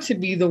her to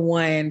be the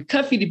one,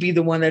 Cuffy to be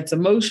the one that's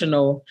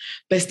emotional,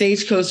 but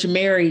Stagecoach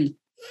Mary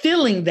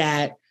feeling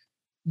that,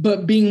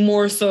 but being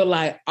more so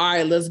like, all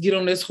right, let's get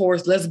on this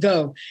horse, let's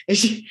go.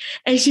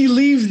 And she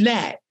leaves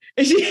Nat.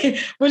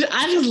 Which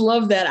I just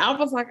love that. I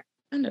was like,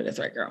 I know that's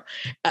right, girl.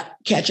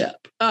 Catch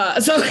up.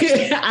 So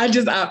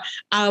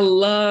I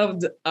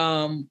loved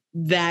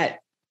that,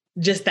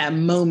 just that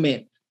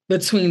moment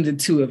between the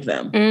two of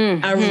them.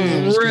 Mm-hmm. I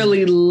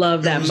really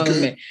love that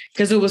moment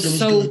because it was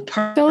so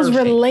perfect. Those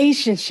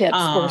relationships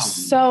were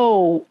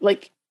so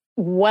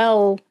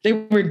they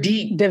were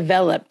deep,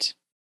 developed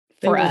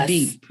for us.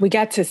 Deep. We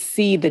got to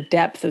see the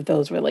depth of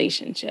those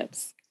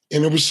relationships.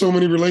 And there were so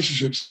many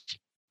relationships.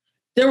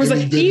 There was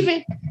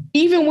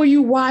even when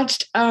you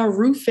watched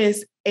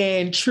Rufus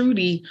and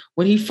Trudy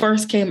when he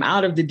first came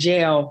out of the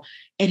jail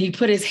and he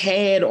put his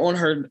head on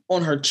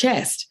her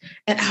chest,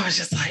 and I was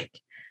just like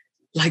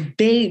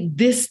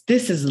this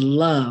is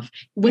love.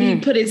 When he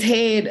put his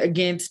head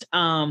against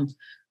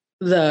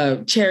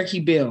the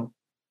Cherokee Bill,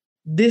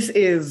 this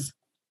is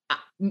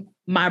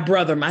my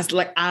brother.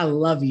 I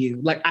love you.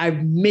 Like, I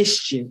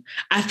missed you.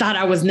 I thought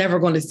I was never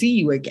going to see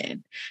you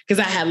again because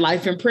I had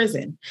life in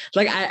prison.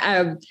 Like,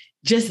 I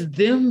just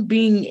them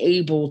being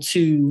able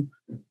to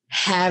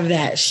have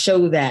that,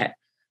 show that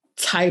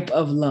type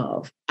of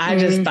love. I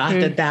just thought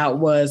that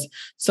was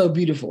so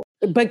beautiful.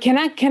 But can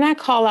I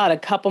call out a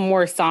couple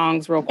more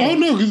songs real quick? Oh,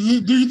 no, do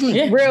you think?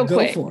 Yeah, real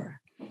quick. Go for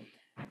it.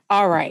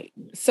 All right.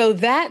 So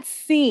that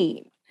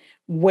scene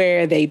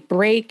where they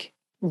break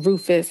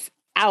Rufus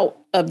out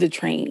of the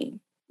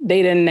train,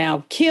 they done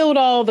now killed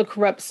all the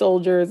corrupt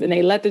soldiers and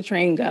they let the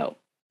train go,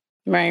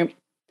 right?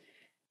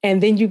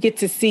 And then you get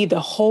to see the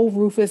whole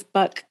Rufus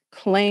Buck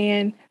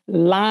clan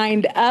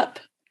lined up.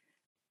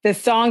 The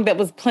song that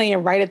was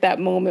playing right at that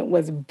moment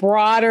was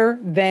Broader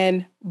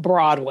Than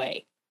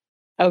Broadway.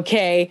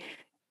 Okay.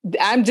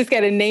 I'm just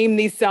going to name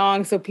these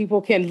songs so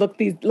people can look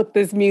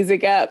this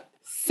music up.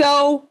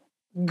 So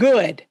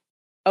good.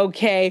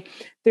 Okay.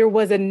 There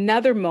was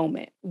another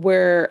moment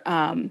where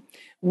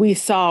we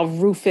saw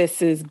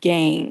Rufus's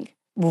gang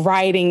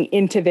riding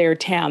into their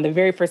town. The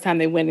very first time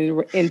they went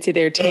into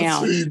their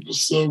town. That scene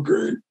was so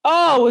great.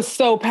 Oh, it was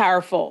so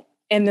powerful.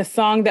 And the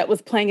song that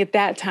was playing at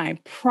that time,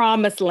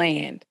 Promised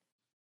Land.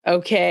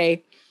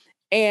 Okay.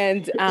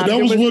 And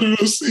that was one of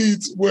those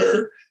scenes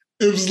where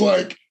it was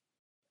like,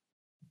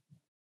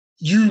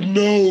 you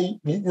know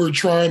what we're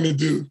trying to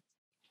do.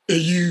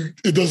 And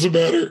it doesn't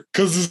matter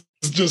because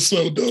it's just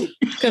so dope.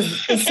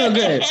 Because it's so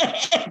good.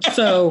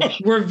 So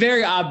we're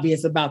very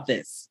obvious about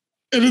this.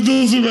 And it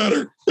doesn't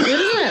matter.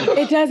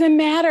 It doesn't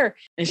matter.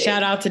 And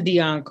shout out to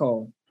Dion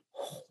Cole.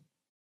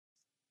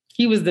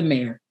 He was the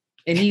mayor.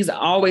 And he's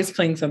always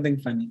playing something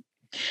funny.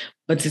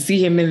 But to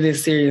see him in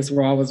this series,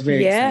 we're always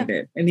very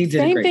excited. And he did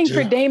a great job. Same thing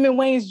for Damon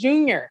Wayans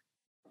Jr.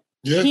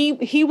 Yeah.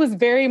 He was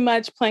very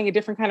much playing a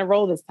different kind of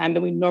role this time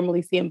than we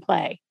normally see him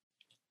play.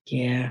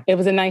 Yeah. It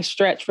was a nice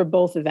stretch for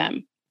both of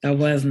them. That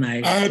was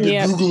nice. I had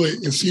to Google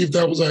it and see if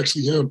that was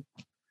actually him.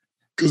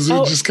 Because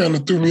it just kind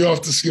of threw me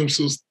off to see him.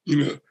 So,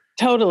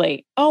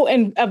 Totally. Oh,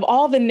 and of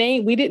all the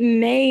names, we didn't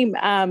name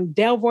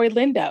Delroy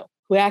Lindo,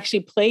 who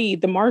actually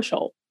played the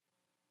Marshal.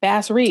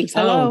 Bass Reeves.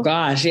 Hello. Oh,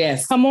 gosh,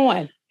 yes. Come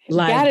on.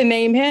 Gotta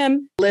name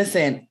him.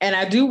 Listen, and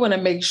I do want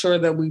to make sure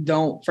that we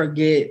don't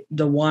forget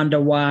the Wanda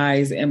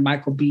Wise and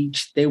Michael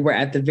Beach. They were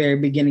at the very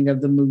beginning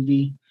of the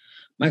movie.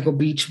 Michael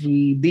Beach,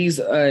 these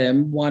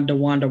Wanda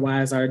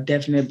Wise are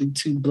definitely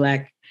two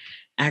Black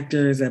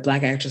actors, a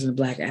Black actress and a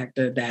Black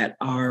actor that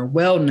are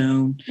well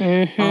known.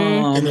 Mm-hmm.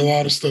 And a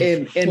lot of stuff.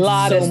 And a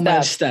lot of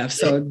much stuff.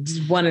 So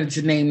just wanted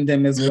to name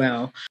them as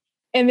well.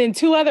 And then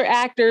two other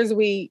actors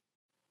we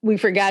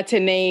forgot to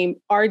name.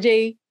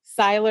 RJ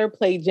Seiler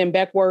played Jim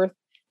Beckworth,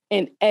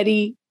 and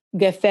Eddie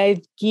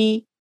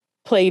Gathegi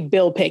played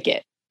Bill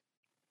Pickett.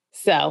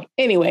 So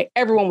anyway,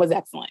 everyone was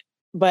excellent.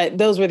 But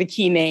those were the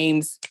key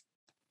names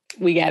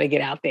we got to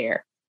get out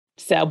there.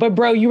 So, but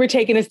bro, you were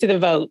taking us to the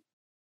vote.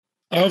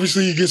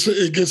 Obviously,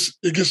 it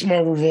gets my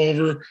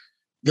revolver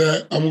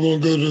that I'm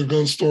going to go to the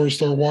gun store and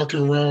start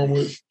walking around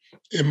with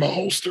in my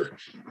holster.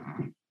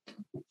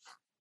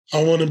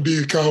 I want to be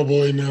a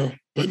cowboy now.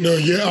 But no,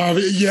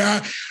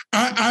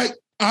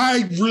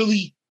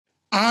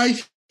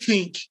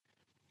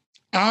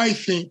 I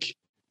think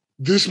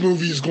this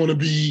movie is going to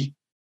be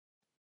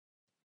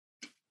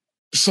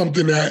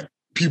something that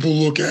people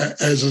look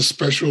at as a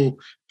special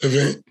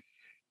event.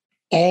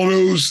 All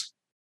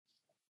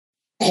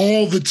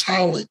the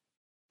talent,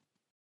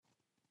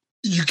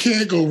 you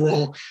can't go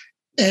wrong.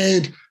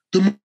 And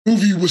the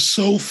movie was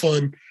so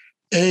fun.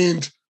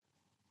 And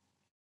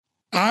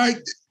I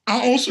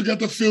also got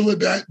the feeling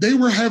that they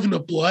were having a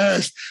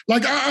blast.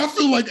 Like, I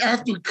feel like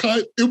after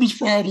cut, it was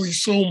probably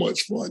so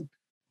much fun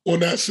on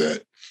that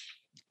set.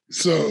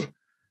 So,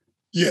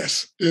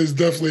 yes, it's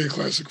definitely a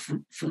classic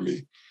for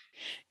me.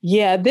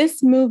 Yeah,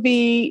 this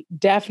movie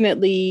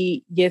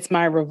definitely gets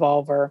my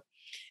revolver.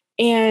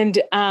 And,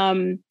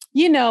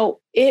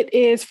 it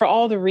is, for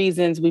all the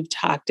reasons we've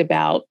talked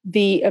about,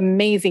 the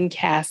amazing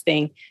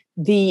casting,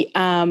 the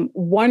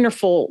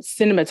wonderful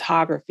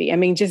cinematography. I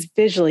mean, just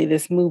visually,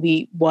 this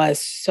movie was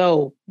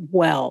so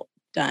well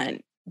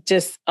done.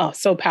 just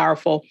so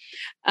powerful.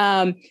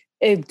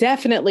 It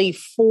definitely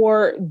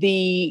for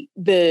the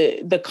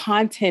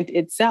content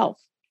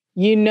itself.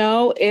 You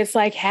know, it's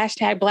like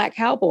hashtag Black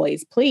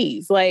Cowboys,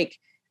 please. Like,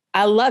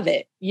 I love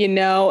it, you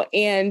know,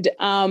 and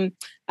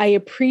I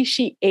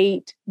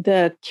appreciate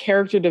the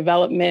character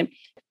development.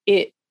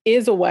 It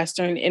is a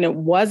Western and it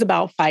was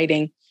about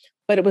fighting,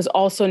 but it was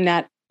also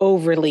not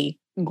overly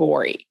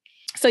gory.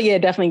 So yeah,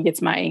 it definitely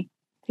gets my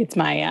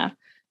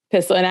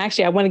pistol. And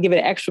actually, I want to give it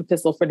an extra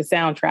pistol for the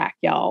soundtrack,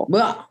 y'all.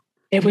 Well,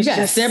 it was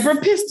just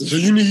separate pistols. So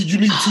you need 2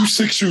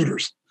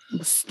 6-shooters.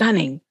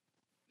 Stunning.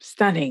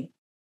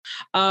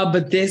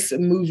 But this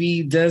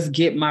movie does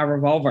get my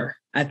revolver.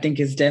 I think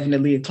it's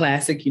definitely a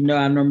classic. You know,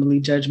 I normally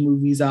judge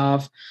movies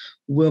off,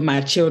 will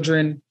my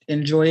children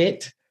enjoy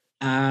it?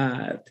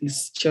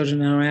 These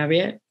children I don't have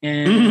yet.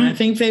 And I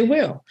think they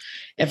will.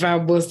 If I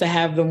was to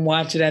have them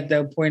watch it at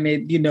the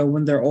point, you know,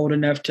 when they're old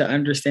enough to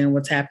understand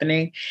what's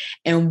happening.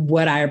 And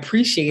what I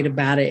appreciate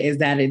about it is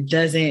that it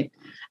doesn't,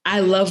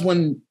 I love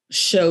when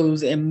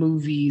shows and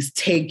movies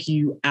take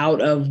you out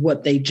of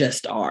what they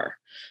just are.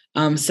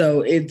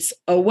 So it's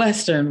a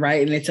Western,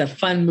 right? And it's a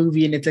fun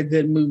movie and it's a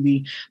good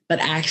movie, but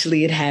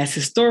actually it has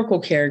historical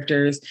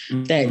characters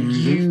that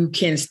you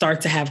can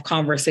start to have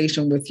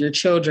conversation with your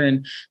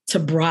children to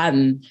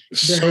broaden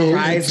the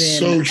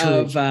horizon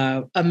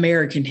of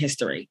American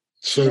history.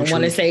 So I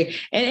want to say,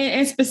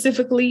 and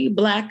specifically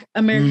Black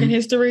American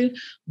history,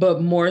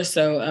 but more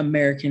so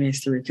American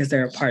history because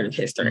they're a part of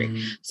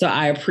history. So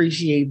I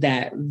appreciate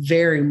that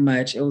very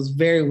much. It was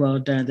very well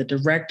done. The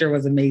director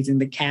was amazing.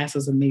 The cast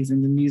was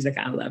amazing. The music,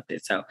 I loved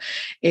it. So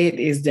it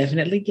is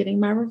definitely getting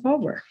my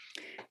revolver.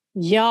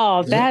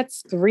 Y'all,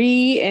 that's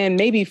 3 and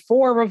maybe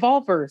 4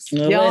 revolvers.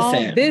 Well, y'all,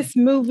 listen. This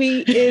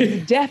movie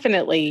is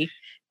definitely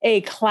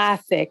a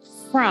classic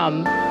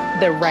from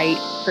the Wright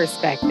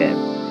perspective.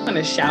 I want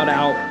to shout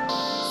out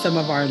some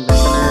of our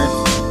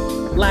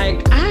listeners.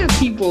 Like, I have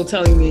people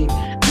telling me,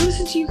 I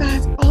listen to you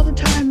guys all the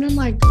time. And I'm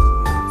like,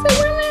 say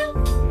women.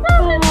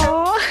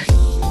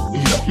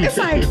 It's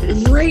like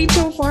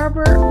Rachel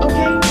Farber.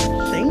 Okay,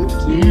 thank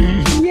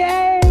you.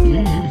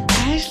 Yay.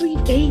 Ashley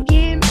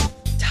Fagan,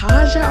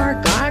 Taja,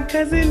 our god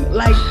cousin.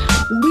 Like,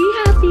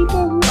 we have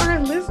people who are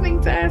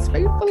listening to us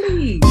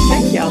faithfully.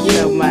 Thank y'all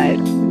so much.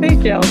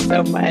 Thank y'all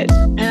so much.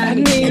 And I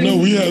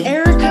mean, we have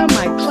Erica,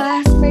 my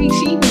classmate,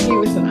 she even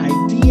gave us an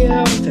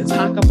idea to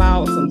talk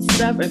about some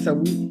stuff. And so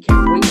we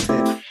can't wait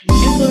to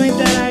implement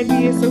that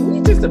idea. So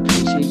we just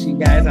appreciate you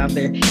guys out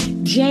there.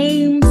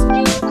 James,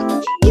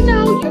 you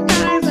know, you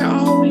guys are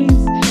always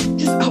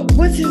just,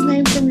 what's his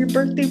name from your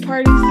birthday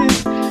party,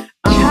 sis?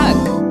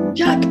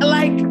 Chuck.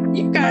 Like,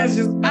 you guys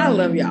just, I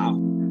love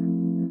y'all.